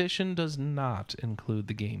collector's edition does not include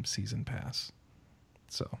the game season pass.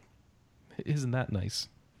 So, isn't that nice?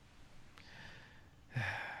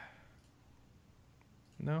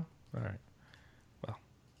 No? All right. Well,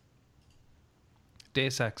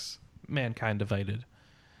 Deus Ex, Mankind Divided.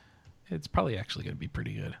 It's probably actually going to be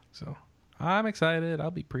pretty good. So, I'm excited.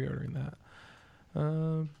 I'll be pre-ordering that.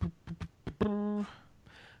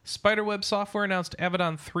 Spiderweb Software announced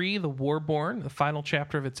Avedon 3, The Warborn, the final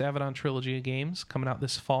chapter of its Avedon trilogy of games, coming out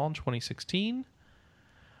this fall in 2016.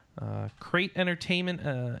 Crate Entertainment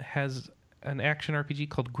has an action RPG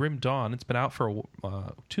called Grim Dawn. It's been out for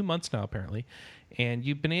 2 months now, apparently, and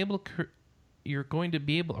you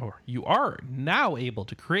are now able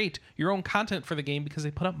to create your own content for the game because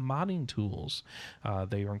they put up modding tools.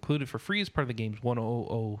 They are included for free as part of the game's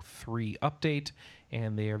 1003 update,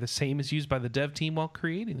 and they are the same as used by the dev team while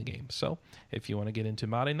creating the game. So if you want to get into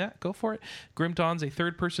modding that, go for it. Grim Dawn's a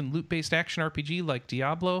third-person loot-based action RPG like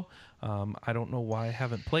Diablo. I don't know why I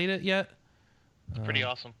haven't played it yet. It's pretty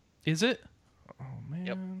awesome. Is it? Oh, man.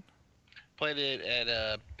 Yep. Played it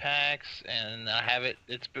at PAX, and I have it.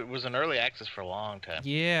 It was in early access for a long time.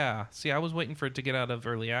 Yeah. See, I was waiting for it to get out of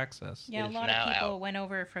early access. Yeah, a lot of people went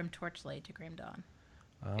over from Torchlight to Grim Dawn.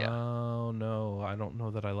 Oh, no. I don't know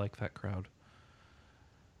that I like that crowd.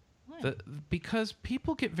 Why? Because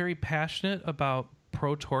people get very passionate about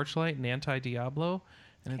pro Torchlight and anti-Diablo,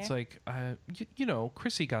 and it's like,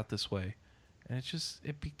 Chrissy got this way. And it's just,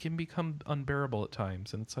 can become unbearable at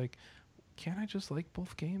times. And it's like, can't I just like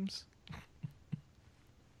both games?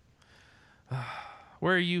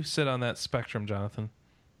 Where you sit on that spectrum, Jonathan?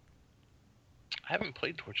 I haven't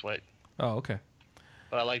played Torchlight. Oh, okay.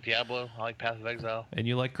 But I like Diablo. I like Path of Exile. And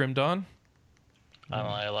you like Grim Dawn?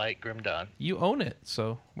 I like Grim Dawn. You own it,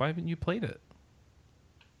 so why haven't you played it?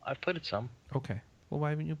 I've played it some. Okay. Well,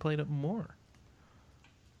 why haven't you played it more?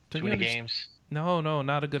 Too many games. No,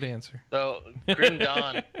 not a good answer. So, Grim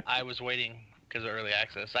Dawn, I was waiting because of early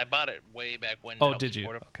access. I bought it way back when. Oh, did you?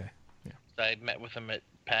 Okay. Yeah. So I met with him at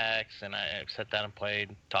PAX, and I sat down and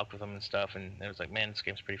played, talked with him and stuff, and it was like, man, this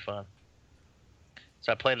game's pretty fun.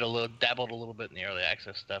 So I played it dabbled a little bit in the early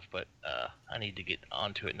access stuff, but I need to get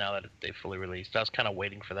onto it now that they fully released. I was kind of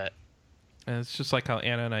waiting for that. And it's just like how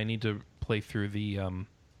Anna and I need to play through the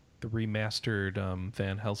remastered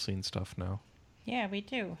Van Helsing stuff now. Yeah, we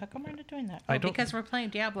do. How come we're not doing that? Because we're playing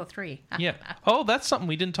Diablo 3. Yeah. Oh, that's something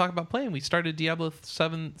we didn't talk about playing. We started Diablo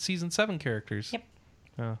 7 Season 7 characters.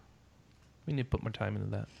 Yep. We need to put more time into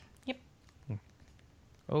that. Yep.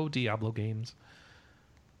 Oh, Diablo games.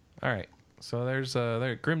 All right. So there's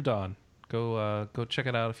Grim Dawn. Go check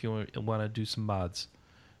it out if you want to do some mods.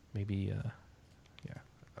 Maybe, yeah.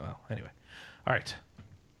 Well, anyway. All right.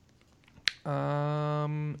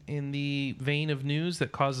 In the vein of news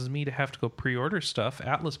that causes me to have to go pre-order stuff,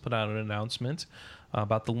 Atlas put out an announcement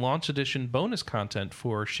about the launch edition bonus content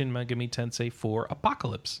for Shin Megami Tensei 4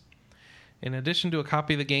 Apocalypse. In addition to a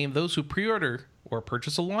copy of the game, those who pre-order or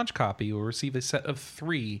purchase a launch copy will receive a set of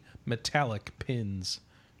 3 metallic pins.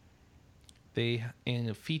 They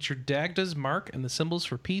feature Dagda's mark and the symbols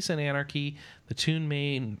for peace and anarchy, the two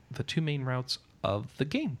main routes of the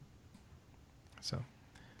game. So,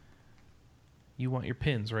 you want your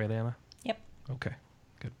pins, right, Anna? Yep. Okay,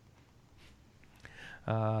 good.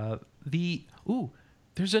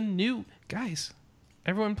 There's a new... Guys,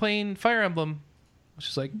 everyone playing Fire Emblem, which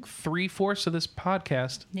is like 3/4 of this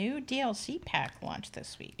podcast. New DLC pack launched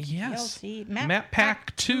this week. Yes. DLC Map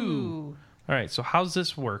Pack 2. All right, so how's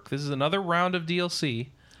this work? This is another round of DLC.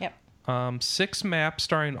 Yep. 6 maps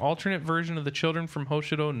starring alternate version of the children from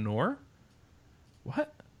Hoshido Nor.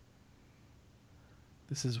 What?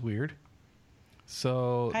 This is weird.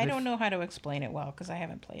 So I don't know how to explain it well because I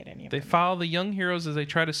haven't played any of them. They follow the young heroes as they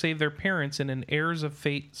try to save their parents in an Heirs of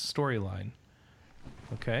Fate storyline.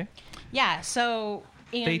 Okay. Yeah, so...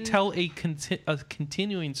 They tell a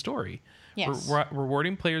continuing story. Yes.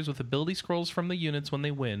 Rewarding players with ability scrolls from the units when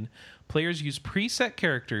they win. Players use preset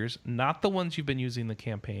characters, not the ones you've been using in the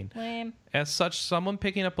campaign. Lame. As such, someone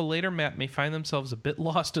picking up a later map may find themselves a bit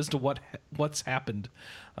lost as to what's happened.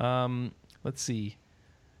 Let's see.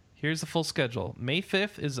 Here's the full schedule. May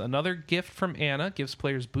 5th is another gift from Anna. Gives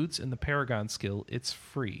players boots and the Paragon skill. It's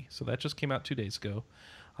free. So that just came out 2 days ago.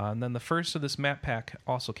 And then the first of this map pack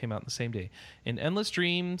also came out the same day. In Endless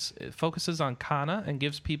Dreams, it focuses on Kana and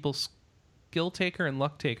gives people Skill Taker and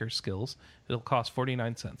Luck Taker skills. It'll cost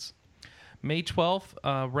 49 cents. May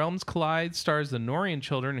 12th, Realms Collide stars the Norian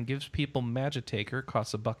children and gives people Magic Taker.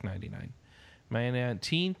 Costs $1.99. May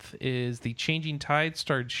 19th is the Changing Tide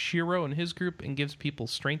stars Shiro and his group and gives people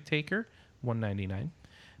Strength Taker. $1.99.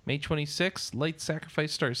 May 26th, Light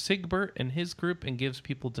Sacrifice stars Sigbert and his group and gives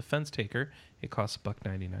people Defense Taker. It costs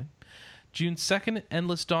 $1.99. June 2nd,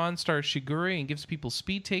 Endless Dawn stars Shigure and gives people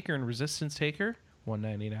Speed Taker and Resistance Taker.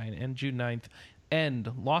 $1.99. And June 9th,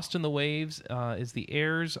 End, Lost in the Waves is the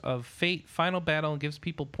Heirs of Fate Final Battle and gives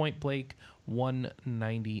people Point Blank.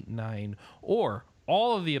 $1.99. Or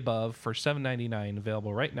all of the above for $7.99,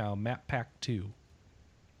 available right now. Map Pack 2.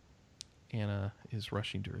 Anna is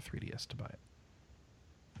rushing to her 3DS to buy it.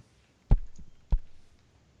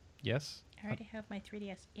 Yes? I already have my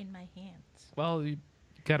 3DS in my hands. Well, you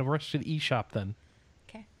got to rush to the eShop then.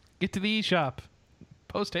 Okay. Get to the eShop.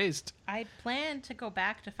 Post haste. I plan to go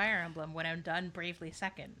back to Fire Emblem when I'm done Bravely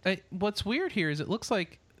Second. What's weird here is it looks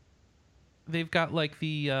like they've got like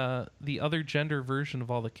the other gender version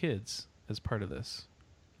of all the kids as part of this,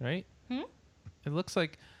 right? It looks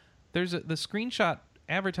like there's the screenshot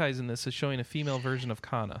advertising this is showing a female version of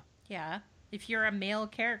Kana. Yeah. If you're a male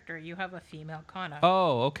character, you have a female Kana.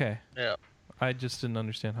 Oh, okay. Yeah. I just didn't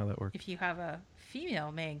understand how that worked. If you have a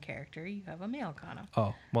female main character, you have a male Kana.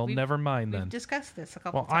 Oh, well, never mind then. We've discussed this a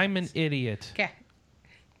couple times. Well, I'm an idiot. Okay.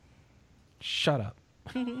 Shut up.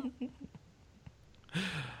 All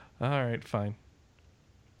right, fine.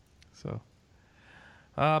 So,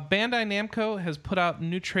 Bandai Namco has put out a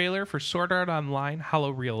new trailer for Sword Art Online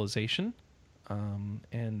Hollow Realization.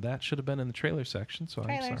 And that should have been in the trailer section, so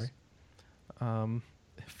Trailers. I'm sorry.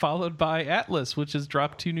 Followed by Atlas, which has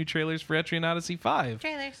dropped 2 new trailers for Etrian Odyssey 5.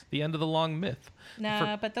 Trailers. The End of the Long Myth.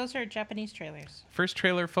 No, but those are Japanese trailers. First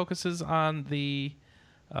trailer focuses on the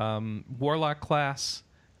Warlock class,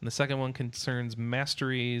 and the second one concerns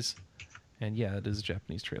masteries. And yeah, it is a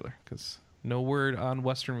Japanese trailer, because no word on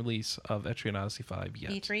Western release of Etrian Odyssey 5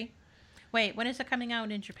 yet. E3? Wait, when is it coming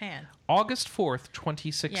out in Japan? August 4th,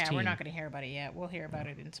 2016. Yeah, we're not going to hear about it yet. We'll hear about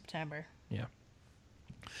it in September. Yeah.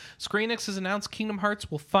 Square Enix has announced Kingdom Hearts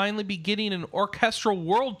will finally be getting an orchestral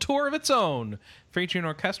world tour of its own, featuring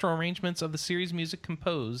orchestral arrangements of the series music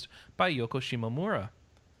composed by Yoko Shimomura.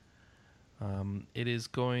 It is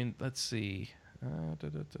going... Let's see.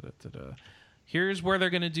 Here's where they're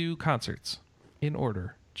going to do concerts in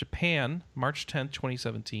order. Japan, March 10th,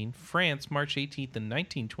 2017. France, March 18th and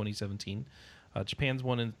 19th, 2017. Japan's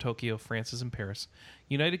one in Tokyo, France is in Paris.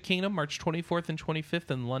 United Kingdom, March 24th and 25th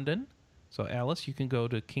in London. So, Alice, you can go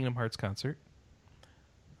to Kingdom Hearts concert.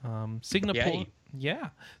 Singapore,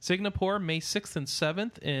 Singapore, May 6th and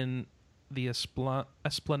 7th in the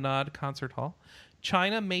Esplanade Concert Hall.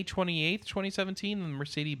 China, May 28th, 2017 in the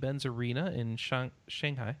Mercedes-Benz Arena in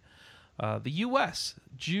Shanghai. The U.S.,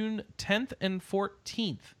 June 10th and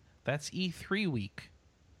 14th. That's E3 week.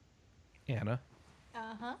 Anna.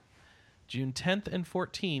 Uh-huh. June 10th and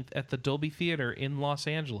 14th at the Dolby Theater in Los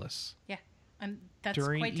Angeles. Yeah, and that's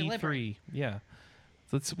during quite deliberate. E3. Yeah.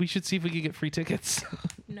 We should see if we can get free tickets.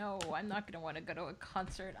 No, I'm not going to want to go to a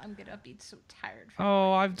concert. I'm going to be so tired.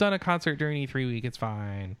 I've done a concert during E3 week. It's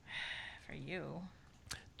fine. For you.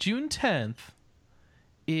 June 10th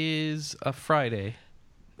is a Friday,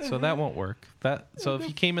 so that won't work. So if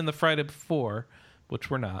you came in the Friday before, which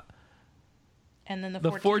we're not. And then the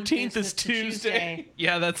 14th is Tuesday.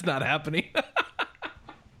 Yeah, that's not happening.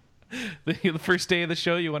 The first day of the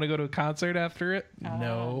show, you want to go to a concert after it?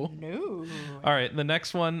 No. All right, the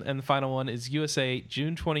next one and the final one is USA,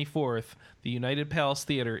 June 24th, the United Palace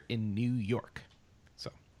Theater in New York. So,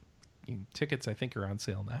 tickets, I think, are on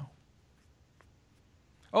sale now.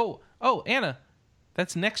 Oh, Anna,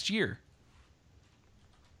 that's next year.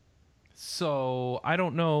 So, I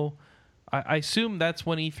don't know. I assume that's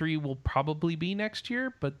when E3 will probably be next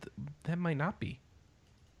year, but that might not be.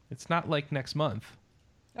 It's not like next month.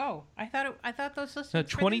 Oh, I thought those listings No,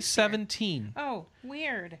 2017. Oh,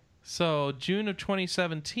 weird. So June of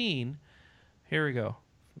 2017. Here we go.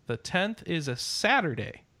 The 10th is a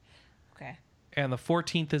Saturday. Okay. And the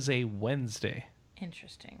 14th is a Wednesday.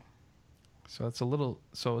 Interesting. So that's a little.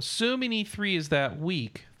 So assuming E3 is that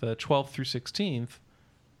week, the 12th through 16th.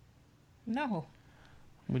 No.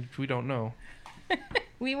 We don't know.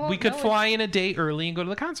 We won't. We could fly in a day early and go to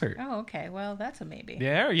the concert. Oh, okay. Well, that's a maybe.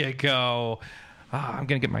 There you go. I'm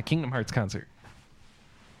going to get my Kingdom Hearts concert.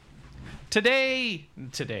 Today.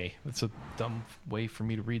 That's a dumb way for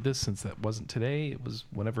me to read this since that wasn't today. It was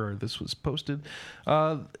whenever this was posted.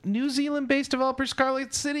 New Zealand-based developer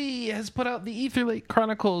Scarlet City has put out the Aetherlake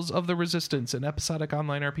Chronicles of the Resistance, an episodic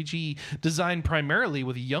online RPG designed primarily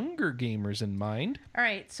with younger gamers in mind. All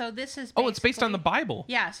right, so this is it's based on the Bible.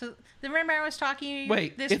 Yeah, so remember I was talking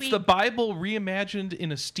Wait, this it's week? the Bible reimagined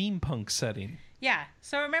in a steampunk setting. Yeah,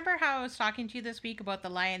 so remember how I was talking to you this week about the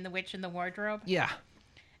Lion, the Witch, and the Wardrobe? Yeah.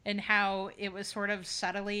 And how it was sort of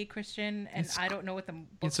subtly Christian, and I don't know what the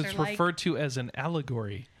books are like. It's referred to as an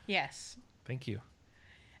allegory. Yes. Thank you.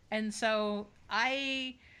 And so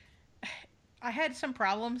I had some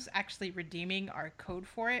problems actually redeeming our code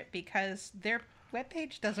for it because their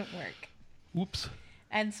webpage doesn't work. Whoops.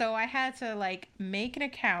 And so I had to make an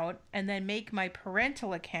account and then make my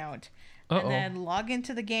parental account and then log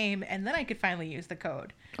into the game, and then I could finally use the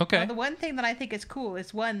code. Okay. Now, the one thing that I think is cool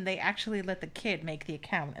is, one, they actually let the kid make the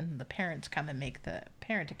account, and the parents come and make the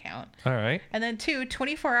parent account. All right. And then, two,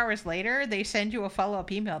 24 hours later, they send you a follow-up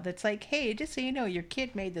email that's like, hey, just so you know, your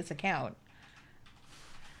kid made this account.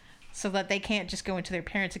 So that they can't just go into their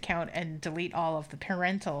parents' account and delete all of the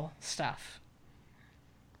parental stuff.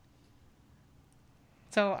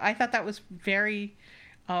 So I thought that was very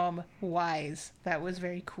wise. That was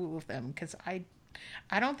very cool of them, because I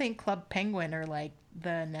don't think Club Penguin or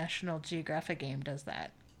the National Geographic game does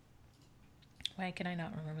that. Why can I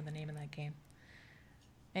not remember the name of that game?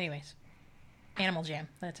 Anyways, Animal Jam,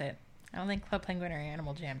 that's it. I don't think Club Penguin or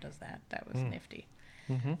Animal Jam does that. That was nifty.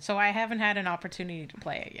 Mm-hmm. So I haven't had an opportunity to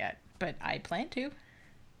play it yet, but I plan to.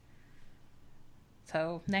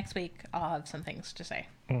 So next week I'll have some things to say.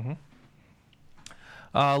 Mm-hmm.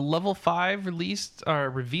 Level 5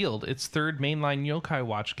 revealed its third mainline Yokai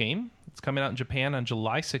Watch game. It's coming out in Japan on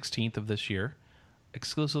July 16th of this year,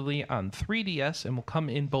 exclusively on 3DS, and will come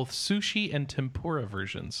in both sushi and tempura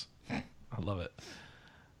versions. I love it.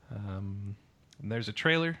 And there's a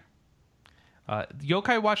trailer.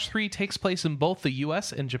 Yokai Watch 3 takes place in both the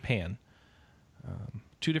US and Japan.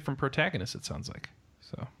 Two different protagonists, it sounds like.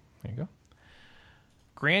 So, there you go.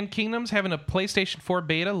 Grand Kingdom's having a PlayStation 4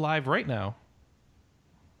 beta live right now.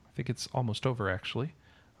 I think it's almost over, actually.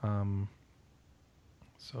 And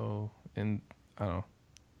I don't know.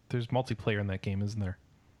 There's multiplayer in that game, isn't there?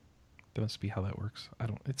 That must be how that works.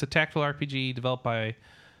 It's a tactical RPG developed by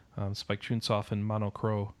Spike Chunsoft and Mono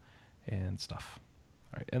Crow and stuff.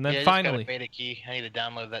 All right, and then finally, just got a beta key. I need to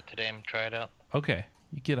download that today and try it out. Okay,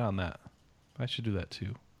 you get on that. I should do that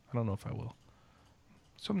too. I don't know if I will.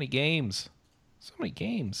 So many games.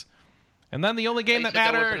 And then the only game that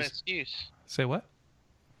matters. That wasn't an excuse. Say what?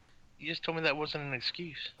 You just told me that wasn't an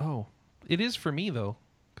excuse. Oh, it is for me though,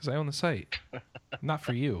 because I own the site. Not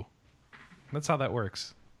for you. That's how that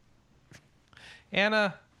works.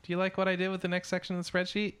 Anna, do you like what I did with the next section of the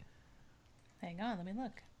spreadsheet? Hang on, let me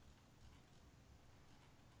look.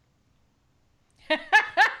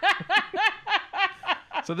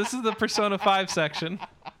 So this is the Persona 5 section.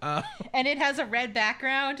 And it has a red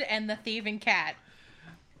background and the thieving cat.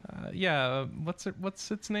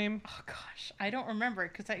 What's its name? Oh gosh, I don't remember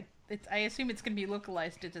because I assume it's going to be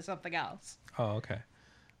localized into something else. Oh, okay.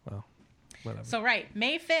 Well, whatever. So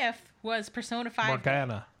May 5th was Persona 5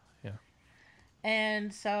 Morgana. Yeah.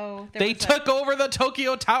 And so they took over the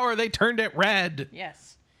Tokyo Tower. They turned it red.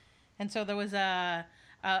 Yes. And so there was a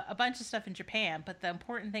bunch of stuff in Japan, but the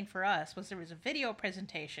important thing for us was there was a video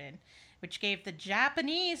presentation which gave the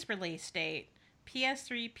Japanese release date,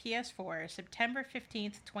 PS3, PS4, September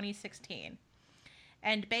 15th, 2016.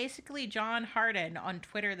 And basically John Harden on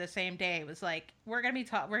Twitter the same day was like, we're going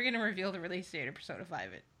to reveal the release date of Persona 5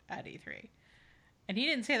 at E3. And he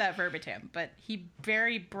didn't say that verbatim, but he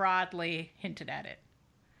very broadly hinted at it.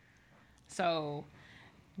 So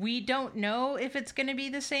we don't know if it's going to be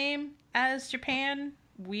the same as Japan.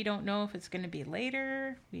 We don't know if it's going to be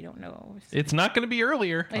later. We don't know. It's not going to be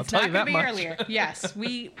earlier. I'll tell you that much. It's not going to be earlier. Yes,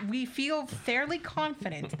 we feel fairly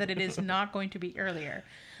confident that it is not going to be earlier.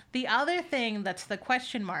 The other thing that's the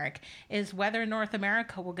question mark is whether North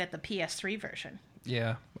America will get the PS3 version.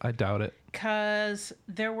 Yeah, I doubt it. Because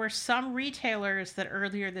there were some retailers that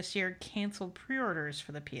earlier this year canceled pre-orders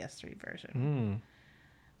for the PS3 version.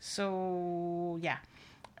 So, yeah.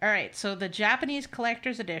 All right, so the Japanese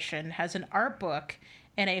Collector's Edition has an art book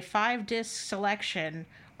and a 5-disc selection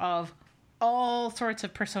of all sorts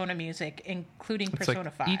of Persona music, including Persona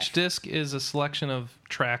 5. Each disc is a selection of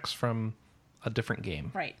tracks from a different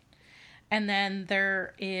game. Right. And then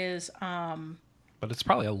there is... but it's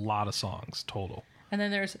probably a lot of songs total. And then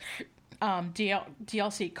there's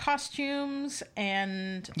DLC costumes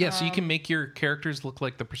and... Yeah, so you can make your characters look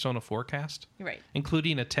like the Persona 4 cast. Right.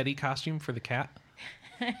 Including a Teddy costume for the cat.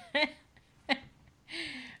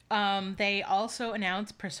 They also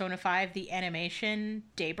announced Persona 5, the animation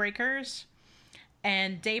Daybreakers.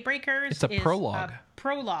 And Daybreakers is a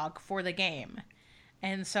prologue for the game.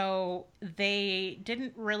 And so they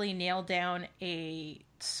didn't really nail down a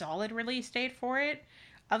solid release date for it,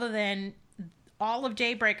 other than all of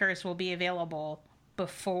Daybreakers will be available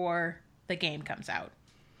before the game comes out.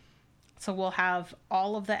 So we'll have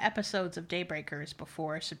all of the episodes of Daybreakers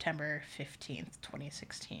before September 15th,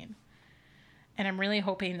 2016. And I'm really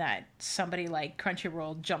hoping that somebody like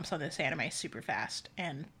Crunchyroll jumps on this anime super fast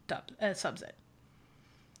and subs it.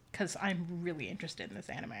 Because I'm really interested in this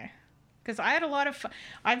anime. Because I had a lot of fun.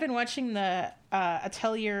 I've been watching the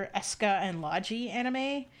Atelier Eska and Logi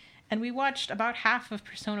anime, and we watched about half of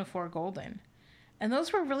Persona 4 Golden. And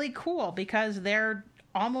those were really cool because they're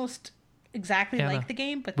almost exactly like the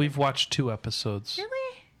game. But we've watched 2 episodes.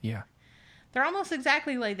 Really? Yeah. They're almost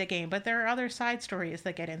exactly like the game, but there are other side stories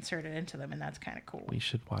that get inserted into them, and that's kind of cool. We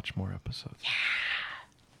should watch more episodes. Yeah.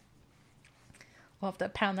 We'll have to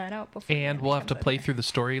pound that out before. And we'll have to play through the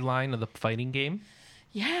storyline of the fighting game.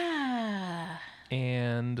 Yeah.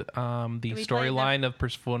 And the storyline of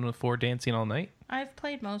Persona 4 Dancing All Night. I've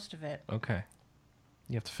played most of it. Okay.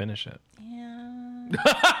 You have to finish it. Yeah.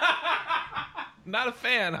 Not a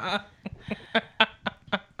fan, huh?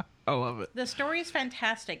 I love it. The story's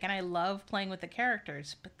fantastic, and I love playing with the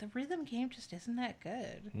characters, but the rhythm game just isn't that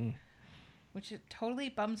good. Which it totally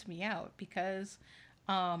bums me out, because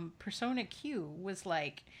Persona Q was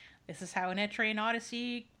like, this is how an Eorzean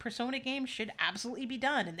Odyssey Persona game should absolutely be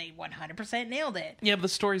done, and they 100% nailed it. Yeah, but the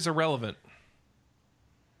story's irrelevant.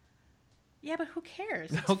 Yeah, but who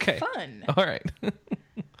cares? It's okay. fun. All right.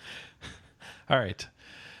 All right.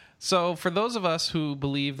 So for those of us who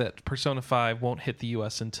believe that Persona 5 won't hit the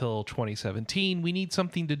US until 2017, we need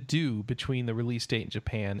something to do between the release date in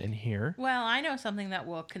Japan and here. Well, I know something that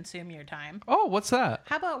will consume your time. Oh, what's that?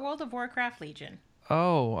 How about World of Warcraft Legion?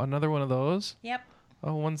 Oh, another one of those? Yep.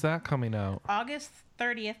 Oh, when's that coming out? August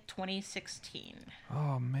 30th, 2016.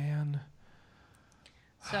 Oh, man.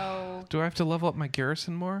 So... Do I have to level up my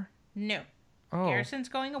garrison more? No. Oh. Garrison's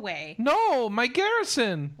going away. No, my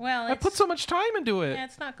garrison! Well, I put so much time into it. Yeah,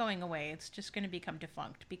 it's not going away. It's just going to become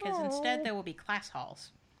defunct, because instead there will be class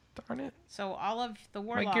halls. Darn it. So all of the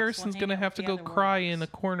warlocks my garrison's going to have to go cry in a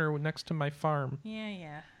corner next to my farm.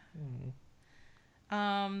 Yeah.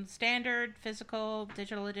 Standard, physical,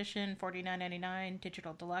 digital edition, $49.99.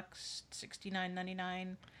 Digital deluxe,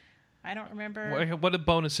 $69.99. I don't remember. What are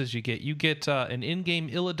bonuses you get? You get an in-game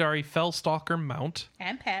Illidari Fellstalker mount.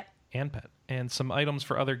 And pet. And some items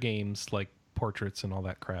for other games, like portraits and all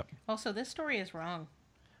that crap. Also, this story is wrong.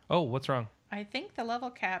 Oh, what's wrong? I think the level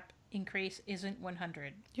cap increase isn't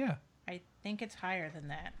 100. Yeah. I think it's higher than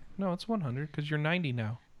that. No, it's 100, because you're 90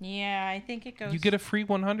 now. Yeah, I think it goes... You get a free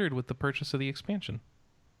 100 with the purchase of the expansion.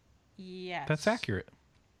 Yes. That's accurate.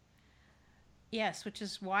 Yes, which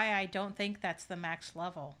is why I don't think that's the max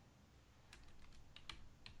level.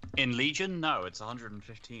 In Legion, no, it's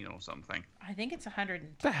 115 or something. I think it's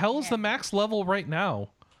 110. The hell is the max level right now?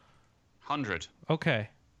 100. Okay.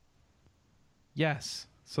 Yes.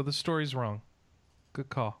 So the story's wrong. Good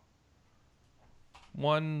call.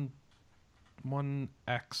 1X,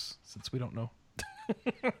 since we don't know.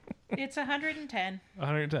 It's 110.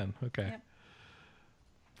 110, okay. Yep.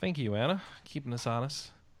 Thank you, Anna, keeping us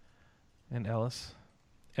honest. And Ellis.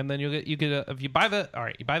 And then you get a, if you buy the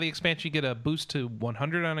expansion, you get a boost to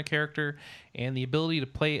 100 on a character and the ability to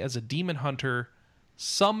play as a demon hunter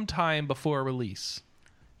sometime before release.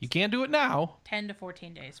 You can't do it now. 10 to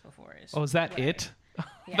 14 days before is. Oh, is that it?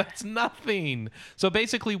 Yeah. That's nothing. So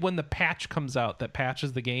basically, when the patch comes out that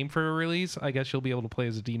patches the game for a release, I guess you'll be able to play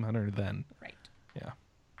as a demon hunter then. Right.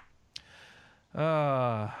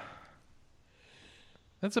 Yeah.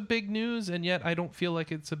 That's a big news, and yet I don't feel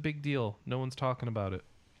like it's a big deal. No one's talking about it.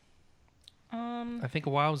 I think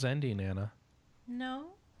WoW's ending, Anna. No.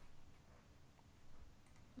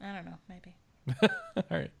 I don't know. Maybe. All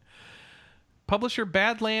right. Publisher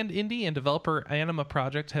Badland Indie and developer Anima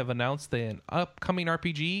Project have announced an upcoming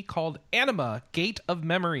RPG called Anima: Gate of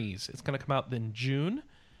Memories. It's going to come out in June.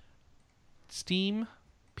 Steam,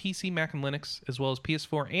 PC, Mac, and Linux, as well as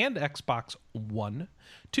PS4 and Xbox One.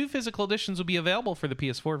 2 physical editions will be available for the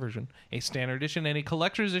PS4 version, a standard edition and a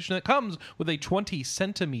collector's edition that comes with a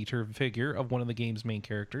 20-centimeter figure of one of the game's main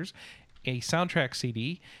characters, a soundtrack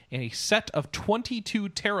CD, and a set of 22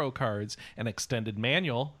 tarot cards, an extended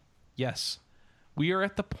manual. Yes, we are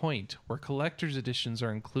at the point where collector's editions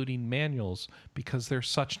are including manuals because they're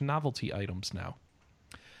such novelty items now.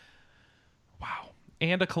 Wow.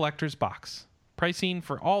 And a collector's box. Pricing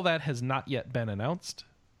for all that has not yet been announced.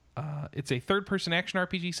 It's a third-person action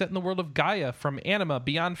RPG set in the world of Gaia from Anima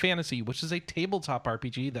Beyond Fantasy, which is a tabletop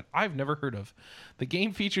RPG that I've never heard of. The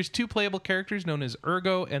game features 2 playable characters known as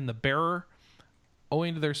Ergo and the Bearer.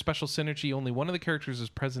 Owing to their special synergy, only one of the characters is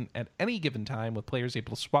present at any given time, with players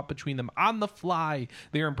able to swap between them on the fly.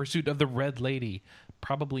 They are in pursuit of the Red Lady,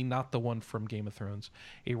 probably not the one from Game of Thrones,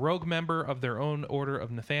 a rogue member of their own Order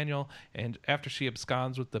of Nathaniel, and after she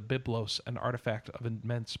absconds with the Byblos, an artifact of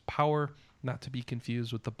immense power, not to be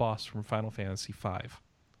confused with the boss from Final Fantasy V.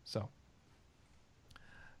 So,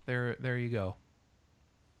 there you go.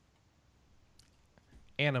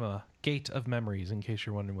 Anima, Gate of Memories, in case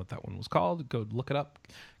you're wondering what that one was called. Go look it up,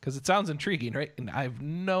 because it sounds intriguing, right? And I have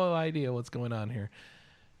no idea what's going on here.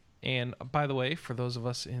 And by the way, for those of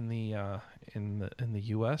us in the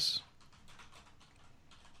U.S.,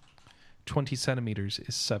 20 centimeters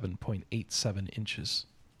is 7.87 inches.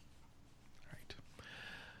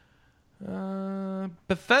 All right.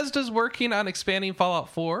 Bethesda's working on expanding Fallout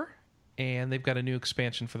 4, and they've got a new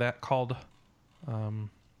expansion for that called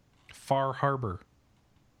Far Harbor.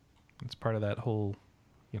 It's part of that whole,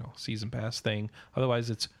 season pass thing. Otherwise,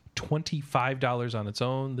 it's $25 on its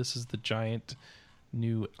own. This is the giant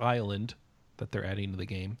new island that they're adding to the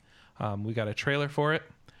game. We got a trailer for it,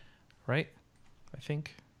 right? I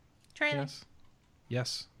think. Trailer.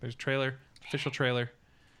 Yes. There's a trailer, official trailer,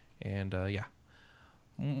 and yeah.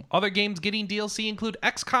 Other games getting DLC include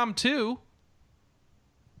XCOM 2.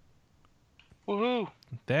 Woohoo!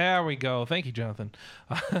 There we go. Thank you, Jonathan.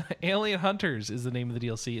 Alien Hunters is the name of the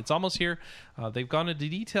DLC. It's almost here. They've gone into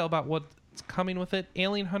detail about what's coming with it.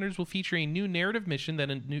 Alien Hunters will feature a new narrative mission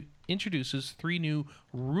that introduces 3 new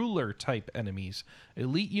ruler-type enemies.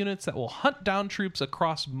 Elite units that will hunt down troops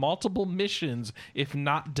across multiple missions if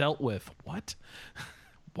not dealt with. What?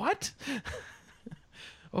 What?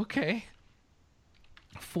 Okay.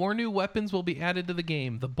 4 new weapons will be added to the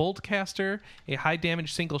game. The Boltcaster, a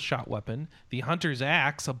high-damage single-shot weapon. The Hunter's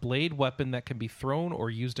Axe, a blade weapon that can be thrown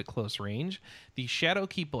or used at close range. The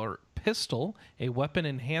Shadowkeeper Pistol, a weapon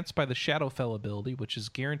enhanced by the Shadowfell ability, which is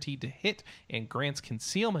guaranteed to hit and grants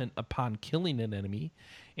concealment upon killing an enemy.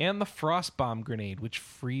 And the Frostbomb Grenade, which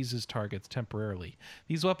freezes targets temporarily.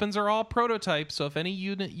 These weapons are all prototypes, so if any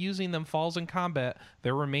unit using them falls in combat,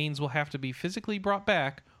 their remains will have to be physically brought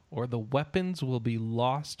back, or the weapons will be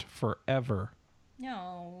lost forever.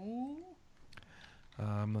 No.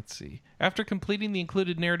 Let's see. After completing the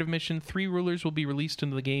included narrative mission, 3 rulers will be released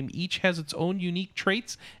into the game. Each has its own unique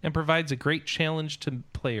traits and provides a great challenge to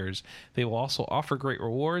players. They will also offer great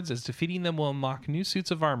rewards, as defeating them will unlock new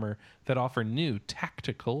suits of armor that offer new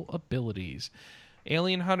tactical abilities.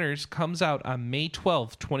 Alien Hunters comes out on May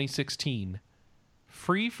 12th, 2016.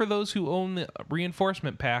 Free for those who own the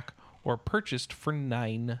reinforcement pack, or purchased for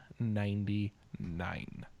 $9.99.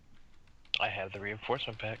 I have the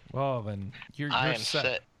reinforcement pack. Well, then you're I am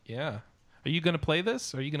set. Yeah. Are you going to play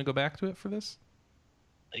this? Are you going to go back to it for this?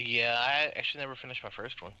 Yeah, I actually never finished my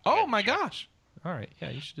first one. Oh, my gosh. All right. Yeah,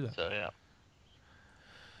 you should do that. So, yeah.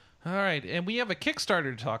 All right. And we have a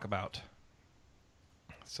Kickstarter to talk about.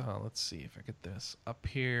 So let's see if I get this up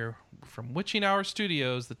here. From Witching Hour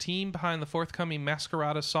Studios, the team behind the forthcoming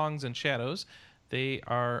Masquerada Songs and Shadows. They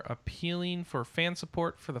are appealing for fan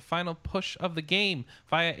support for the final push of the game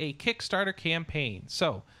via a Kickstarter campaign.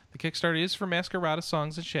 So, the Kickstarter is for Masquerada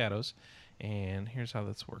Songs and Shadows, And here's how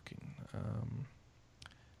that's working.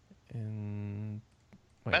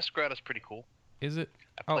 Masquerade is pretty cool. Is it?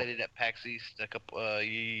 I played it at PAX East a couple,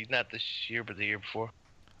 not this year, but the year before.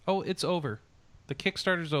 Oh, it's over. The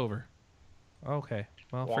Kickstarter's over. Okay,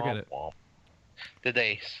 well, forget it. Womp. Did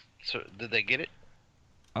they get it?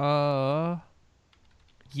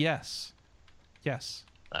 Yes.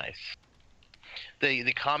 Nice.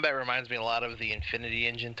 The combat reminds me a lot of the Infinity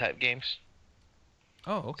Engine type games.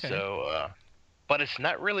 Oh, okay. So, but it's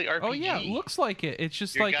not really RPG. Oh yeah, it looks like it. It's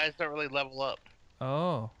just your like guys don't really level up.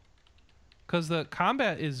 Oh, because the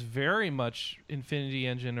combat is very much Infinity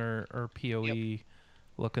Engine or PoE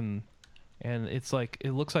looking, and it's like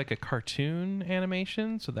it looks like a cartoon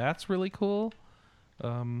animation, so that's really cool.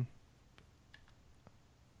 But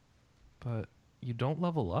you don't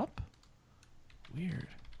level up? Weird.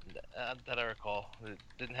 That I recall. It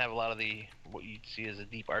didn't have a lot of what you'd see as a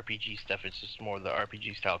deep RPG stuff. It's just more of the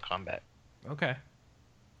RPG style combat. Okay.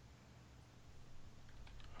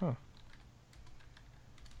 Huh.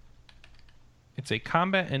 It's a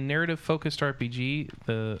combat and narrative-focused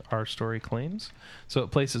RPG, our story claims. So it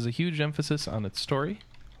places a huge emphasis on its story.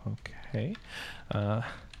 Okay.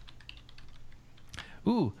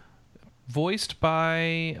 Voiced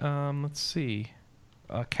by, let's see,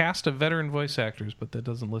 a cast of veteran voice actors, but that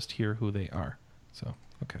doesn't list here who they are. So,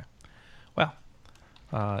 okay. Well,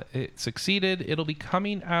 it succeeded. It'll be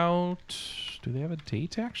coming out... Do they have a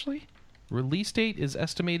date, actually? Release date is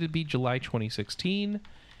estimated to be July 2016.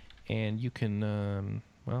 And you can,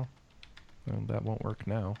 well, that won't work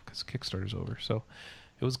now because Kickstarter's over. So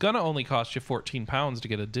it was going to only cost you £14 to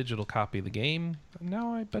get a digital copy of the game.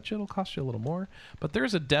 Now I bet you it'll cost you a little more. But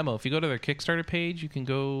there's a demo. If you go to their Kickstarter page, you can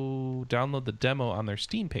go download the demo on their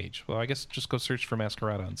Steam page. Well, I guess just go search for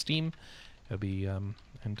Masquerade on Steam. It'll be, and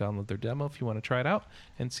download their demo if you want to try it out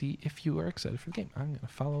and see if you are excited for the game. I'm going to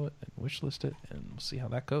follow it and wishlist it, and we'll see how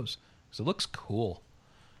that goes. Because it looks cool.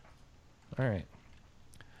 All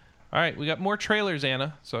right, we got more trailers,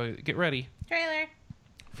 Anna, so get ready. Trailer.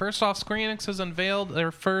 First off, Square Enix has unveiled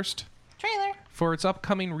their first trailer for its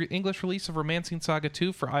upcoming English release of Romancing Saga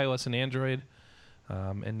 2 for iOS and Android.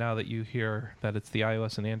 And now that you hear that it's the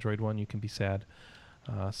iOS and Android one, you can be sad.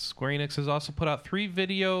 Square Enix has also put out 3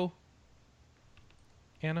 video...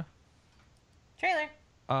 Anna? Trailer.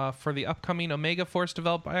 For the upcoming Omega Force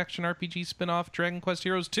developed action RPG spin-off Dragon Quest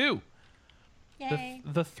Heroes 2. Yay.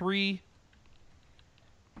 The 3...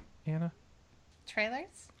 Anna?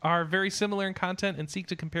 Trailers? Are very similar in content and seek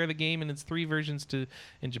to compare the game and its 3 versions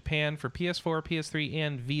in Japan for PS4, PS3,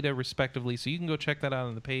 and Vita, respectively. So you can go check that out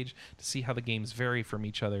on the page to see how the games vary from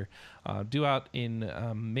each other. Due out in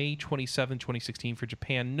May 27, 2016 for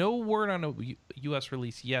Japan. No word on a U.S.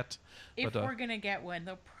 release yet. If we're going to get one,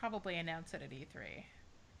 they'll probably announce it at E3.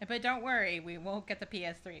 But don't worry, we won't get the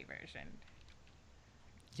PS3 version.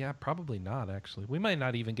 Yeah, probably not, actually. We might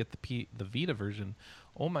not even get the Vita version.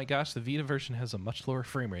 Oh my gosh, the Vita version has a much lower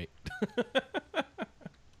frame rate.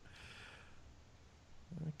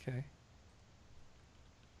 Okay.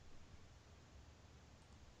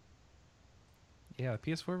 Yeah,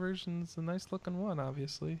 the PS4 version is a nice looking one,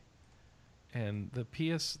 obviously. And the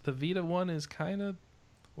Vita one is kind of,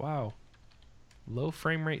 wow. Low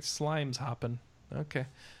frame rate slimes hopping. Okay.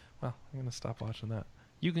 Well, I'm going to stop watching that.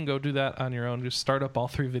 You can go do that on your own. Just start up all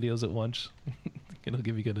 3 videos at once. It'll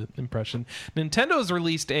give you a good impression. Nintendo has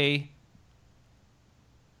released a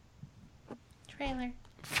trailer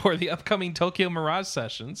for the upcoming Tokyo Mirage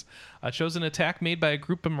Sessions. Shows an attack made by a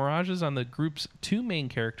group of Mirages on the group's 2 main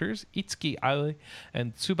characters, Itsuki Ai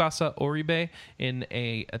and Tsubasa Oribe, in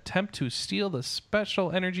a attempt to steal the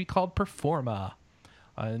special energy called Performa.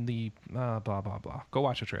 In the blah, blah, blah. Go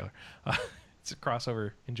watch a trailer. It's a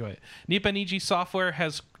crossover. Enjoy it. Nippon Ichi Software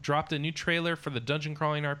has dropped a new trailer for the dungeon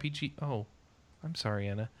crawling RPG. Oh, I'm sorry,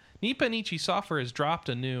 Anna. Nippon Ichi Software has dropped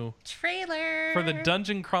a new trailer for the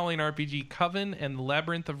dungeon crawling RPG Coven and the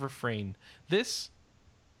Labyrinth of Refrain. This,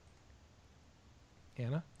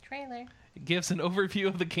 Anna? Trailer. It gives an overview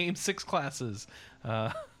of the game's 6 classes.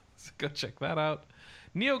 So go check that out.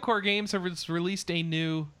 Neocore Games has released a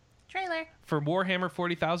new trailer for Warhammer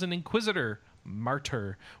 40,000 Inquisitor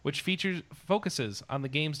Martyr, which focuses on the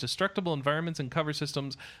game's destructible environments and cover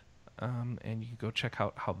systems. And you can go check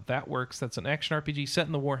out how that works. That's an action RPG set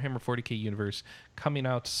in the Warhammer 40k universe, coming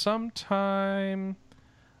out sometime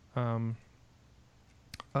soon.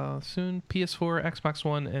 PS4, Xbox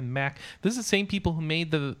One, and Mac. This is the same people who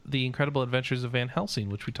made the Incredible Adventures of Van Helsing,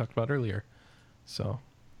 which we talked about earlier. So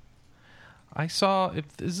I saw.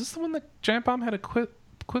 Is this the one that Giant Bomb had a quick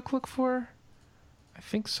look for? I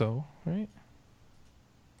think so, right?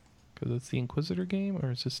 Because it's the Inquisitor game, or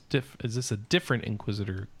is this a different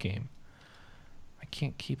Inquisitor game?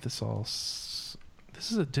 can't keep this all. This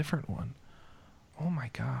is a different one. Oh my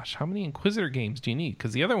gosh, how many Inquisitor games do you need?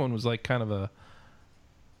 Because the other one was like kind of a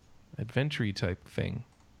adventure-y type thing.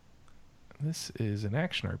 This is an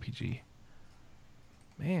action RPG.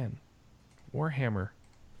 Man, Warhammer,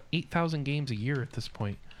 8,000 games a year at this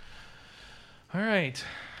point. All right.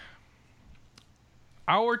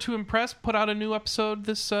 Hour to Impress put out a new episode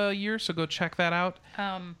this year, so go check that out.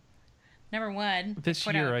 Number one, this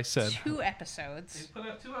year I said 2 episodes. They put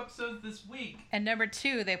out 2 episodes this week. And number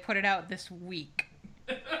 2, they put it out this week.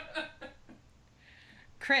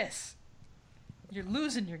 Chris, you're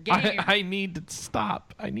losing your game. I need to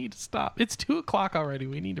stop. It's 2:00 already.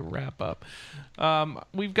 We need to wrap up.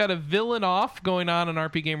 We've got a villain off going on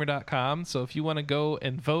rpgamer.com. So if you want to go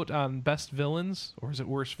and vote on best villains, or is it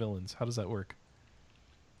worst villains? How does that work?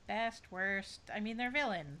 Best, worst. I mean, they're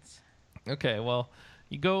villains. Okay, well,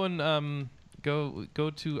 you go and go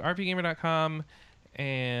to rpgamer.com,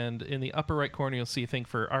 and in the upper right corner you'll see a thing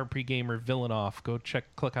for RP Gamer Villain Off. Go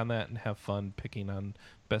click on that and have fun picking on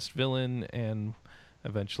best villain, and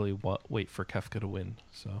eventually wait for Kefka to win.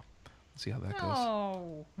 So let's see how that goes.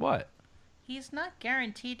 No. What? He's not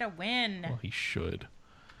guaranteed to win. Well, he should.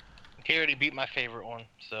 He already beat my favorite one,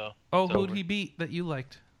 so. Oh, who'd he beat that you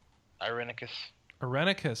liked? Irenicus.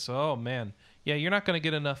 Oh man, yeah, you're not going to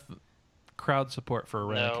get enough crowd support for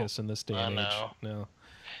Irenicus in this day and age. No.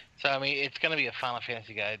 So I mean, it's going to be a Final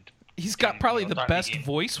Fantasy guide. He's got probably the best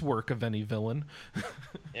voice work of any villain.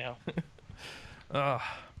 Yeah. All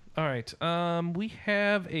right. We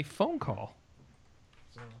have a phone call.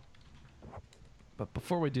 But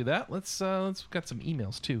before we do that, let's got some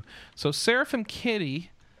emails too. So Seraphim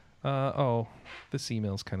Kitty. This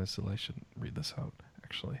email's kind of silly. I shouldn't read this out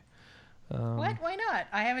actually. What? Why not?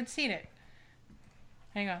 I haven't seen it.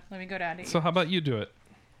 Hang on. Let me go down to you. So how about you do it?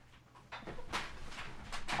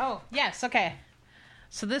 Oh, yes. Okay.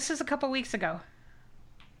 So this is a couple weeks ago.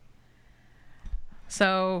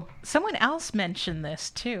 So someone else mentioned this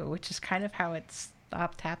too, which is kind of how it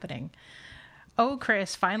stopped happening. Oh,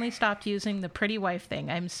 Chris, finally stopped using the pretty wife thing.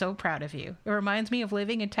 I'm so proud of you. It reminds me of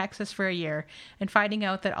living in Texas for a year and finding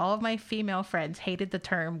out that all of my female friends hated the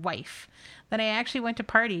term wife. Then I actually went to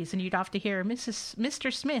parties, and you'd often hear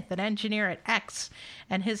Mr. Smith, an engineer at X,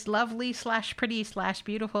 and his lovely / pretty /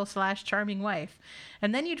 beautiful / charming wife.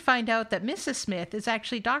 And then you'd find out that Mrs. Smith is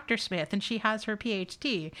actually Dr. Smith, and she has her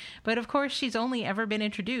PhD. But of course, she's only ever been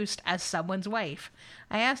introduced as someone's wife.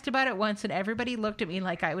 I asked about it once, and everybody looked at me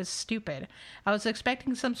like I was stupid. I was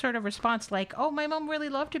expecting some sort of response like, oh, my mom really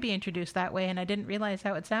loved to be introduced that way, and I didn't realize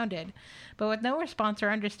how it sounded. But with no response or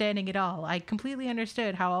understanding at all, I completely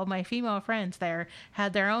understood how all my female friends there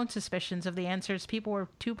had their own suspicions of the answers people were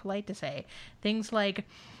too polite to say. Things like,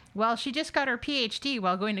 well, she just got her PhD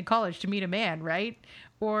while going to college to meet a man, right?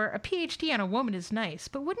 Or a PhD on a woman is nice,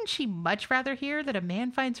 but wouldn't she much rather hear that a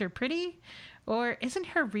man finds her pretty? Or isn't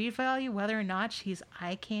her real value whether or not she's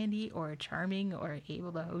eye candy or charming or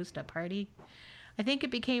able to host a party? I think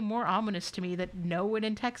it became more ominous to me that no one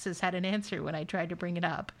in Texas had an answer when I tried to bring it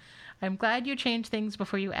up. I'm glad you changed things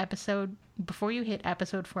before you hit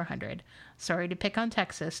episode 400. Sorry to pick on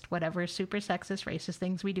Texas, whatever super sexist, racist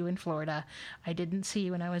things we do in Florida. I didn't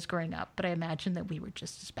see when I was growing up, but I imagine that we were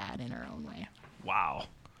just as bad in our own way. Wow.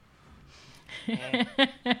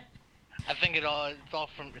 I think it's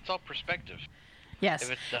all perspective. Yes.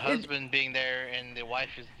 If it's the husband being there and the wife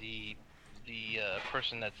is the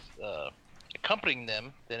person that's accompanying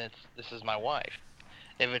them, then this is my wife.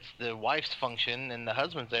 If it's the wife's function and the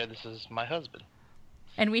husband's there, this is my husband.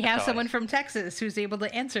 And we have someone from Texas who's able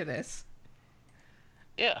to answer this.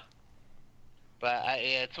 Yeah. But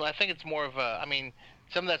I think it's more of a, I mean,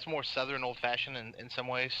 some of that's more Southern old-fashioned in some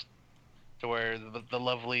ways, to where the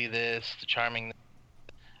lovely this, the charming.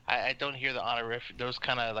 I don't hear the honorific, those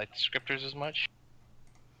kind of like descriptors as much.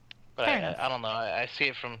 But I don't know. I see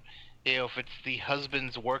it from, if it's the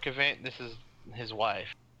husband's work event, this is his wife.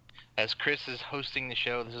 As Chris is hosting the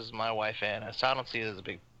show, this is my wife Anna. So I don't see it as a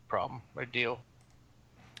big problem or deal.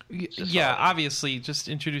 Yeah, obviously, just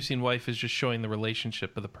introducing wife is just showing the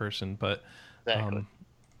relationship of the person, but exactly.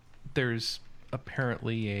 There's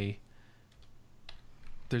apparently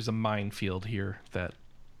there's a minefield here that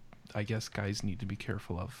I guess guys need to be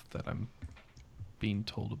careful of, that I'm being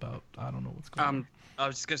told about. I don't know what's going on. I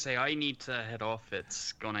was just gonna say I need to head off.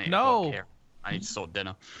 It's gonna 8 No. o'clock here. I need to sort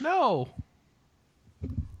dinner. No.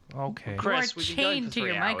 Okay. Chris, You're we've been going chained for to your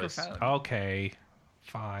 3 hours. microphone. Okay.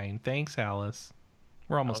 Fine. Thanks, Alice.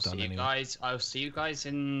 We're almost done anyway. I'll see you guys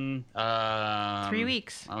in 3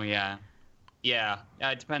 weeks. Oh yeah. Yeah.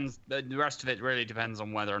 It depends. The rest of it really depends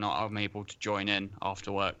on whether or not I'm able to join in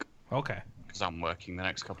after work, Okay. because I'm working the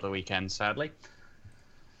next couple of weekends, sadly.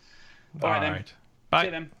 All right. Bye. See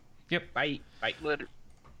you then. Yep. Bye. Bye. Later.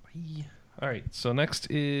 Bye. All right. So next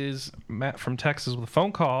is Matt from Texas with a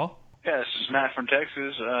phone call. Yeah, this is Matt from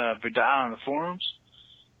Texas. Been down on the forums,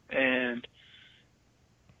 and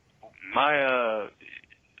my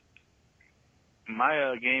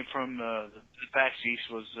game from the PAX East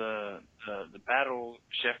was the Battle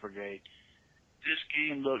Chef Brigade. This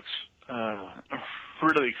game looks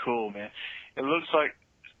really cool, man. It looks like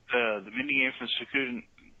the minigame from Suikoden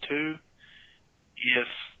 2. If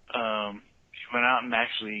you went out and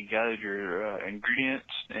actually gathered your ingredients,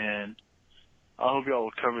 and I hope y'all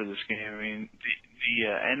will cover this game. I mean, the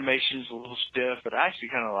animation is a little stiff, but I actually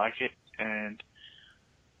kind of like it, and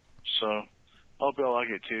so I hope y'all like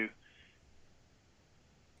it too.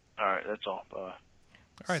 All right, that's all. Bye. All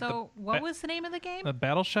right, so, what was the name of the game? The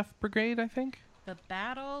Battle Chef Brigade, I think. The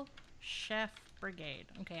Battle Chef Brigade.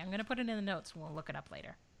 Okay, I'm going to put it in the notes and we'll look it up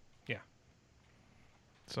later. Yeah.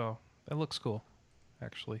 So, it looks cool,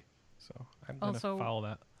 actually. So, I'm going to follow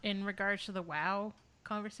that. In regards to the WoW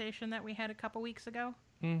conversation that we had a couple weeks ago.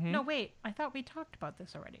 Mm-hmm. No, wait. I thought we talked about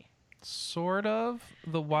this already. Sort of.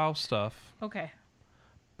 The WoW stuff. Okay.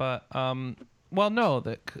 But, well, no,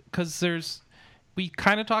 because we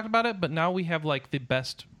kind of talked about it, but now we have, like, the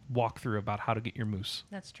best walkthrough about how to get your moose.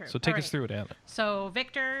 That's true. So take us through it, Anna. So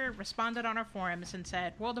Victor responded on our forums and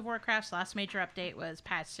said World of Warcraft's last major update was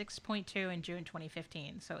patch 6.2 in June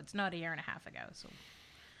 2015. So it's not a year and a half ago. So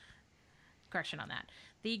correction on that.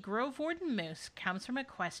 The Grove Warden Moose comes from a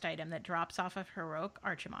quest item that drops off of Heroic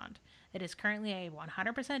Archimond. It is currently a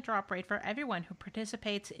 100% drop rate for everyone who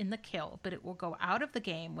participates in the kill, but it will go out of the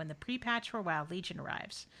game when the pre-patch for WoW Legion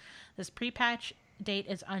arrives. This pre-patch date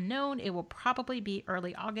is unknown. It will probably be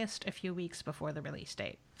early August, a few weeks before the release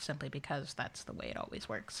date, simply because that's the way it always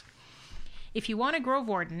works. If you want a Grove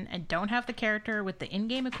Warden and don't have the character with the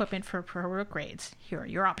in-game equipment for heroic raids, here are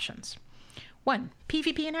your options. 1.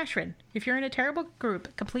 PvP in Ashran. If you're in a terrible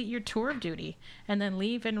group, complete your tour of duty, and then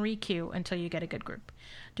leave and re-queue until you get a good group.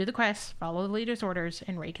 Do the quests, follow the leader's orders,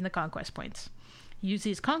 and rake in the conquest points. Use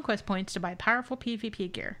these conquest points to buy powerful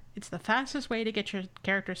PvP gear. It's the fastest way to get your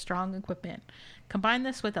character strong equipment. Combine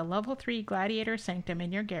this with a level 3 Gladiator Sanctum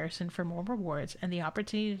in your garrison for more rewards and the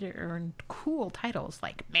opportunity to earn cool titles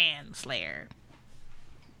like Manslayer.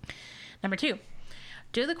 Number 2.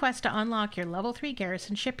 Do the quest to unlock your level 3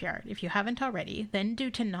 garrison shipyard. If you haven't already, then do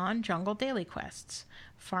to non-jungle daily quests.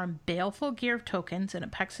 Farm baleful gear tokens in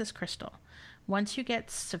Apexis Crystal. Once you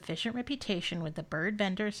get sufficient reputation with the bird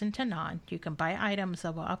vendors in Tanan, you can buy items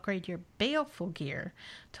that will upgrade your baleful gear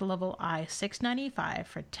to level I-695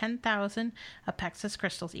 for 10,000 Apexis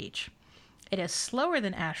crystals each. It is slower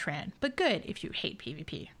than Ashran, but good if you hate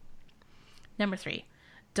PvP. Number 3.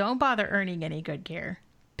 Don't bother earning any good gear.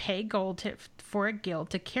 Pay gold for a guild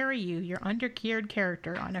to carry you your undergeared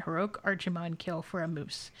character on a heroic Archimond kill for a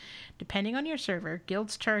moose. Depending on your server,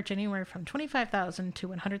 guilds charge anywhere from 25,000 to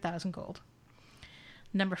 100,000 gold.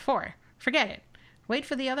 Number 4. Forget it. Wait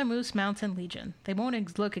for the other moose mounts in Legion. They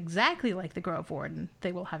won't look exactly like the Grove Warden.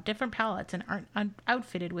 They will have different palettes and aren't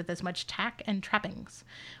outfitted with as much tack and trappings.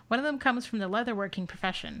 One of them comes from the leatherworking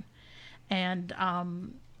profession. And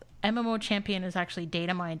MMO Champion has actually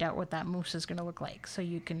data mined out what that moose is going to look like. So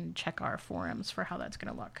you can check our forums for how that's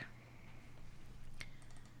going to look.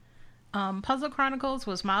 Puzzle Chronicles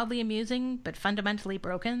was mildly amusing, but fundamentally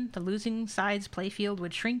broken. The losing side's playfield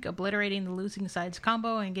would shrink, obliterating the losing side's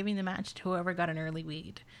combo and giving the match to whoever got an early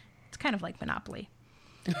lead. It's kind of like Monopoly.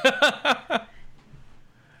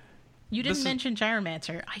 You didn't mention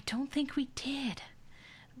Gyromancer. I don't think we did.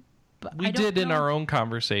 But we did in our own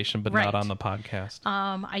conversation, but not on the podcast.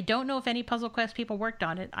 I don't know if any Puzzle Quest people worked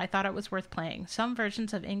on it. I thought it was worth playing. Some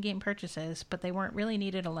versions have in-game purchases, but they weren't really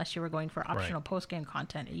needed unless you were going for optional post-game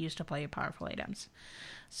content it used to play powerful items.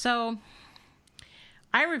 So,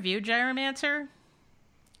 I reviewed Gyromancer,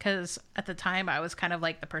 because at the time I was kind of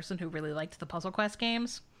like the person who really liked the Puzzle Quest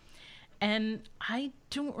games, and I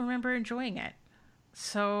don't remember enjoying it.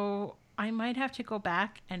 So, I might have to go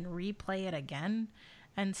back and replay it again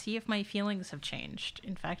and see if my feelings have changed.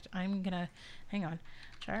 In fact, I'm gonna... Hang on.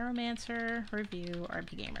 Gyromancer review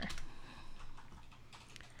RP Gamer.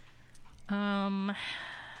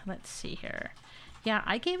 Let's see here. Yeah,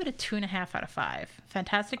 I gave it a 2.5 out of 5.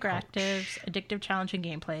 Fantastic graphics, addictive, challenging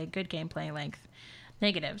gameplay, good gameplay length.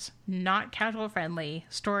 Negatives. Not casual friendly.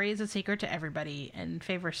 Story is a secret to everybody and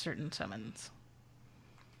favors certain summons.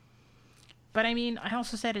 But I mean, I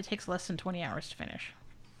also said it takes less than 20 hours to finish.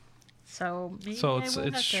 So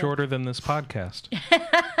it's shorter than this podcast.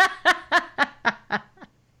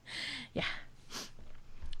 Yeah.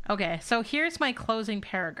 Okay, so here's my closing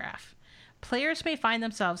paragraph. Players may find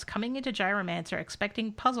themselves coming into Gyromancer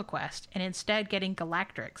expecting Puzzle Quest and instead getting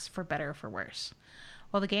Galactrix, for better or for worse.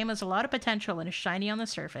 While the game has a lot of potential and is shiny on the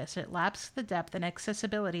surface, it lacks the depth and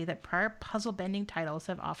accessibility that prior puzzle-bending titles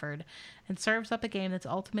have offered and serves up a game that's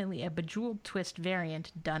ultimately a Bejeweled Twist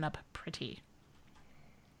variant done up pretty.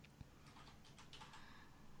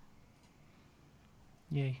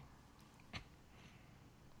 Yay.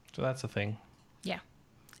 So that's a thing. Yeah.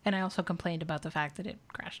 And I also complained about the fact that it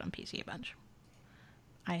crashed on PC a bunch.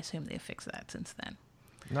 I assume they've fixed that since then.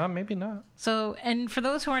 No, maybe not. So, and for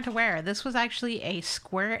those who aren't aware, this was actually a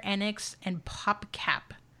Square Enix and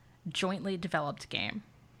PopCap jointly developed game.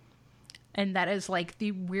 And that is like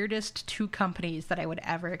the weirdest two companies that I would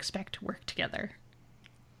ever expect to work together.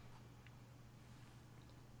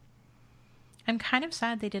 I'm kind of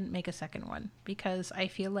sad they didn't make a second one, because I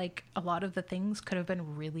feel like a lot of the things could have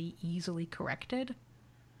been really easily corrected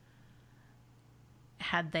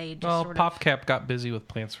had they just Well, PopCap got busy with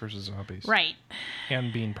Plants vs. Zombies. Right.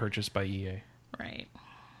 And being purchased by EA. Right.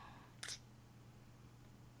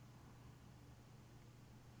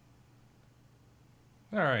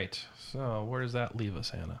 All right. So where does that leave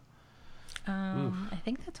us, Anna? I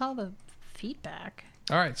think that's all the feedback.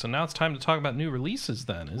 All right. So now it's time to talk about new releases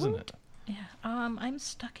then, isn't it? Yeah. I'm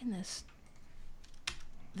stuck in this.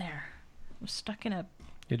 There. I'm stuck in a...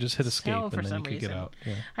 You just hit escape cell and for then some you could get reason. out.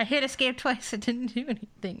 Yeah. I hit escape twice. It didn't do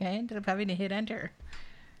anything. I ended up having to hit enter.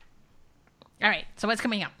 All right. So what's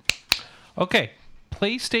coming up? Okay.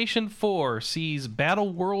 PlayStation 4 sees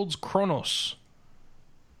Battle Worlds Chronos.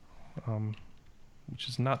 Which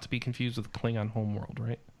is not to be confused with Klingon Homeworld,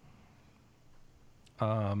 right?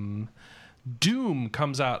 Doom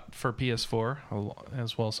comes out for PS4,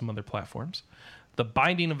 as well as some other platforms. The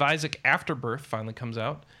Binding of Isaac Afterbirth finally comes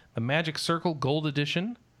out. The Magic Circle Gold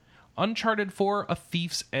Edition. Uncharted 4, A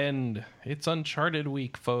Thief's End. It's Uncharted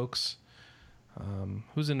week, folks.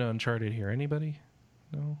 Who's into Uncharted here? Anybody?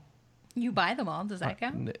 No? You buy them all. Does that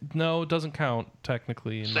count? No, it doesn't count,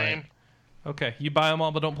 technically. Same. Okay, you buy them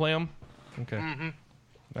all but don't play them? Okay. Mm-hmm.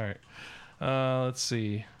 All right. Let's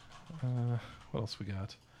see. What else we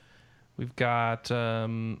got? We've got,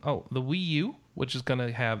 the Wii U, which is going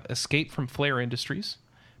to have Escape from Flare Industries,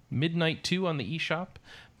 Midnight 2 on the eShop,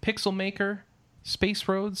 Pixel Maker, Space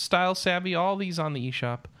Roads, Style Savvy, all these on the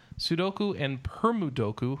eShop, Sudoku and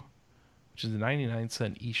Permudoku, which is a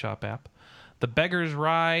 99-cent eShop app, The Beggar's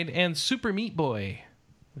Ride, and Super Meat Boy,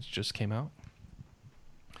 which just came out.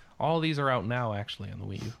 All these are out now, actually, on the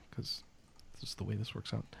Wii U, because this is the way this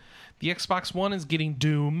works out. The Xbox One is getting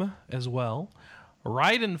Doom as well.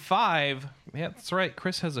 Raiden 5, yeah, that's right.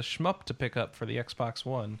 Chris has a shmup to pick up for the Xbox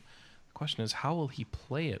One. The question is, how will he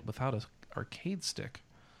play it without an arcade stick?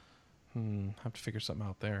 Have to figure something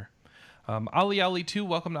out there. Ali Ali 2,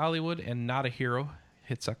 Welcome to Hollywood, and Not a Hero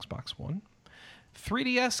hits Xbox One.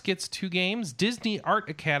 3DS gets 2 games. Disney Art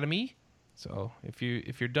Academy. So if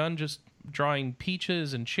you're done just drawing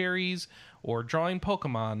peaches and cherries or drawing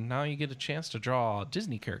Pokemon, now you get a chance to draw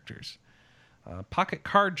Disney characters. Pocket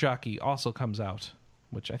Card Jockey also comes out,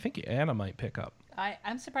 which I think Anna might pick up.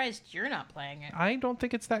 I'm surprised you're not playing it. I don't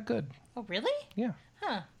think it's that good. Oh, really? Yeah.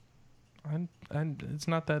 Huh. It's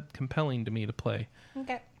not that compelling to me to play.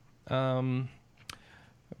 Okay.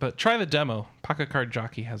 But try the demo. Pocket Card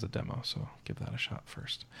Jockey has a demo, so give that a shot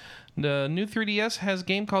first. The new 3DS has a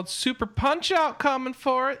game called Super Punch-Out coming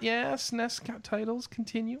for it. Yes, NES titles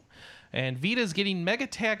continue. And Vita's getting Mega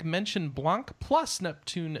Tag Mention Blanc plus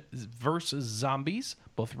Neptune vs. Zombies,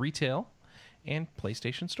 both retail and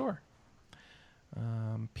PlayStation Store.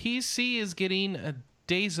 PC is getting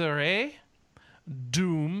Desiree,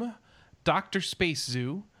 Doom, Dr. Space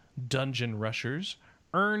Zoo, Dungeon Rushers,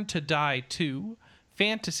 Earn to Die 2,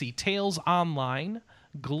 Fantasy Tales Online,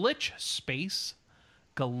 Glitch Space,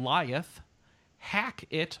 Goliath, Hack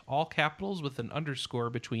It, all capitals with an underscore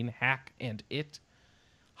between hack and it,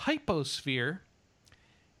 Hyposphere,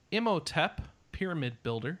 Imhotep, Pyramid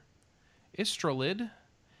Builder, Istrolid,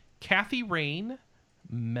 Kathy Rain,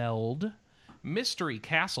 Meld, Mystery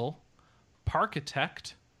Castle,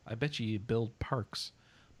 Parkitect, I bet you build parks,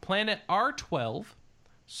 Planet R12,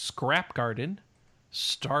 Scrap Garden,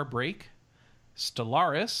 Starbreak,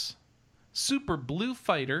 Stellaris, Super Blue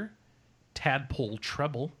Fighter, Tadpole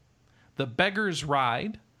Treble, The Beggar's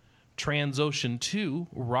Ride, Transocean 2,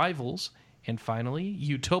 Rivals, and finally,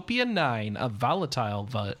 Utopia 9, A Volatile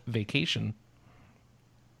Vacation.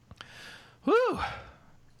 Whew!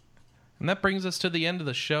 And that brings us to the end of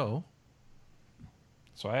the show.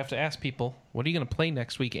 So I have to ask people, what are you going to play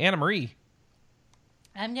next week? Anna Marie.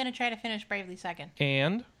 I'm going to try to finish Bravely Second.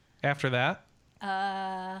 And after that?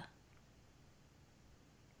 I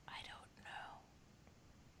don't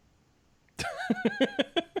know.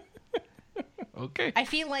 Okay. I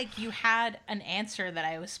feel like you had an answer that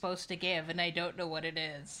I was supposed to give, and I don't know what it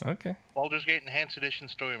is. Okay. Baldur's Gate Enhanced Edition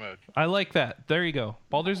Story Mode. I like that. There you go.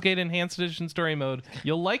 Baldur's Gate Enhanced Edition Story Mode.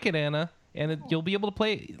 You'll like it, Anna, and you'll be able to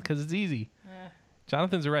play it because it's easy.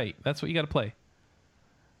 Jonathan's right. That's what you got to play.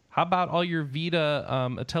 How about all your Vita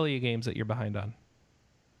Atelier games that you're behind on?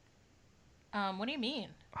 What do you mean?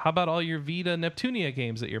 How about all your Vita Neptunia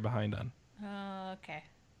games that you're behind on? Okay.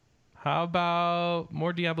 How about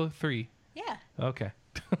more Diablo 3? Yeah. Okay.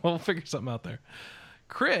 We'll figure something out there.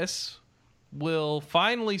 Chris will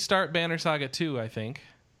finally start Banner Saga 2, I think.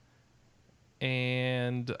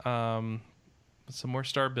 And some more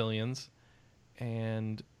Star Billions.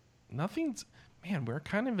 And nothing's... Man, we're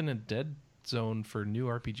kind of in a dead zone for new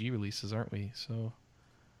RPG releases, aren't we? So,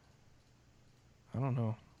 I don't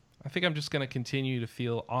know. I think I'm just going to continue to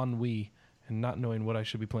feel ennui and not knowing what I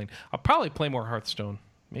should be playing. I'll probably play more Hearthstone.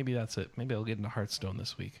 Maybe that's it. Maybe I'll get into Hearthstone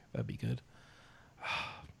this week. That'd be good.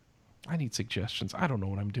 I need suggestions. I don't know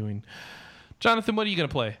what I'm doing. Jonathan, what are you going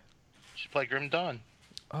to play? You should play Grim Dawn.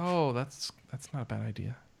 Oh, that's not a bad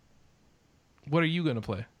idea. What are you going to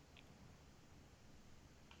play?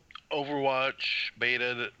 Overwatch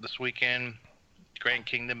beta this weekend. Grand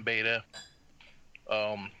Kingdom beta.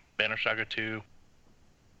 Banner Saga 2.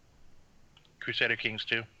 Crusader Kings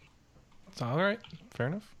 2. It's all right. Fair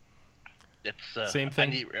enough. It's same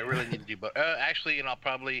thing. I really need to do both. Actually, and I'll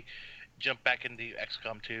probably jump back into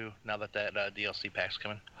XCOM 2 now that DLC pack's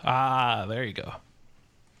coming. Ah, there you go.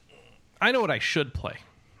 I know what I should play.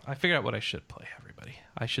 I figured out what I should play, everybody.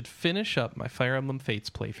 I should finish up my Fire Emblem Fates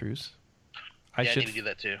playthroughs. I need to do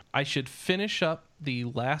that too. I should finish up the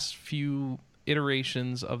last few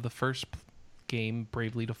iterations of the first game,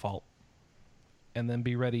 Bravely Default, and then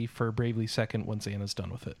be ready for Bravely Second once Anna's done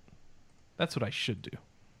with it. That's what I should do.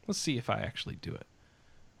 Let's see if I actually do it.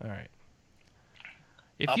 All right.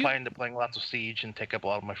 I'll probably end up playing lots of Siege and take up a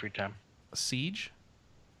lot of my free time. Siege?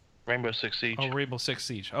 Rainbow Six Siege. Oh, Rainbow Six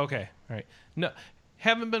Siege. Okay. All right. No,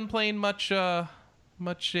 haven't been playing much Division,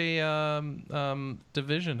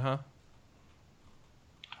 huh?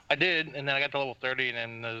 I did, and then I got to level 30, and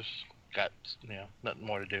then there's got nothing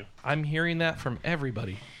more to do. I'm hearing that from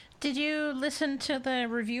everybody. Did you listen to the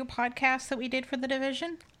review podcast that we did for The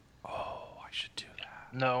Division? Oh, I should do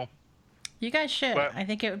that. No. You guys should. But I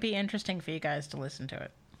think it would be interesting for you guys to listen to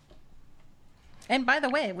it. And by the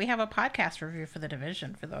way, we have a podcast review for The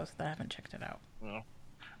Division for those that haven't checked it out. No.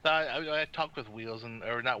 I talked with Wheels,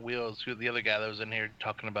 or not Wheels, who the other guy that was in here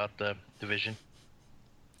talking about the Division.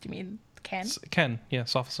 Do you mean Ken? Ken, yeah,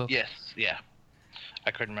 Soft Silk. Yes, yeah.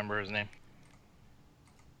 I couldn't remember his name.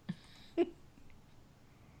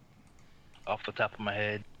 Off the top of my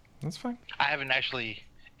head. That's fine. I haven't actually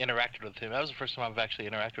interacted with him. That was the first time I've actually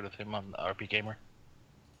interacted with him on the RP Gamer.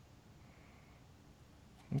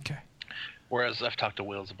 Okay. Whereas I've talked to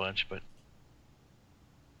Wheels a bunch, but...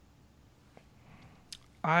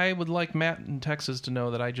 I would like Matt in Texas to know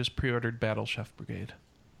that I just pre-ordered Battle Chef Brigade.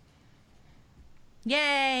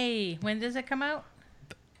 Yay! When does it come out?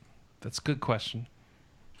 That's a good question.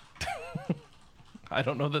 I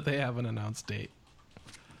don't know that they have an announced date.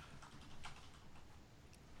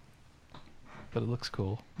 But it looks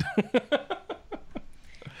cool.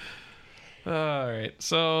 All right.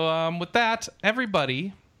 So with that,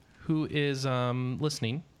 everybody who is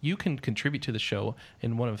listening, you can contribute to the show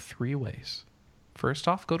in one of three ways. First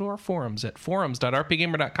off, go to our forums at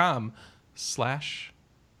forums.rpgamer.com/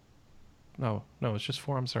 No, it's just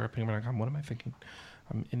forums.rpgamer.com. What am I thinking?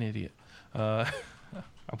 I'm an idiot. I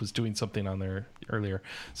was doing something on there earlier.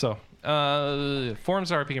 So,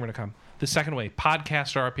 forums.rpgamer.com. The second way,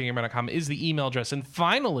 podcast.rpgamer.com is the email address. And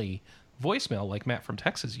finally, voicemail, like Matt from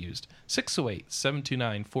Texas used,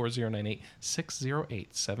 608-729-4098,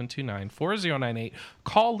 608-729-4098.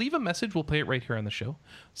 Call, leave a message. We'll play it right here on the show.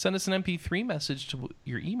 Send us an MP3 message to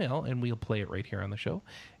your email, and we'll play it right here on the show.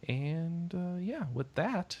 And, with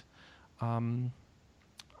that...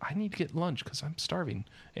 I need to get lunch because I'm starving.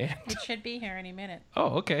 And It should be here any minute.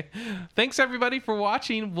 Oh, okay. Thanks, everybody, for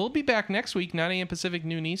watching. We'll be back next week, 9 a.m. Pacific,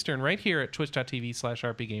 noon Eastern, right here at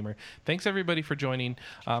twitch.tv/RPGamer. Thanks, everybody, for joining.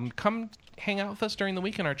 Come hang out with us during the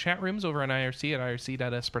week in our chat rooms over on IRC at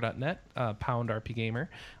irc.esper.net, #RPGamer,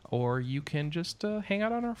 or you can just hang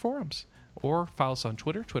out on our forums. Or follow us on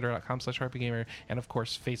Twitter, twitter.com/RPGamer, and, of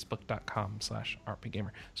course, facebook.com/RPGamer.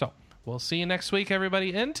 So, we'll see you next week,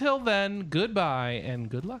 everybody. Until then, goodbye and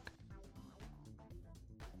good luck.